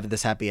see them have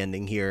this happy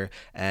ending here,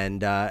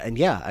 and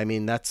yeah, I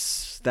mean,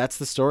 that's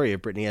the story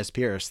of Brittany S.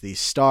 Pierce, the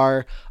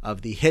star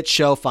of the hit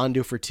show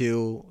Fondue for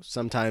Two,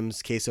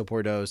 sometimes Queso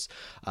por Dos.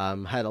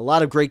 Had a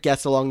lot of great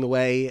guests along the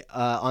way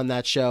on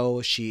that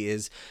show. She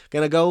is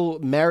going to go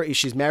marry.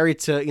 She's married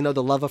to, you know,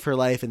 the love of her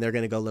life, and they're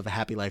going to go live a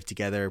happy life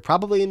together,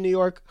 probably in New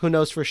York. Who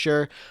knows for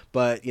sure?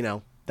 But, you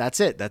know,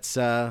 that's it. That's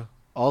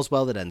all's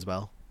well that ends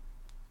well.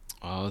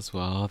 All's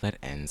well that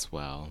ends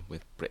well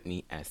with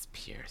Brittany S.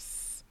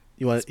 Pierce.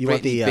 You want the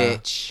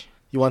bitch.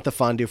 You want the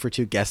Fondue for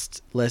Two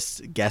guest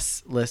list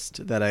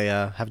that I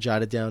have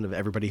jotted down of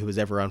everybody who was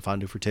ever on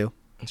Fondue for Two?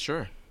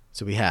 Sure.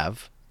 So we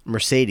have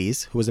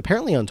Mercedes, who was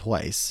apparently on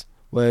twice.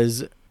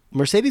 Was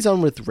Mercedes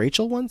on with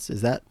Rachel once?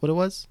 Is that what it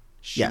was?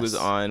 She was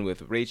on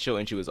with Rachel,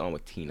 and she was on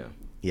with Tina.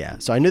 Yeah,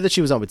 so I knew that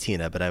she was on with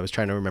Tina, but I was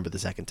trying to remember the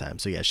second time.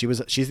 So yeah,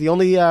 she's the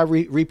only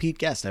repeat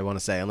guest, I want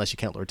to say, unless you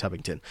count Lord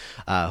Tubbington,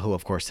 who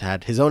of course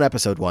had his own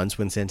episode once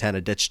when Santana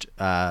ditched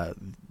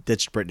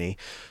Brittany.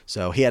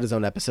 So he had his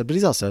own episode, but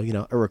he's also,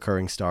 a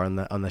recurring star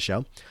on the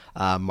show.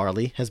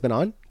 Marley has been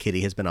on,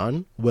 Kitty has been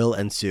on, Will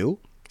and Sue,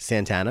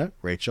 Santana,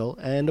 Rachel,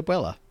 and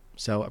Abuela.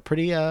 So a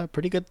pretty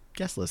good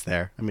guest list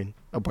there. I mean,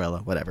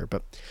 Abuela, whatever,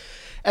 but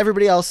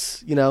everybody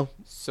else,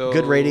 So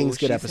good ratings,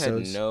 good she's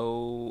episodes. I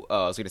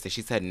was going to say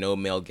she's had no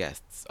male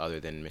guests other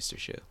than Mr.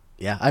 Shu.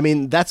 Yeah, I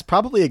mean, that's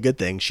probably a good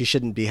thing. She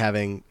shouldn't be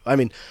having,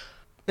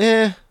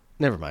 never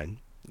mind.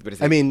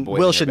 I mean,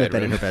 Will shouldn't have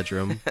been in her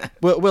bedroom.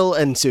 Will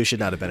and Sue should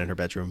not have been in her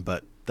bedroom,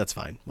 but that's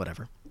fine.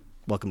 Whatever.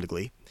 Welcome to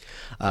Glee.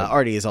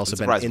 Artie has also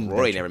been in the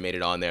Rory bedroom. never made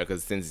it on there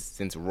because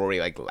since Rory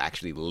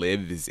actually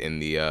lives in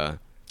the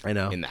I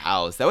know. in the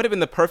house, that would have been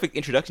the perfect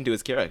introduction to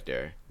his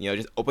character.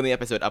 Just open the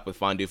episode up with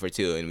Fondue for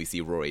Two, and we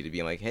see Rory to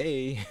be like,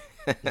 "Hey,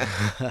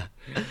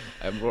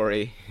 I'm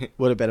Rory."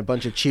 Would have been a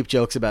bunch of cheap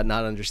jokes about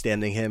not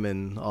understanding him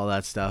and all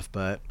that stuff,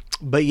 but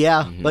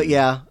yeah.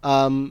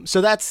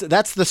 So that's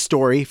the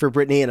story for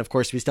Brittany, and of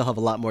course we still have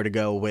a lot more to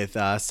go with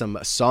some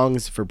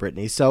songs for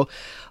Brittany. So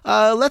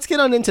let's get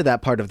on into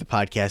that part of the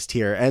podcast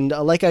here. And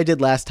like I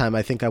did last time,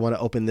 I think I want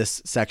to open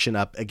this section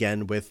up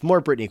again with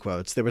more Brittany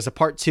quotes. There was a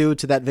part 2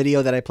 to that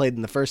video that I played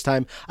in the first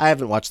time. I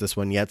haven't watched this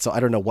one yet, so I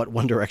don't know what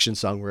One Direction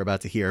song we're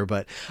about to hear,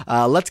 but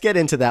let's get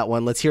into that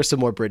one. Let's hear some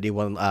more Brittany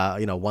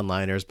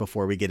one-liners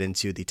before we get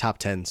into the top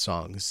 10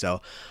 songs.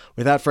 So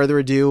without further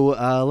ado,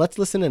 let's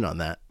listen in on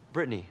that.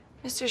 Brittany.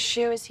 Mr.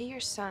 Shu, is he your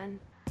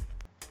son?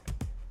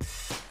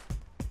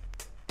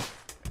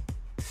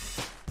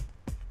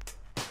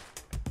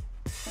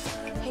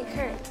 Hey,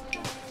 Kurt.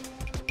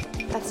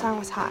 That song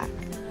was hot.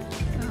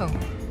 Oh,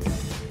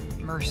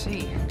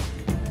 mercy.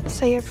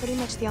 So you're pretty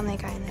much the only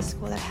guy in this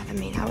school that I haven't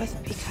made out with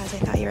because I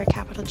thought you were a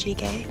capital G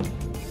gay.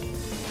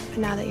 But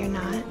now that you're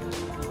not,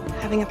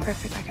 having a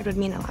perfect record would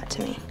mean a lot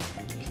to me.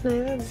 Can I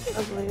have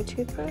a blue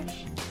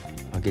toothbrush?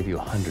 I'll give you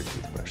 100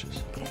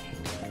 toothbrushes. Okay.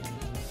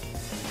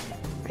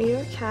 Are you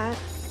a cat?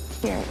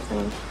 Here,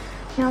 you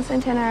know,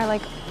 Santana are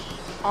like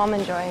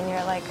Almond Joy, and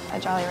you're like a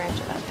Jolly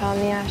Rancher that fell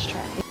in the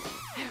ashtray.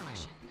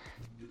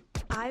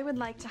 I would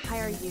like to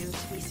hire you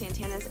to be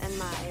Santana's and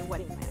my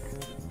wedding planner.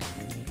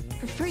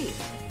 For free.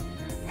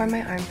 Or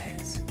my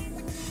armpits.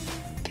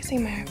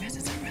 Kissing my armpits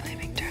is a really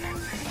big turn on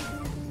for me.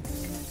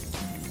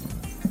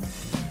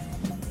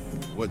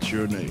 What's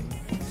your name?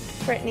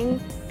 Brittany,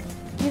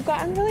 you've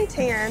gotten really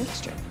tan.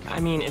 I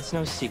mean, it's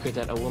no secret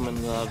that a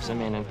woman loves a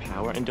man in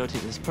power, and don't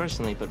take this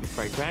personally, but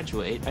before I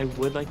graduate, I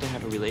would like to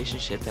have a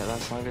relationship that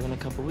lasts longer than a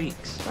couple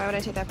weeks. Why would I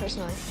take that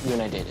personally? You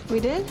and I dated. We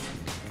did?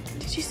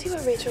 Did you see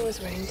what Rachel was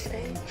wearing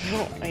today?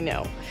 Oh, I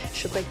know.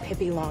 She looked like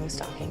Pippi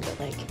Longstocking, but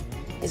like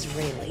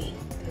Israeli.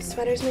 Those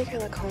sweaters make her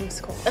look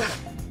homeschooled.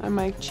 I'm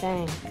Mike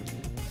Chang.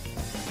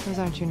 Those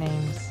aren't your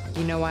names.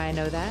 You know why I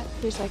know that?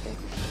 You're psychic.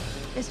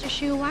 Mr.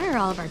 Shu, why are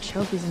all of our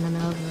trophies in the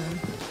middle of the room?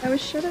 I was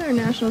sure that our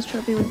Nationals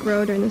trophy would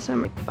grow during the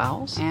summer.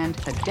 Vowels and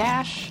a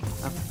dash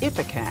of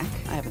ipecac.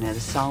 I haven't had a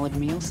solid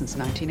meal since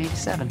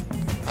 1987.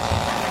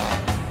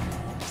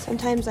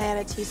 Sometimes I add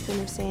a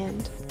teaspoon of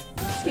sand.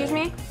 Excuse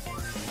me?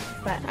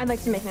 But I'd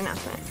like to make an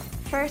announcement.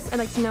 First, I'd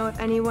like to know if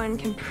anyone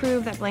can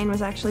prove that Blaine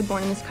was actually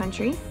born in this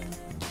country.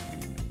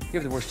 You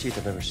have the worst teeth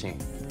I've ever seen.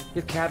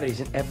 You have cavities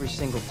in every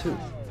single tooth.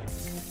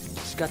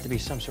 It's got to be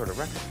some sort of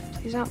record.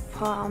 Please don't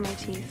pull all my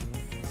teeth.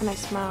 When I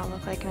smile, I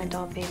look like an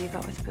adult baby,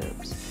 but with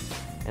boobs.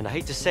 And I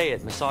hate to say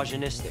it,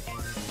 misogynistic.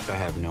 I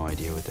have no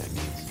idea what that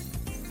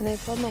means. When they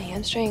pulled my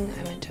hamstring,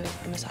 I went to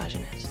a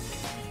misogynist.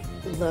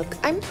 Look,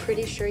 I'm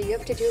pretty sure you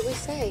have to do what we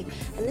say.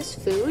 And this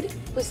food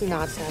was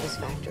not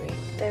satisfactory.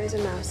 There was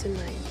a mouse in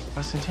mine.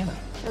 What's Santana?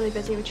 Really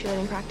busy with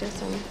cheerleading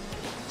practice, and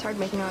it's hard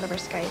making out over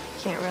Skype.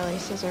 Can't really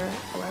scissor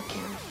a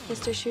webcam.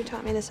 Mr. Shu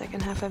taught me the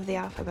second half of the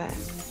alphabet.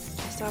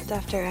 I stopped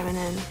after M and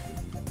N.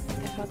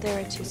 I felt they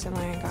were too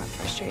similar and got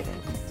frustrated.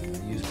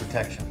 Use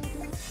protection.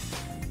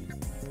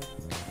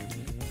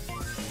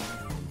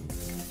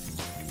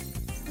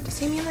 Does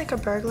he mean like a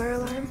burglar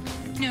alarm?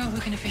 No,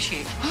 who can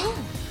officiate? Oh,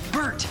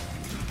 Bert.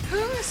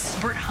 Who's?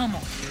 Bert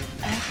Hummel.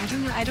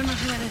 I don't know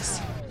who that is.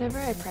 Whenever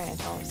I pray, I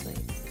fall asleep.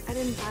 I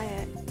didn't buy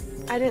it.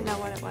 I didn't know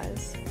what it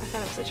was. I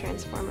thought it was a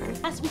transformer.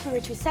 Last week we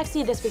were too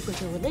sexy, this week we're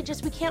too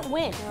religious. We can't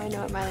win. Now I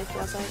know what Miley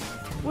feels like.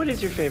 What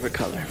is your favorite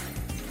color?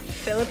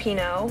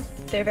 Filipino.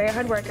 They're very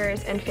hard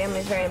workers, and family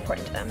is very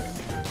important to them.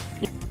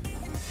 I've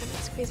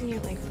been squeezing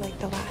your leg for like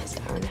the last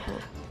hour and a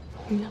half.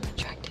 You're not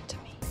attracted to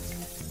me.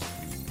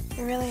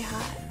 You're really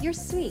hot. You're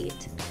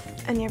sweet.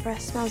 And your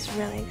breath smells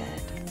really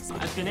good.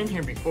 I've been in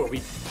here before.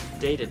 We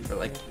dated for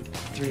like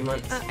 3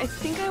 months. I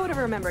think I would have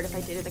remembered if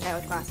I dated the guy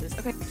with glasses.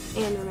 Okay.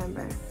 And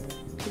remember,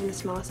 even the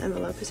smallest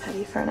envelope is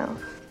heavy for an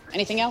elf.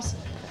 Anything else?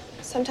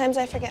 Sometimes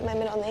I forget my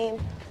middle name.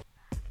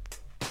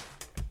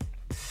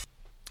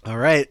 All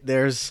right,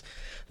 there's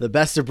the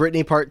best of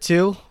Brittany part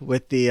 2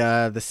 with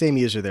the same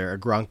user there,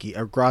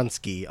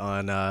 Agronsky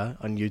on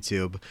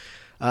YouTube.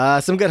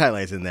 Some good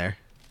highlights in there.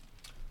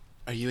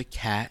 Are you a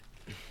cat?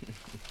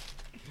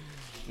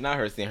 Not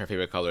her saying her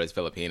favorite color is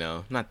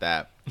Filipino. Not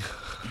that.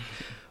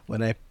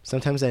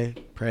 Sometimes I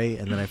pray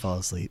and then I fall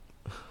asleep.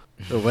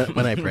 Or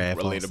when I pray, I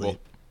fall Relatable. asleep.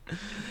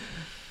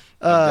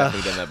 I've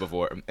definitely done that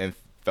before and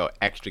felt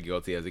extra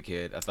guilty as a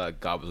kid. I thought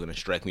God was going to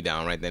strike me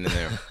down right then and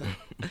there.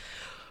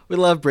 We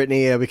love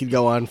Brittany. We could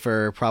go on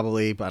for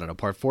probably, I don't know,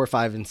 part 4,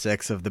 5, and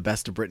 6 of the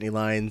best of Brittany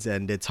lines.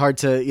 And it's hard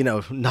to,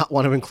 not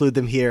want to include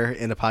them here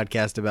in a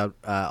podcast about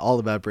all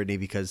about Brittany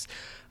because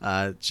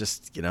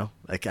just,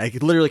 like I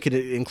literally could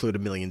include a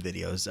million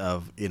videos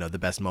of, the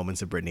best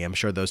moments of Brittany. I'm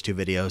sure those 2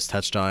 videos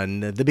touched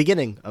on the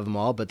beginning of them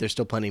all, but there's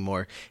still plenty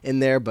more in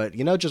there. But,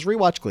 just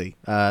rewatch Glee.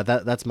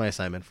 That's my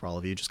assignment for all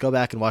of you. Just go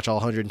back and watch all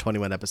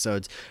 121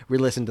 episodes,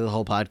 re-listen to the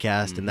whole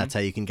podcast, and that's how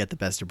you can get the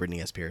best of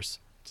Brittany S. Pierce.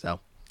 So...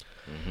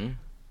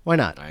 Why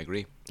not? I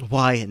agree.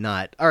 Why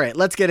not? All right,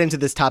 let's get into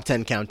this top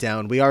 10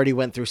 countdown. We already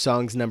went through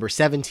songs number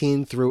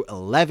 17 through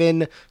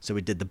 11, so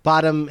we did the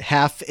bottom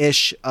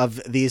half-ish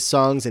of these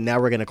songs, and now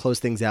we're going to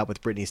close things out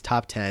with Brittany's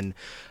top 10.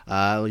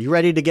 You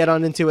ready to get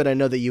on into it? I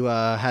know that you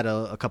had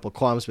a couple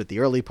qualms with the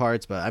early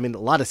parts, but I mean, a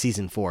lot of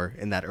season 4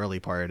 in that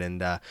early part,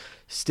 and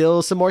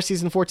still some more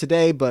season 4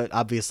 today, but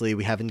obviously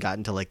we haven't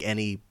gotten to like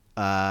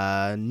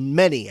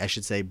many, I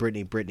should say,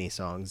 Brittany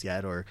songs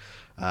yet, or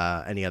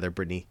any other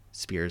Britney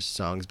Spears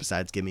songs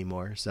besides Gimme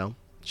More. So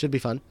should be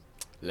fun.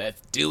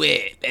 Let's do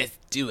it.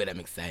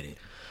 I'm excited.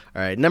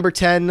 All right, number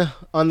 10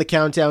 on the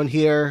countdown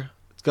here.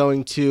 It's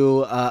going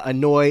to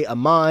annoy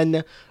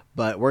Aman,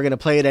 but we're going to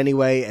play it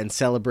anyway and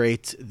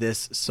celebrate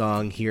this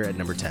song here at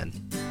number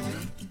 10.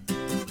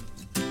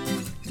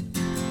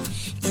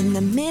 In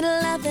the middle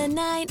of the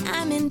night,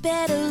 I'm in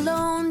bed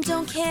alone.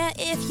 Don't care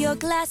if you're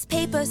glass,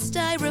 paper,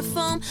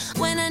 styrofoam.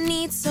 When I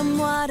need some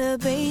water,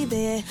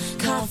 baby,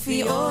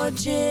 coffee or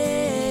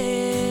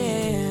gin,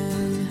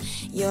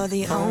 you're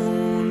the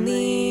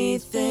only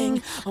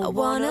thing I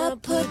wanna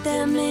put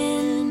them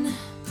in.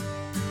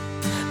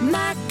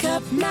 My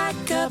cup,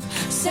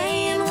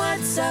 saying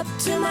what's up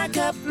to my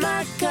cup,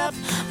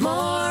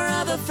 more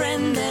of a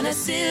friend than a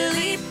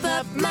silly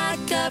pup. My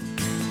cup,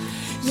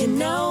 you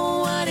know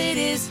what it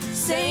is,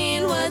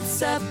 saying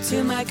what's up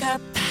to my cup.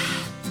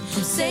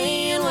 I'm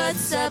saying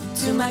what's up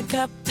to my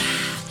cup.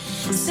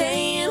 I'm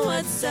saying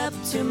what's up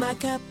to my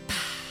cup.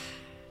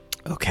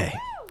 Okay,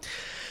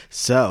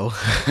 so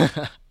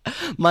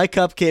my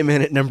cup came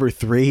in at number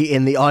 3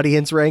 in the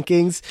audience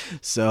rankings.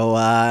 So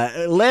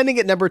landing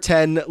at number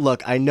 10,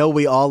 look, I know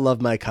we all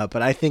love My Cup,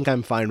 but I think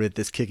I'm fine with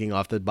this kicking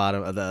off the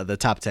bottom of the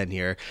top 10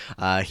 here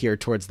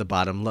towards the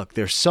bottom. Look,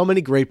 there's so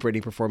many great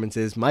Britney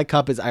performances. My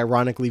Cup is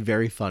ironically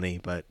very funny,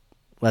 but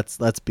let's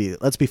be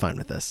fine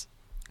with this.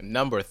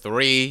 Number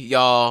 3,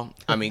 y'all.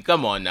 I mean,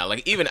 come on now.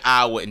 Like, even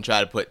I wouldn't try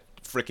to put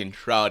freaking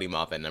Trouty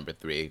Mouth at number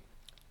 3.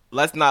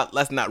 Let's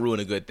not ruin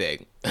a good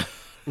thing.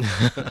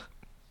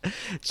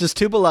 It's just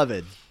too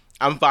beloved.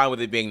 I'm fine with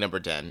it being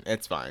number 10.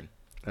 It's fine.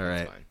 All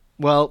right.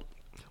 Well,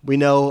 we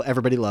know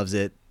everybody loves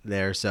it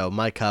there, so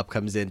My Cup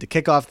comes in to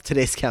kick off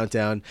today's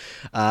countdown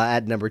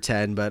at number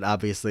 10, but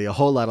obviously a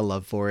whole lot of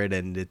love for it,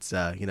 and it's,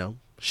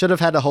 should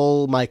have had a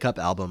whole My Cup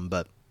album,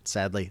 but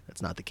sadly,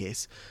 that's not the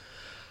case.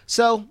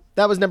 So,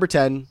 that was number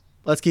 10.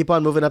 Let's keep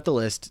on moving up the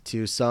list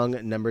to song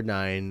number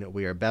 9.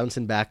 We are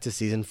bouncing back to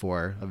season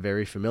 4, a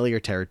very familiar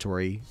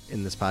territory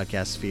in this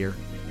podcast sphere.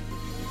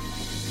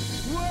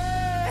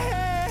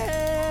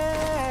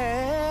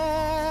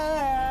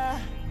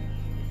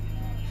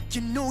 You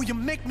know you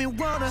make me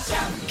wanna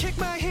kick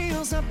my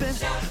heels up and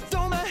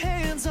throw my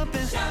hands up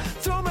and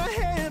throw my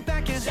head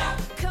back and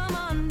come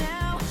on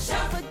now,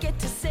 don't forget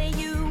to say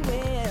you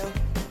will.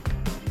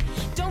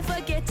 Don't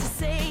forget to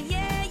say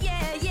yeah.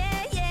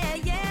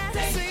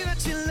 Say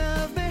that you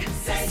love me,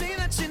 say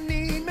that you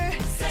need me,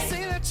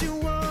 say that you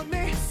want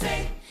me.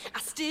 I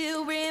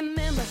still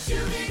remember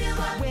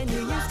when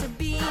you used to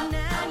be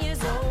 9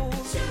 years old.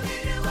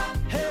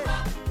 Hey,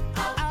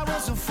 I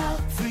was a fool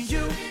for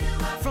you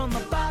from the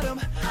bottom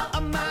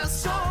of my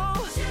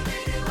soul.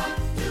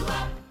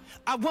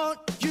 I want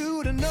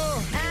you to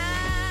know.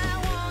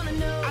 I wanna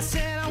know. I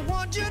said I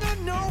want you to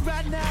know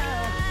right now.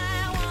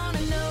 I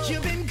wanna know.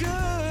 You've been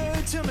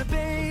good to me,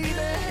 baby.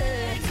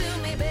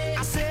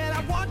 I said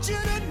I want you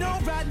to know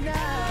right now.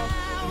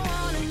 I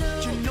wanna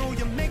know. You know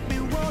you make me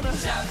wanna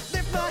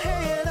lift my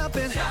head up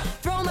and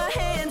throw my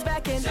hands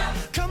back and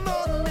come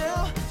on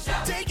now,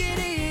 take it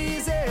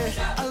easy.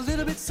 A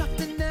little bit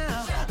softer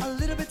now, a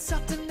little bit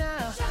softer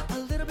now, a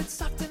little bit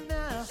softer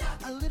now,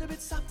 a little bit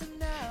softer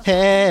now.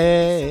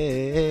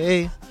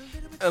 Hey.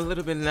 A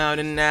little bit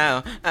louder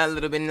now, a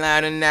little bit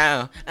louder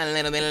now, a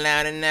little bit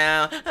louder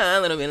now,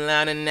 a little bit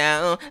louder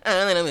now,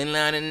 a little bit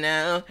louder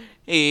now.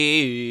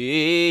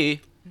 Hey.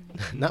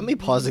 Not me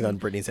pausing on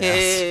Brittany's ass.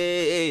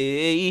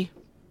 Hey.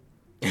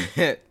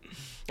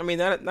 I mean,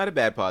 not a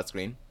bad pause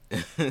screen.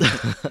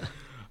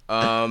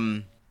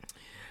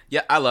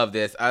 Yeah, I love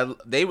this.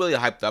 They really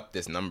hyped up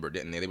this number,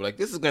 didn't they? They were like,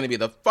 this is going to be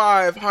the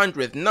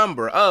 500th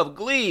number of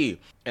Glee.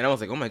 And I was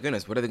like, oh my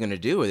goodness, what are they going to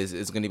do? Is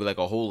it going to be like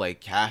a whole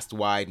like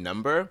cast-wide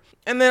number?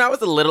 And then I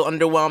was a little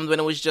underwhelmed when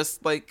it was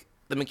just like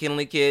the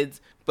McKinley kids.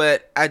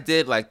 But I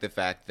did like the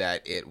fact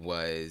that it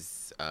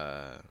was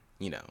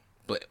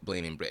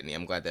Blaine and Brittany.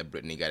 I'm glad that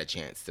Brittany got a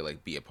chance to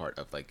like be a part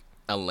of like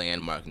a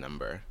landmark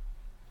number.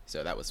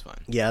 So that was fun.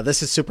 Yeah,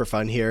 this is super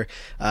fun here.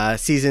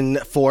 Season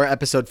 4,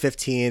 episode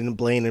 15,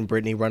 Blaine and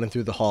Brittany running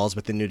through the halls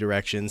with the New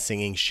Direction,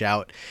 singing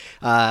Shout.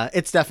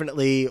 It's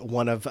definitely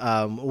one of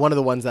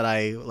the ones that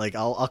I like.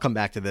 I'll come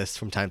back to this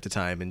from time to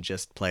time and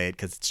just play it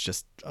because it's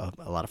just a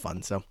lot of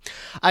fun. So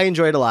I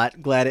enjoyed it a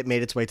lot. Glad it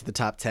made its way to the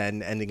top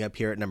 10, ending up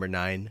here at number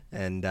 9.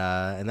 And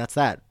that's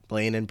that.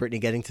 Blaine and Brittany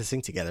getting to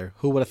sing together.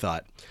 Who would have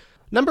thought?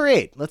 Number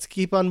 8. Let's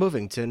keep on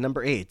moving to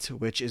number 8,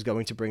 which is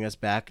going to bring us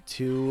back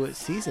to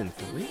season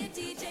 3.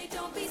 DJ,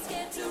 don't be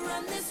scared to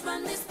run this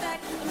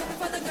back. I'm looking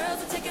for the girls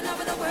who are taking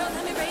over the world.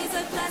 Let me raise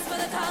a glass for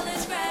the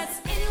college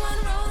grads. Anyone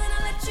rolling,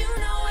 I'll let you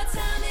know what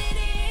time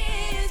it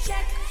is.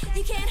 Check,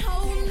 you can't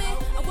hold me.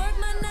 I work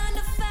my 9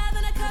 to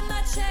 5 and I cut my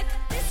check.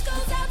 This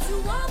goes out to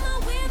all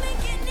my women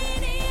getting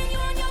it in.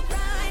 You're on your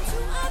grind. To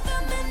all the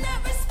men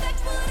that respect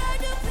what I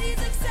do,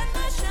 please accept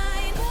my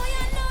shine. Boy,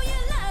 I know you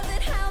love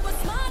it. How we're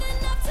smart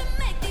enough to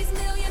make these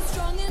millions,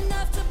 strong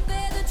enough to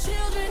bear the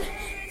children.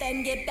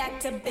 Then get back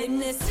to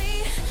business.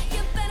 See,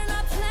 you better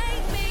not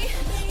play me.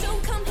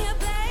 Don't come here,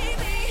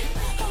 baby.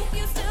 Hope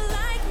you still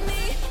like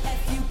me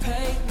if you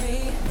pay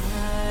me.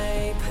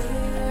 My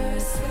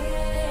persuasion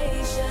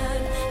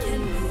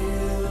can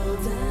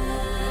build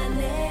a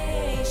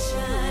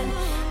nation.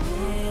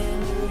 In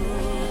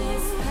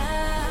this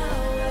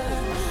power,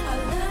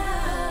 our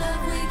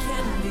love we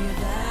can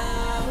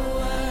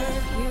devour.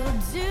 You'll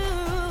do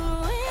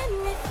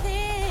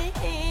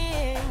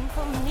anything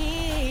for me.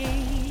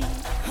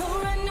 Who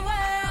run the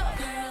world?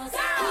 Girls.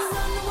 Who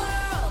run the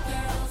world?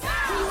 Girls.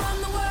 Who run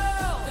the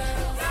world?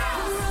 Girls.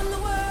 Who run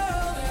the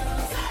world?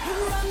 Girls. Who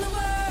run the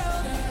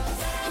world? Girls.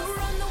 Who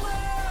run the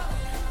world?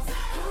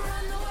 Who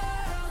run the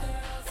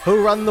world? Who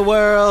run the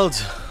world?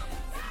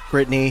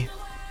 Brittany.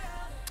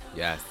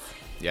 Yes.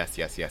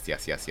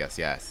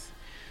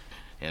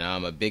 And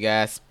I'm a big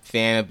ass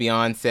fan of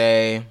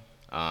Beyonce.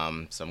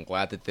 So I'm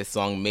glad that this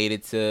song made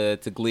it to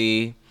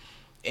Glee.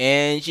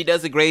 And she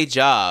does a great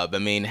job. I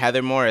mean,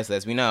 Heather Morris,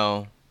 as we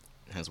know,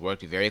 has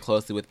worked very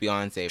closely with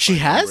Beyonce for She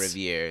a number has? of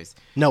years.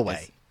 No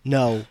way.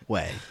 No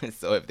way.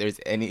 So if there's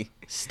any...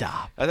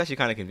 Stop. That was actually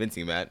kind of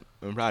convincing, Matt.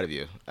 I'm proud of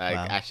you. I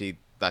Wow. actually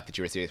thought that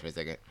you were serious for a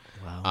second.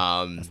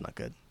 Wow. That's not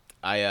good.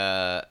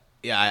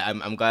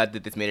 I'm glad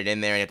that this made it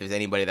in there, and if there's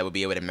anybody that would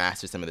be able to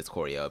master some of this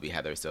choreo, it would be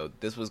Heather. So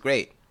this was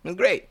great. It was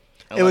great.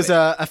 It was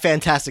a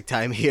fantastic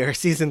time here.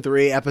 Season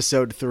 3,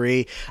 episode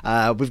 3.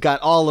 We've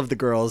got all of the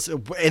girls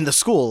in the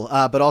school,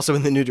 but also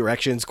in the New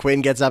Directions.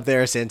 Quinn gets up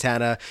there,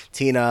 Santana,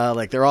 Tina,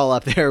 like they're all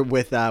up there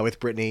with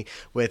Brittany,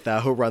 with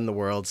Who Run the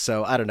World.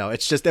 So I don't know.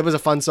 It was a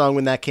fun song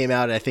when that came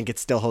out. And I think it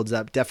still holds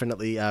up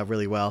definitely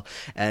really well.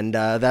 And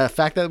the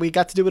fact that we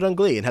got to do it on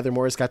Glee and Heather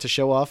Morris got to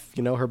show off,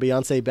 her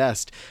Beyonce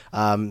best.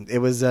 It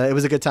was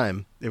a good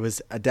time. It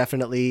was a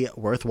definitely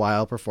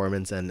worthwhile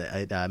performance, and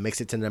it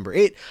makes it to number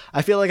 8.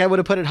 I feel like I would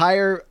have put it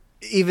higher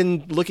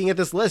even looking at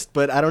this list,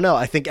 but I don't know.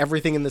 I think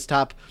everything in this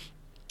top,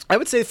 I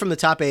would say from the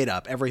top 8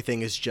 up,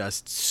 everything is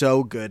just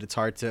so good. It's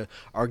hard to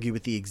argue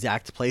with the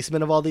exact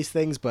placement of all these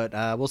things, but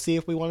we'll see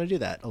if we want to do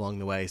that along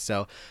the way.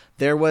 So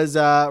there was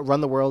Run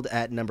the World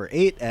at number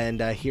 8,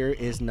 and here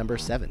is number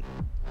 7.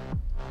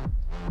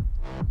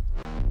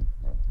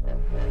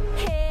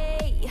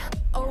 Hey,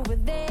 over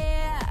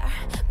there,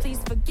 please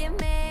forgive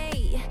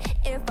me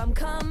if I'm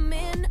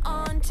coming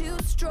on too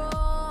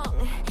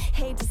strong.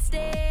 Hate to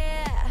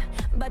stare,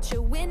 but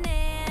you're winning,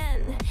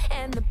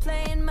 and they're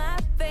playing my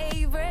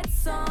favorite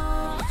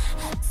song.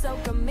 So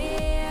come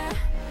here,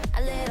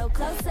 a little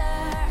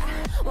closer.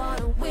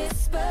 Wanna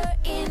whisper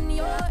in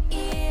your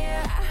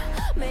ear,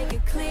 make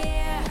it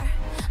clear.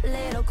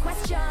 Little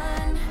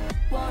question,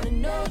 wanna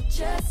know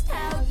just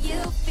how you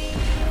feel.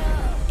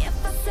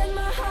 If I said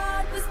my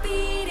heart was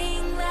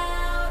beating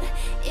loud,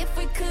 if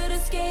we could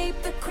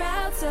escape the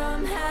crowd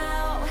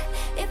somehow,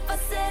 if I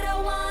said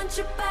I want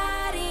your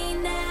body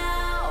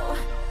now,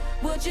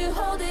 would you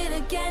hold it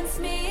against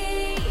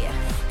me?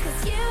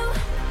 'Cause you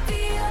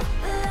feel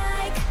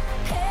like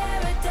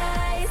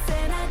paradise,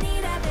 and I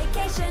need a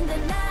vacation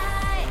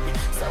tonight.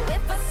 So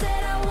if I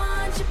said I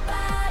want your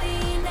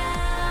body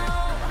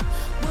now,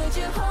 would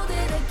you hold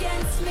it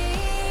against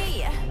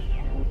me?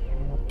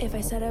 If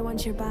I said I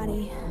want your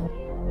body,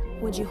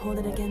 would you hold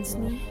it against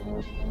me?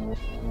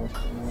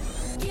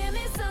 Give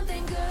me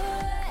something good.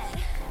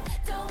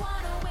 Don't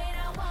wanna wait,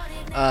 I want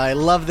it now. I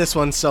love this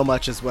one so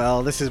much as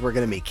well. This is we're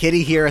going to meet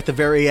Kitty here at the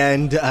very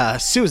end.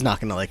 Sue's not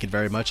going to like it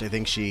very much. I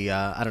think she,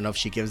 I don't know if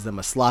she gives them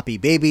a sloppy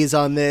babies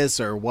on this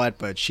or what,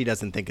 but she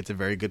doesn't think it's a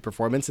very good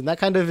performance. And that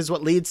kind of is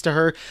what leads to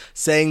her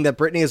saying that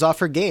Brittany is off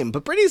her game.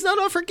 But Brittany's not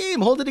off her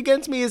game. Hold It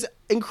Against Me is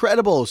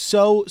incredible.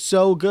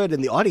 So good.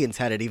 And the audience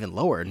had it even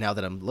lower now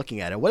that I'm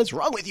looking at it. What is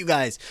wrong with you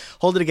guys?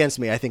 Hold It Against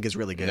Me, I think, is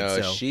really good.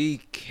 No, so.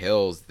 she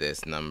kills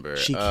this number.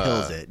 She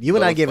kills it. You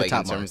and I gave it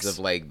top in marks. terms of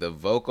like the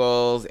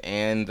vocals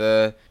and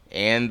the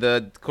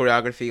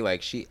choreography.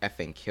 Like she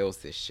effing kills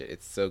this shit.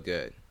 It's so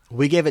good.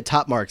 We gave it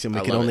top marks, and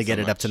we I can love only it so get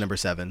it up much. to number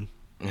 7.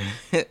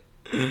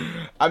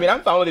 I mean,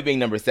 I'm fine with it being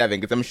number 7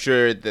 because I'm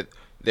sure that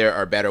there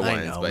are better I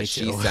ones, know, me but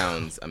she too.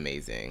 sounds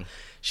amazing.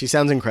 She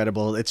sounds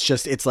incredible.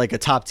 It's like a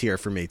top tier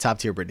for me, top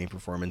tier Britney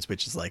performance,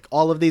 which is like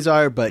all of these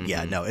are. But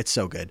yeah, no, it's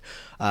so good.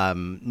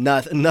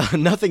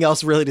 Nothing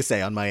else really to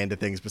say on my end of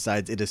things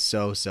besides it is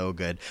so, so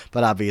good.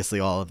 But obviously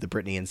all of the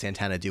Britney and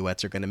Santana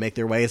duets are going to make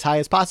their way as high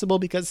as possible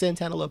because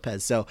Santana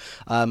Lopez. So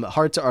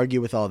hard to argue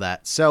with all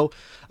that. So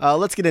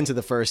let's get into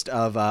the first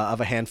of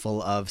a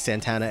handful of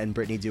Santana and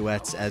Britney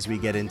duets as we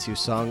get into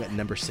song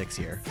number 6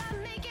 here.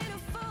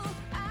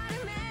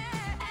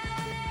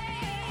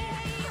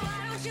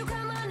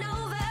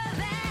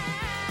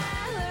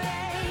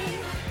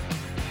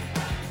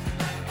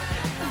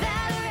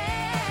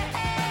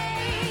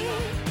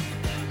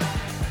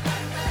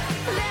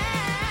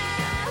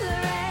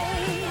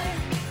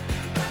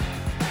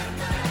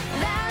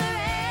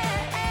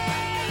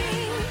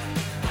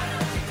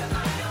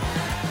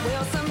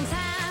 Well,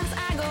 sometimes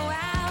I go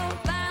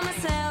out by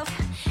myself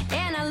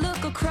and I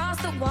look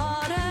across the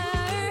water.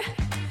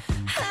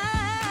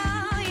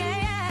 Oh,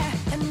 yeah.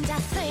 And I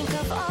think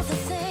of all the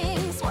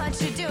things,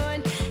 what you're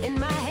doing in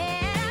my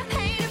head. I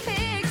paint a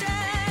picture.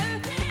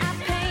 I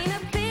paint a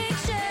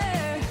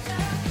picture.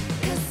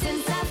 'Cause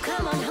since I've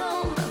come on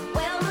home,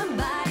 well, my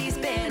body's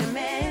been a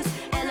mess.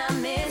 And I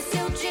miss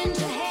your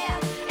ginger hair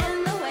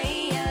and the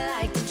way you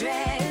like to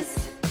dress.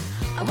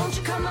 Won't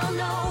you come on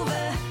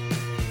over?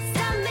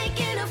 Stop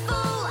making a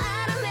fool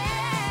out of me.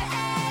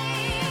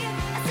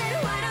 I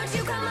said, why don't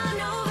you come on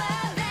over,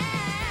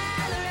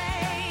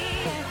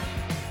 Valerie?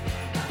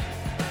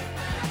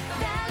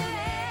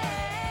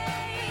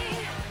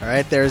 All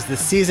right, there's the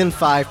season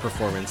 5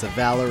 performance of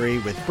Valerie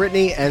with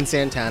Britney and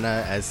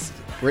Santana as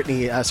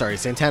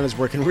Santana's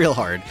working real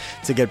hard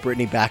to get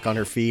Britney back on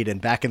her feet and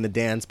back in the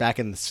dance, back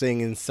in the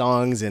singing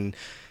songs and,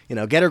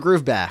 get her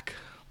groove back.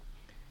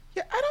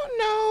 Yeah, I don't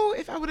know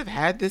if I would have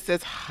had this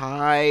as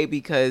high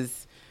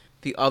because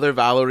the other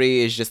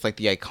Valerie is just like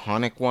the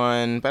iconic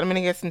one. But I mean,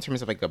 I guess in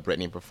terms of like a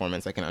Britney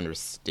performance, I can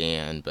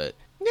understand. But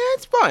yeah,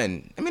 it's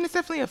fun. I mean, it's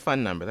definitely a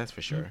fun number, that's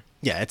for sure.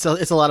 Yeah, it's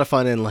a lot of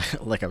fun, and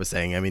like I was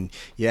saying, I mean,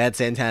 you add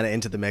Santana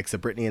into the mix. A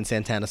Britney and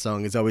Santana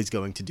song is always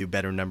going to do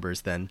better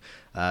numbers than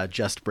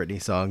just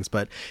Britney songs.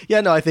 But yeah,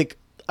 no, I think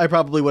I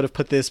probably would have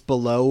put this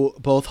below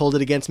both Hold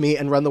It Against Me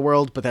and Run the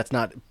World, but that's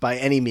not by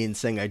any means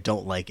saying I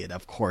don't like it.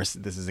 Of course,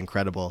 this is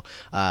incredible.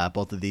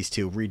 Both of these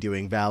two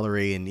redoing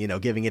Valerie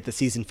and, giving it the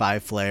season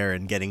 5 flair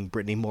and getting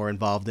Britney more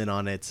involved in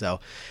on it. So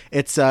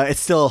it's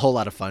still a whole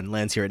lot of fun.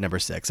 Lands here at number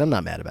 6. I'm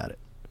not mad about it.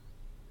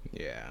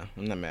 Yeah,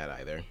 I'm not mad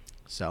either.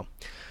 So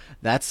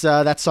that's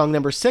song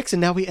number 6,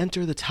 and now we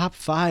enter the top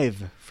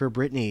 5 for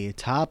Britney.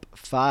 Top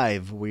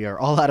 5. We are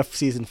all out of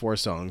season 4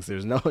 songs.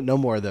 There's no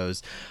more of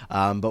those.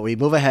 But we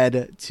move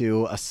ahead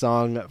to a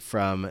song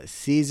from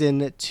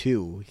season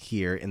 2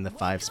 here in the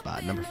 5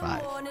 spot, number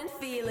 5.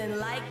 Feeling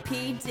like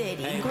P.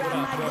 Diddy. Grab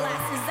my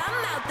glasses,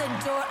 I'm out the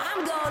door.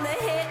 I'm gonna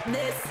hit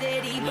this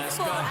city.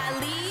 Before I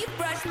leave,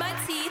 brush my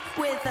teeth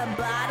with a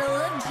bottle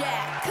of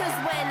Jack. 'Cause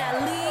when I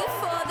leave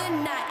for the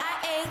night, I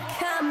ain't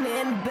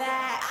coming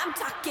back. I'm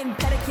talking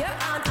pedicure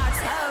on our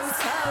toes,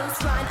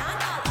 trying on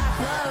all our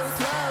clothes.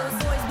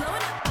 Boys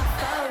blowing up our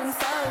phones.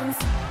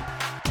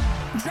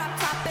 Drop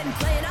top and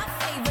playing our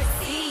favorite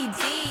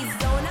CDs.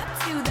 Going up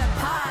to the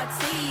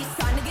parties,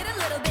 trying to get a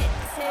little bit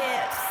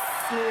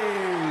tipsy.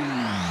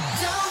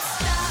 Don't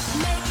stop,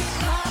 make it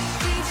hot,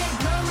 DJ,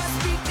 blow my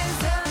speakers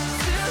up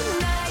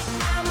tonight.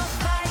 I'ma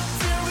fight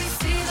till we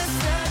see the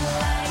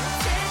sunlight.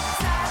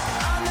 Tick-tock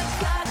on the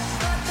clock,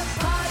 but the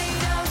party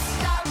don't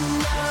stop,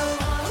 no.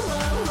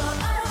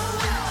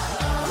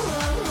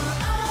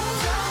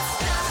 Don't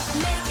stop,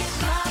 make it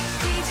hot,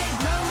 DJ,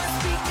 blow my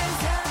speakers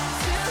up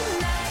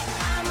tonight.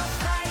 I'ma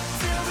fight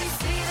till we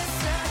see the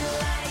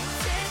sunlight.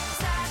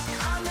 Tick-tock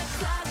on the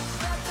clock,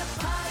 but the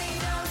party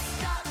don't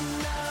stop,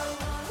 no.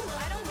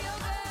 I don't feel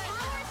good.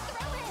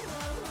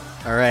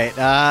 All right,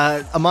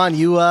 Aman,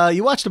 you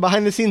watched a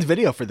behind the scenes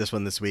video for this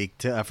one this week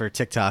for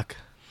TikTok.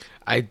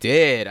 I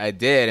did,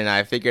 and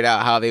I figured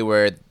out how they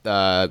were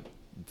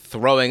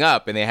throwing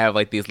up, and they have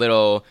like these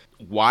little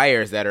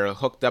wires that are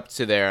hooked up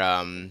to their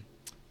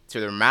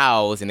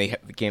mouths, and they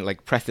can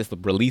like press this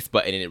release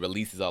button, and it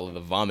releases all of the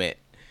vomit.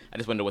 I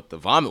just wonder what the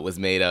vomit was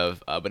made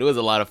of, but it was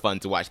a lot of fun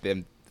to watch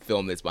them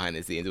film this behind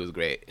the scenes. It was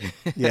great.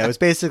 Yeah, it was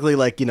basically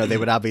like, they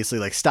would obviously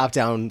like stop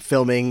down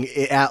filming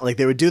it at, like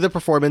they would do the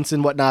performance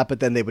and whatnot, but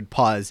then they would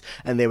pause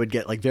and they would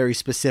get like very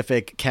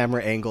specific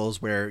camera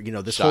angles where,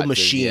 this whole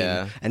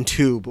machine and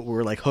tube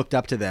were like hooked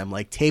up to them,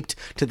 like taped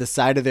to the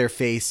side of their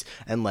face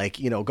and like,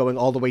 going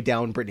all the way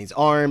down Britney's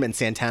arm, and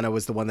Santana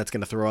was the one that's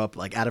going to throw up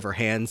like out of her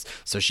hands.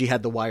 So she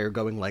had the wire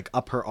going like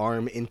up her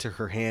arm into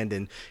her hand,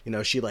 and,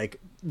 she like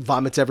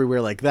vomits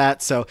everywhere like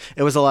that. So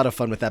it was a lot of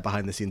fun with that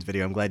behind the scenes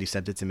video. I'm glad you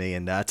sent it to me.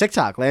 And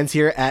TikTok lands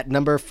here at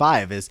number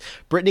 5 is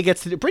Britney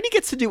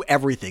gets to do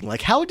everything.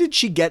 Like, how did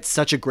she get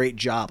such a great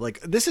job?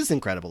 Like, this is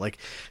incredible. Like,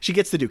 she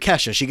gets to do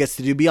Kesha, she gets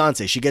to do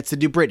Beyonce, she gets to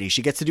do Britney,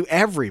 she gets to do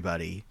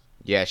everybody.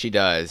 Yeah, she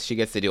does. She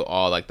gets to do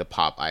all like the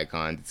pop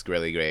icons. It's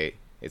really great.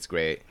 It's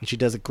great. And she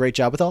does a great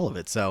job with all of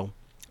it. So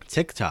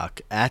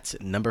TikTok at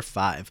number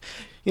 5.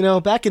 You know,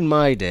 back in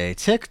my day,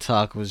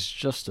 TikTok was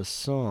just a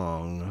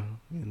song.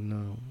 You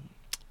know.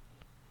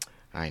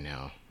 I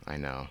know.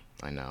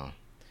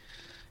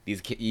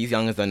 These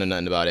youngins don't know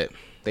nothing about it.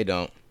 They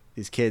don't.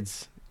 These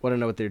kids want to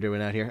know what they're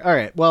doing out here. All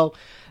right. Well,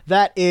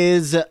 that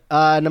is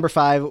number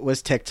 5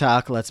 was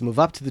TikTok. Let's move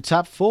up to the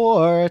top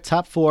 4.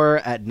 Top 4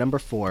 at number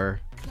 4.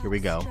 Here we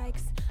go.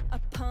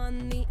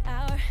 Upon the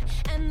hour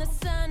and the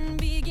sun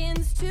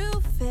begins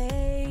to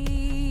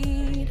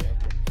fade.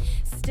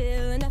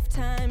 Still enough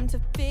time to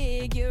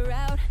figure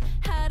out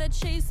how to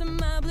chase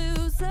my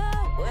blues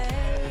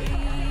away.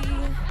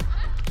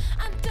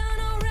 I've done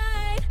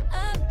alright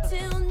up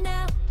till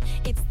now.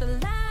 It's the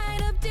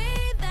light of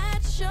day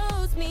that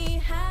shows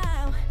me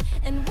how.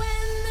 And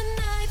when the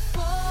night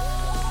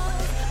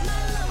falls,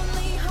 my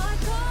lonely heart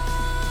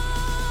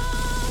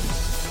calls.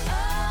 Oh,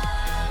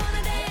 I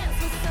wanna dance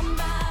with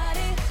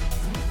somebody.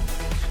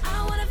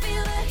 I wanna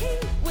feel the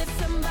heat with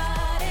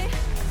somebody.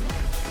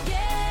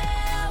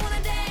 Yeah, I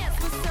wanna dance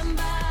with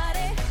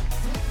somebody.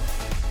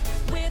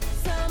 With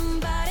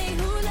somebody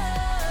who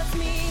loves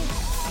me.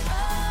 Oh,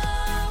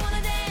 I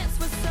wanna dance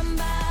with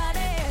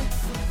somebody.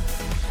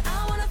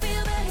 I wanna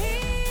feel the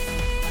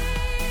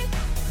heat.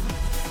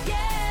 Yeah,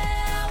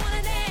 I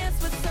wanna dance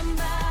with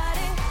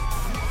somebody.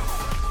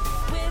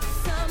 With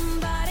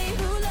somebody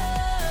who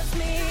loves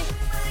me.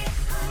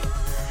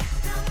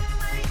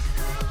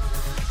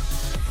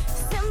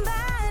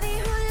 Somebody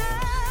who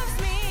loves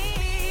me.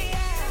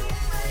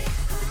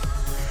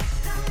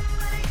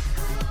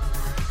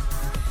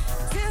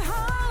 To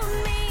hold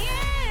me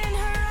in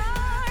her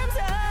arms.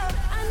 Oh,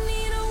 I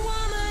need a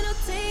woman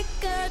who'll take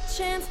a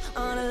chance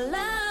on a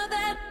love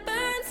that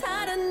burns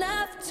hot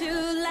enough to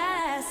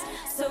last.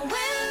 So when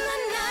the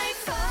night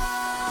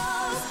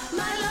falls,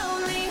 my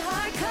lonely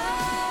heart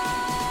calls.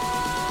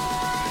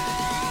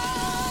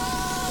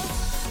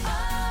 Oh,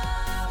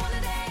 I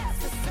wanna dance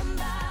with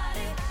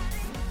somebody.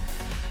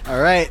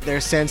 All right.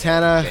 There's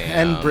Santana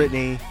Damn. and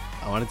Brittany.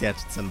 I want to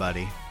dance with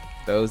somebody.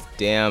 Those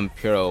damn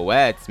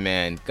pirouettes,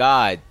 man.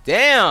 God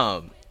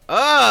damn.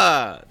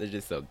 They're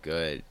just so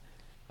good.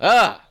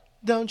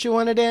 Don't you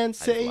want to dance?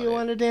 Say you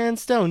want to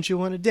dance. Don't you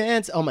want to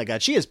dance? Oh my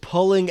God, she is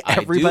pulling I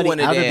do everybody out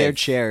wanna of their dance.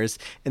 chairs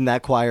in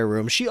that choir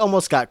room. She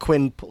almost got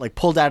Quinn like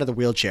pulled out of the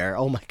wheelchair.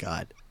 Oh my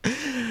God,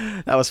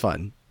 that was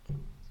fun.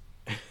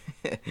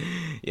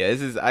 Yeah,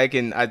 I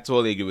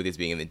totally agree with this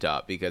being in the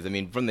top because I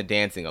mean from the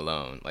dancing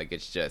alone, like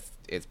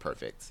it's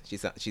perfect. She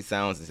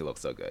sounds and she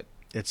looks so good.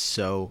 It's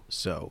so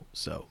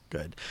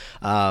good.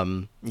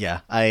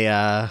 Yeah,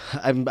 I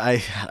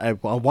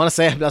want to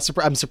say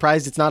I'm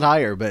surprised it's not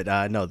higher,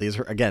 but no, these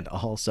are again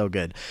all so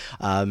good.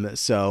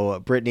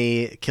 So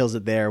Brittany kills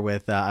it there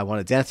with I Want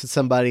to Dance with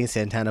Somebody,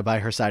 Santana by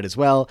her side as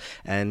well,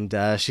 and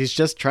she's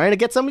just trying to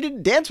get somebody to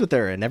dance with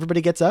her, and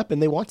everybody gets up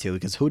and they want to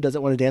because who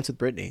doesn't want to dance with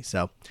Brittany?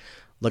 So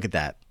look at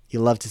that, you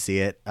love to see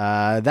it.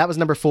 That was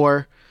number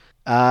 4.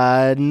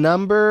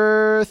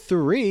 Number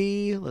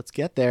 3. Let's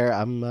get there.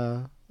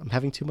 I'm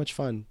having too much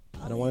fun.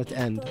 I don't want it to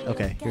end.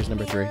 Okay, here's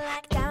number 3.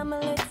 I'm a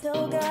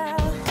little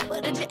girl.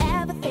 But did you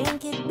ever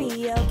think it'd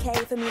be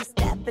okay for me to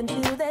step into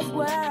this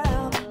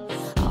world?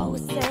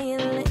 Always saying,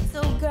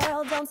 little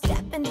girl, don't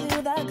step into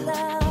the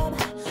club.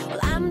 Well,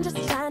 I'm just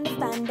trying to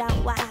find out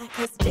why,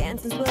 'cause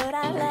dancing's what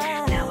I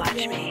love. Now watch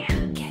me.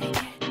 Get it.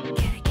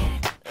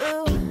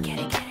 Ooh. Get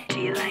it. Do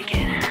you like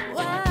it?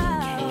 Whoa.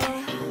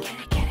 Get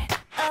it.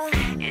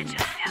 It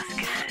just feels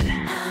good.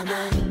 I'm a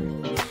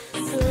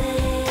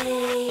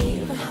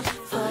slave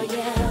for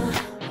you.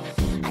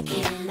 I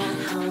cannot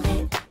hold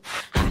it.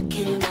 I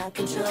cannot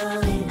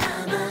control it.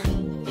 I'm a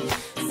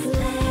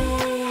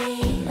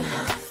slave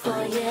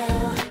for you.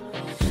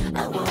 I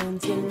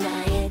won't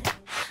deny it.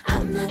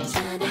 I'm not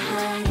trying to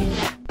hide it.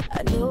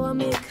 I know I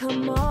may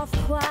come off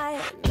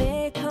quiet,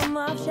 may come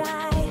off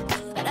shy,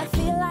 but I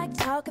feel like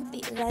talking,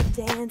 feel like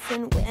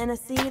dancing when I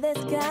see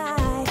this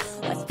guy.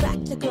 What's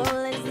practical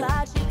is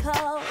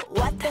logical.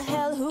 What the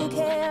hell, who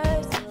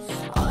cares?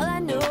 All I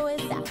know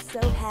is I'm so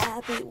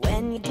happy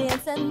when you're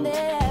dancing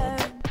there.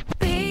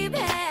 Baby,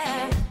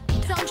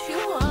 don't you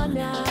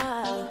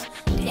wanna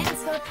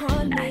dance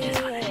upon me? I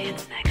just wanna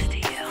dance next to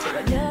you. To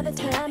another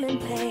time and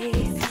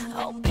place.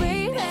 Oh,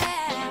 baby,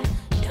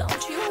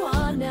 don't you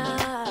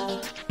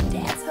wanna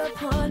dance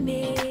upon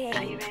me?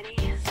 Are you ready?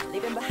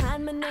 Leaving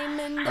behind my name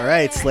and All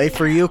right, Slave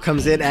for You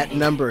comes in at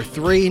number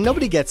 3.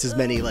 Nobody gets as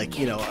many,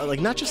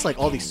 not just like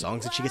all these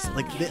songs that she gets,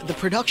 like the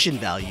production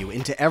value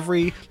into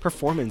every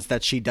performance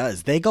that she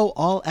does. They go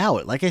all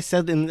out. Like I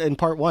said in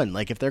part 1,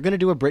 like if they're going to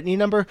do a Britney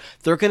number,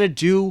 they're going to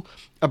do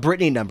a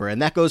Britney number.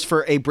 And that goes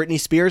for a Britney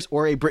Spears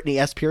or a Britney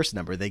S. Pierce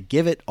number. They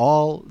give it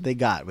all they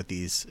got with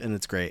these, and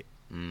it's great.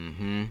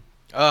 Mm-hmm.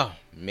 Oh,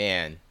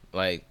 man.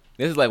 Like,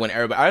 this is like when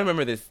everybody... I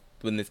remember this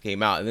when this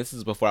came out, and this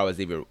is before I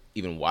was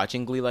even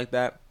watching Glee like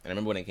that. And I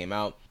remember when it came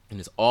out, and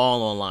it's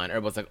all online.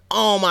 Everybody's like,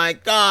 oh my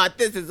God,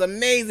 this is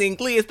amazing.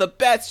 Glee is the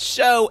best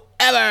show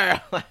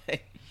ever.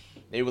 Like,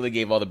 they really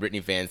gave all the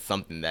Britney fans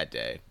something that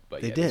day.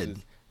 But They yeah,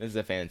 did. This is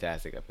a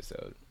fantastic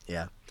episode.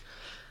 Yeah.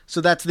 So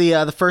that's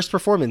the first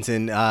performance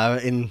in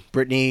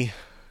Brittany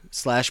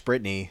 /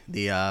 Brittany,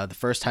 the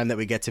first time that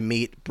we get to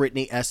meet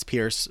Brittany S.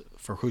 Pierce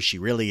for who she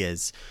really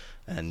is.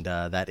 And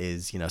that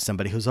is,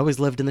 somebody who's always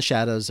lived in the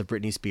shadows of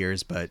Britney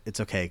Spears, but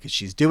it's okay because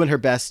she's doing her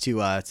best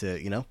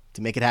to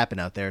make it happen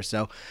out there.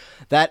 So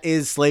that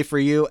is Slay For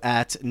You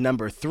at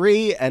number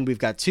 3, and we've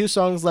got 2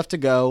 songs left to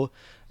go.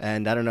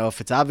 And I don't know if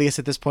it's obvious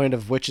at this point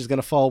of which is going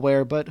to fall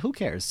where, but who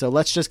cares? So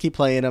let's just keep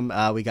playing them.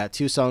 We got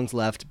 2 songs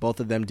left, both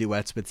of them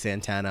duets with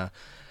Santana.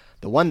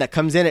 The one that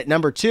comes in at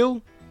number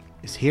 2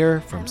 is here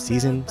from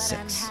season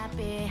 6.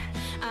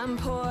 I'm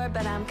poor,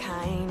 but I'm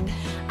kind.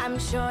 I'm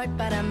short,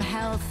 but I'm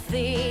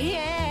healthy.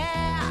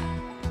 Yeah.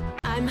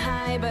 I'm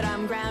high, but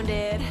I'm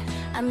grounded.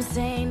 I'm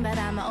sane, but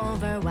I'm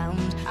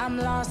overwhelmed. I'm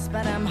lost,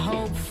 but I'm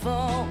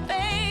hopeful,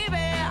 baby.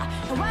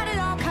 And what it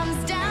all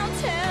comes down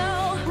to,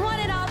 what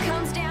it all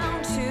comes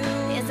down to,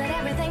 is that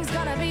everything's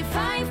gonna be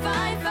fine,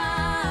 fine,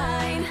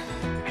 fine.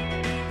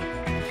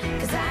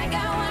 'Cause I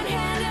got one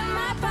hand in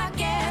my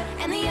pocket,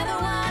 and the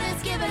other one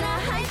is giving a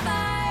high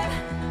five.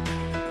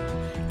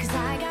 'Cause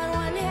I got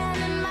one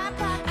hand in my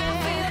pocket. I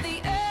feel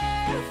the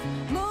earth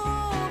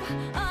move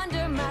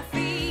under my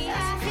feet.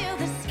 I feel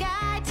the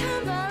sky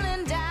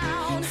tumbling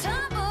down,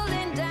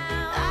 tumbling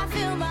down. I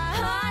feel my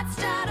heart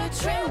start to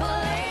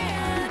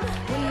trembling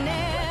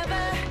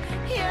whenever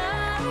you're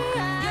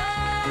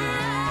around.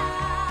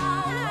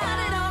 What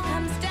it all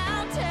comes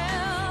down to,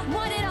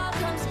 what it all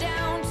comes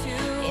down to,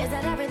 is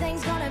that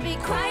everything's gonna be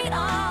quite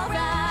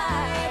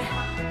alright.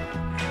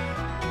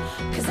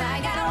 'Cause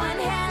I got one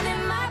hand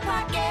in my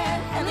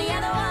pocket, and the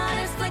other one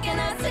is flicking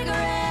a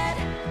cigarette.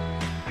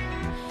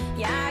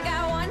 Yeah, I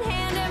got one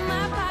hand in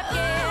my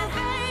pocket,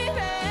 baby.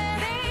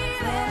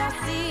 When I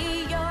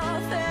see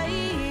your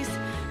face,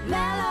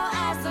 mellow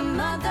as a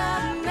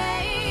Mother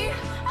May.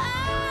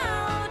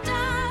 Oh,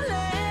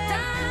 darling,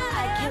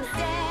 I can't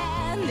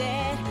stand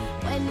it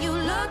when you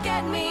look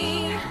at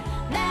me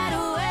that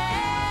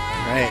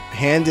way. Right,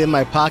 hand in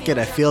my pocket,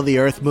 I feel the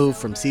earth move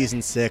from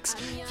season 6.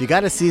 If you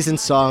got a season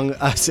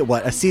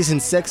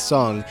 6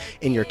 song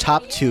in your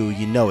top 2,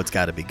 you know it's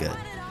got to be good.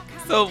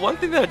 So one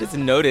thing that I just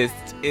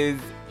noticed is,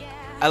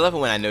 I love it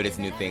when I notice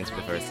new things for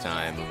the first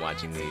time when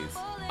watching these.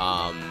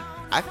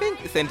 I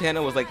think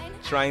Santana was like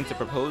trying to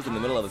propose in the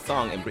middle of a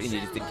song, and Brittany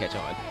just didn't catch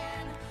on.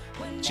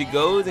 She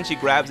goes and she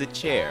grabs a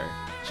chair.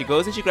 She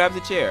goes and she grabs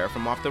a chair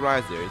from off the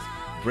risers,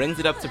 brings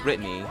it up to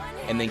Brittany,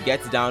 and then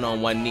gets down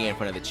on one knee in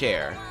front of the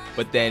chair.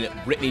 But then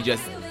Brittany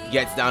just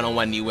gets down on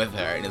one knee with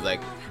her and is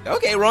like,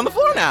 okay, we're on the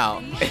floor now.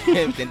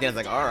 And Santana's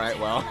like, all right,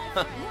 well.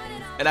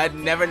 And I'd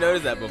never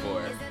noticed that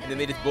before. And then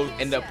they just both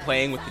end up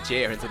playing with the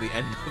chair until the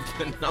end of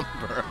the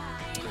number.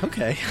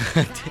 Okay.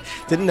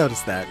 Didn't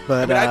notice that.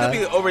 But I could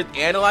be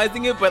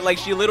over-analyzing it, but like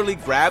she literally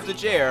grabs a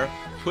chair,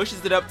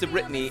 pushes it up to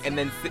Brittany, and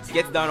then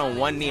gets down on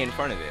one knee in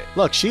front of it.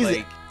 Look,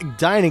 she's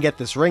dying to get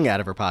this ring out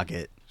of her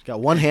pocket. She's got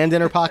one hand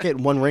in her pocket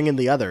and one ring in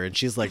the other, and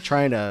she's like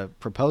trying to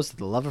propose to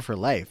the love of her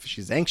life.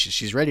 She's anxious.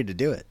 She's ready to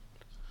do it.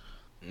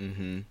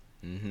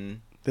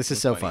 This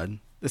is so fun.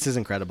 This is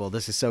incredible.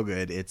 This is so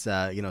good. It's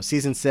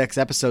season 6,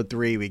 episode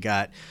 3. We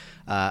got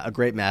a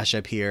great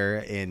mashup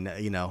here.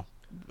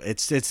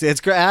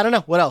 It's great. I don't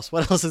know what else.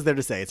 What else is there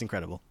to say? It's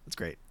incredible. It's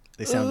great.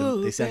 They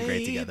sound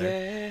great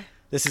together.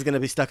 This is going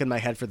to be stuck in my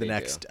head for the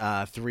next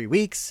 3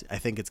 weeks. I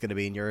think it's going to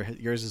be in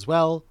yours as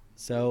well.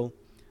 So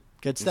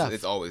good stuff.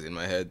 It's always in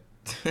my head.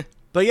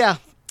 But yeah,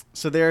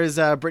 so there's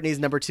Brittany's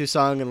number 2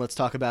 song, and let's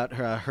talk about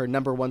her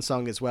number 1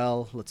 song as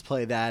well. Let's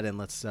play that, and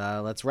let's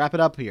wrap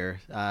it up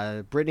here.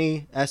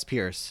 Brittany S.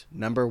 Pierce,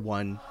 number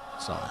 1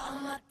 song. All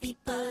my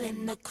people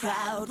in the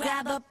crowd,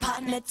 grab a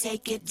partner,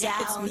 take it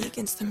down. It's me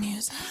against the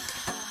music.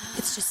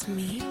 It's just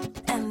me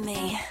and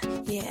me.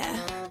 Yeah,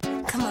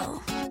 come on.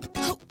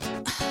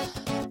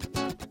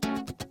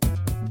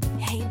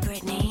 Hey,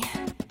 Brittany.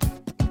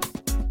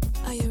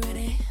 Are you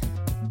ready?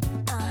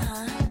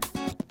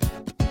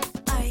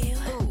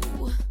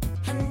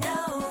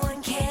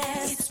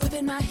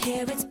 My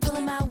hair, it's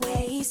pulling my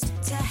waist.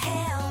 To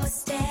hell with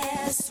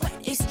stairs. The sweat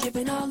is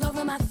dripping all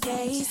over my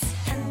face.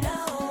 And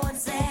no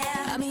one's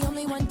there. I'm the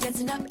only one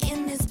dancing up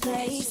in this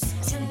place.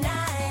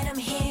 Tonight I'm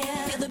here.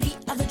 Feel the beat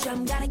of the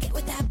drum, gotta get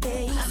with that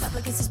bass. I'm up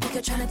against the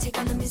speaker, trying to take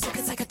on the music.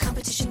 It's like a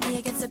competition, me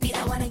against the beat.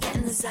 I wanna get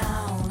in the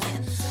zone.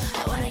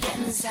 I wanna get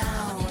in the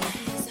zone.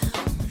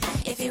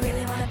 If you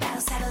really wanna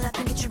battle, saddle up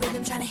and get your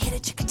rhythm. Trying to hit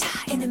it,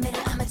 chicka-cha. In the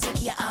middle, I'ma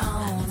take you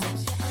on.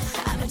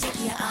 I'ma take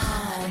you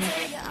on.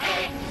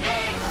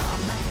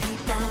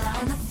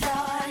 On the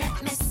floor,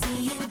 let me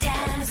see you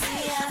dance.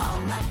 All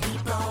my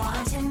people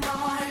wanting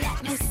more,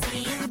 let me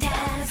see you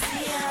dance.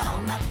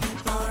 All my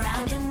people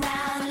round and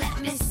round, let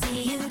me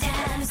see you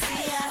dance.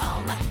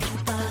 All my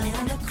people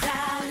in the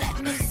crowd, let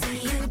me see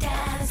you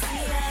dance.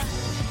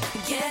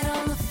 Get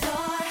on the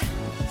floor,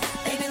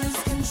 baby,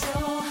 lose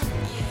control.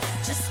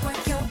 Just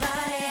work your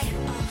body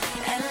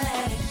and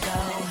let it go.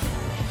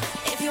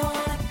 If you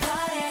wanna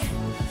party,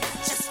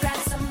 just grab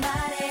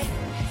somebody.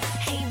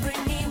 Hey,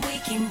 Brittany, we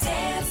can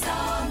dance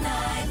all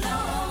night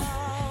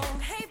long.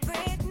 Hey,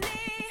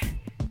 Brittany,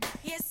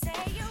 you say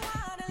you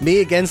wanna.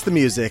 Me against the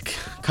music.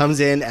 comes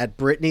in at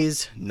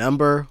Brittany's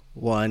number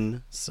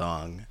 1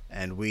 song.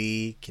 And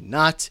we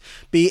cannot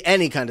be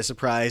any kind of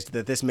surprised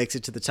that this makes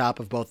it to the top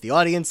of both the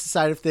audience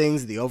side of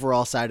things, the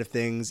overall side of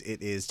things.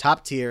 It is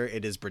top tier.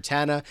 It is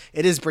Brittana.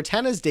 It is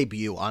Brittana's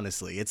debut,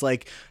 honestly. It's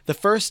like the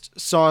first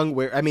song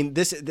where, I mean,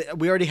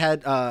 we already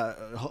had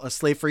A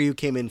Slave for You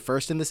came in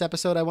first in this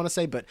episode, I want to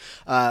say. But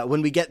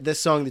when we get this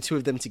song, the two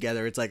of them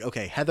together, it's like,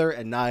 okay, Heather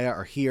and Naya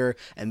are here,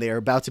 and they are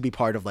about to be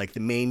part of like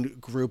the main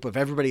group of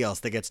everybody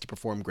else that gets to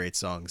perform great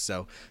songs.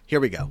 So here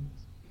we go.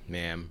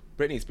 Man,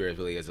 Britney Spears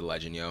really is a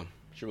legend, yo.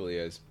 She really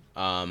is.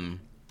 And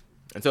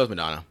so is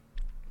Madonna.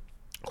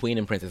 Queen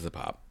and Princess of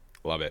Pop.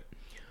 Love it.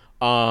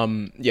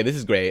 Yeah, this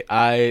is great.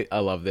 I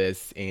love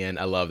this, and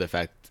I love the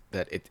fact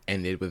that it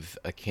ended with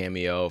a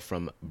cameo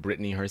from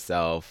Britney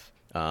herself.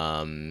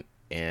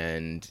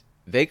 And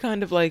they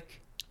kind of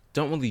like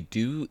don't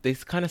really they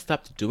kind of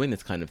stopped doing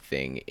this kind of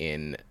thing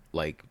in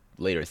like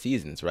later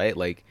seasons, right?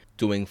 Like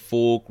doing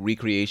full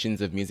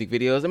recreations of music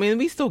videos. I mean,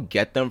 we still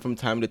get them from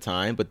time to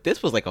time, but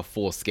this was like a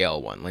full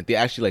scale one. Like they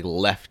actually like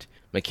left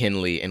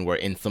McKinley and were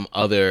in some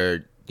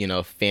other,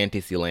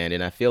 fantasy land.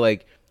 And I feel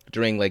like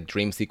during like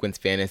dream sequence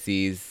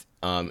fantasies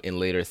in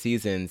later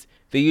seasons,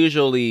 they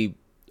usually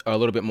are a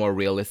little bit more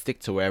realistic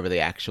to wherever they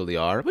actually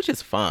are, which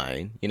is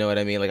fine. You know what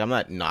I mean? Like I'm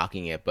not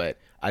knocking it, but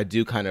I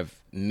do kind of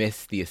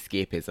miss the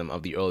escapism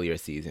of the earlier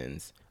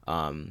seasons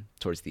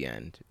towards the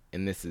end.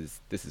 And this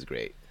is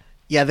great.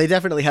 Yeah, they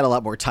definitely had a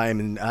lot more time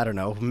and, I don't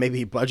know,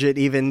 maybe budget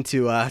even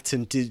to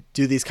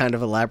do these kind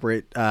of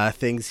elaborate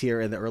things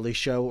here in the early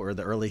show or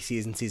the early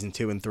season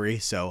 2 and 3.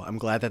 So I'm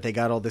glad that they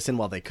got all this in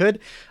while they could.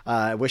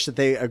 I wish that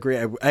they agree.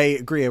 I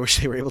agree. I wish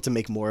they were able to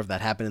make more of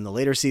that happen in the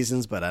later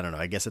seasons. But I don't know.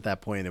 I guess at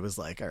that point it was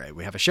like, all right,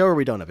 we have a show or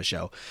we don't have a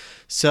show.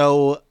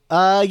 So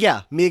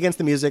yeah, Me Against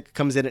the Music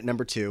comes in at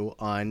number 2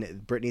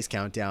 on Britney's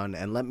countdown.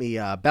 And let me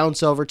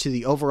bounce over to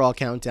the overall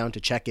countdown to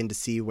check in to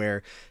see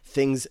where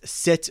things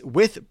sit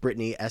with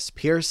Brittany S.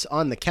 Pierce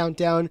on the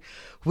countdown.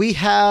 We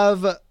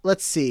have,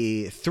 let's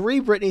see, 3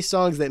 Britney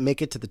songs that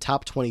make it to the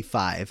top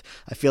 25.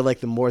 I feel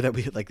like the more that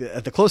we, like,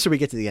 the closer we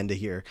get to the end of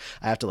here,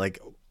 I have to, like,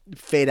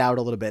 fade out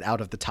a little bit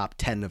out of the top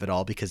 10 of it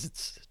all because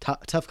it's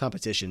tough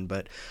competition.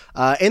 But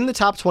in the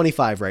top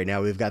 25 right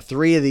now, we've got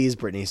 3 of these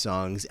Britney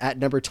songs. At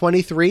number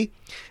 23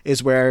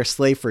 is where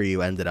Slave for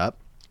You ended up.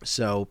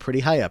 So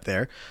pretty high up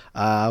there.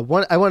 I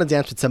Want to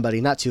Dance with Somebody,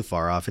 not too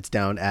far off. It's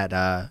down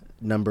at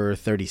number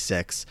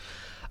 36.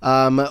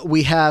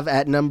 We have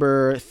at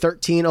number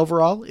 13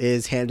 overall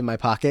is Hand in My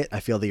Pocket, I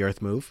Feel the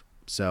Earth Move.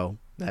 So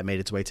that made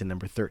its way to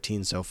number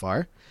 13 so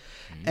far.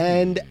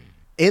 And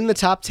in the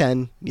top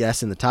 10,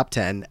 yes, in the top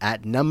 10,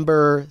 at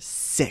number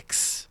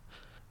 6,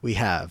 we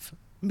have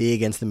Me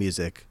Against the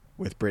Music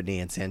with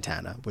Britney and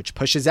Santana, which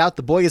pushes out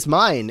The Boy Is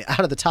Mine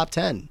out of the top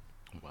 10.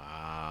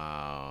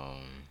 Wow.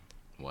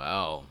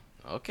 Well,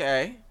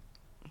 okay.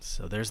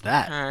 So there's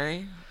that. All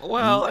right.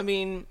 Well, I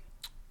mean,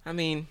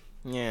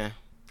 yeah.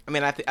 I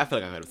mean, I feel like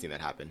I could have seen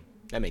that happen.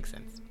 That makes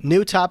sense.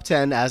 New top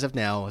 10 as of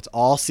now. It's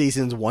all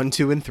seasons 1,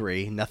 2, and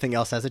 3. Nothing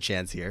else has a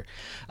chance here.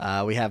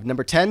 We have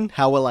number 10,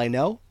 How Will I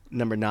Know?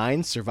 Number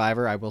 9,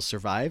 Survivor, I Will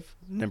Survive.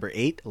 Number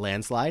 8,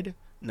 Landslide.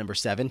 Number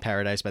 7,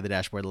 Paradise by the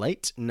Dashboard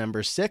Light.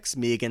 Number 6,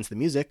 Me Against the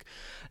Music.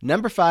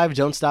 Number 5,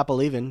 Don't Stop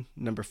Believin'.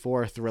 Number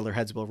 4, Thriller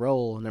Heads Will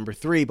Roll. Number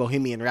 3,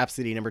 Bohemian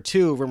Rhapsody. Number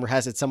 2, Rumor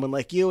Has It Someone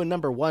Like You. And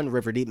number 1,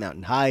 River Deep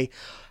Mountain High.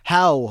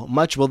 How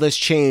much will this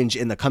change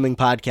in the coming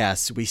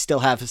podcasts? We still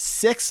have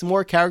 6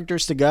 more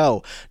characters to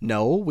go.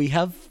 No, we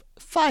have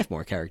 5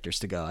 more characters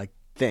to go. I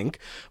think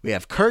we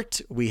have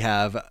Kurt, we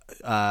have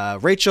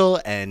Rachel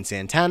and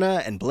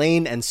Santana and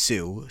Blaine and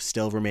Sue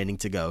still remaining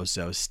to go.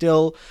 So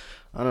still,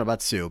 I don't know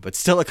about Sue, but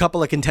still a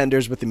couple of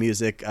contenders with the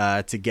music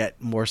to get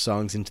more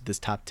songs into this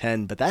top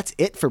 10. But that's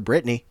it for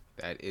Britney.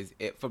 That is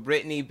it for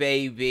Britney,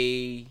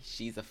 baby.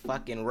 She's a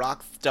fucking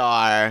rock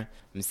star.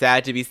 I'm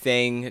sad to be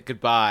saying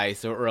goodbye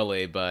so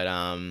early, but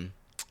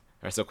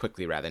or so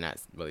quickly rather, not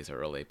really so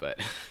early, but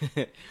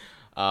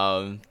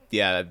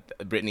yeah,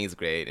 Britney's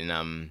great,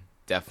 and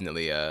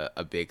definitely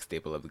a big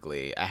staple of the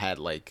Glee. I had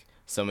like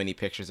so many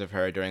pictures of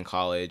her during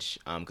college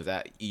because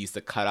I used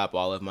to cut up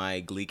all of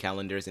my Glee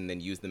calendars and then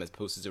use them as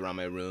posters around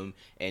my room.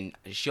 And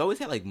she always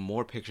had like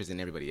more pictures than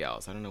everybody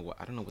else. I don't know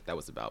what that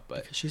was about,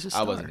 but she's a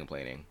star. I wasn't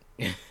complaining.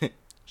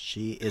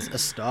 She is a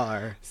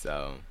star.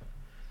 So.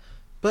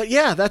 But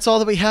yeah, that's all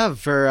that we have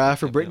for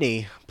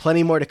Britney.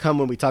 Plenty more to come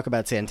when we talk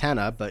about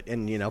Santana,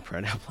 and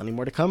plenty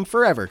more to come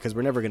forever because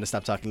we're never going to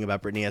stop talking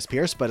about Brittany S.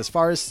 Pierce. But as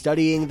far as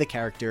studying the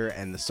character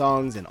and the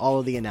songs and all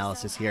of the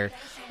analysis here,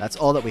 that's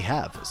all that we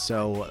have.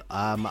 So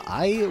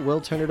I will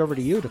turn it over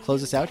to you to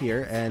close us out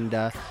here, and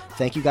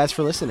thank you guys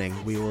for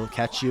listening. We will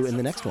catch you in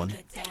the next one.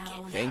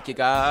 Thank you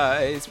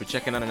guys for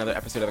checking out another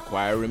episode of The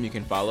Choir Room. You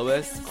can follow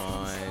us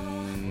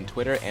on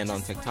Twitter and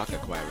on TikTok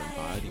at Choir Room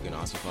Pod. You can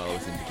also follow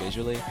us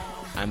individually.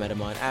 I'm at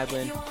Amon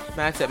Adlin.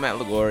 Matt's at Matt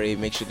Lagori.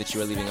 Make sure that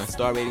you are leaving us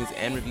star ratings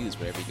and reviews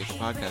wherever you get your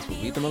podcast. We'll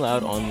read them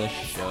aloud on the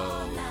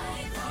show. And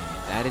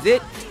that is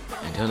it.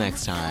 Until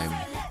next time,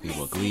 we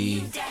will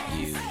glee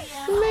you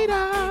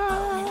later.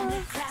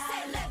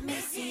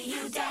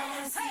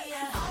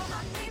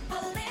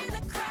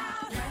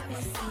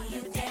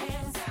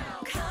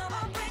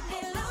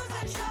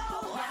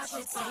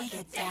 take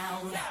it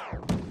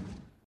down.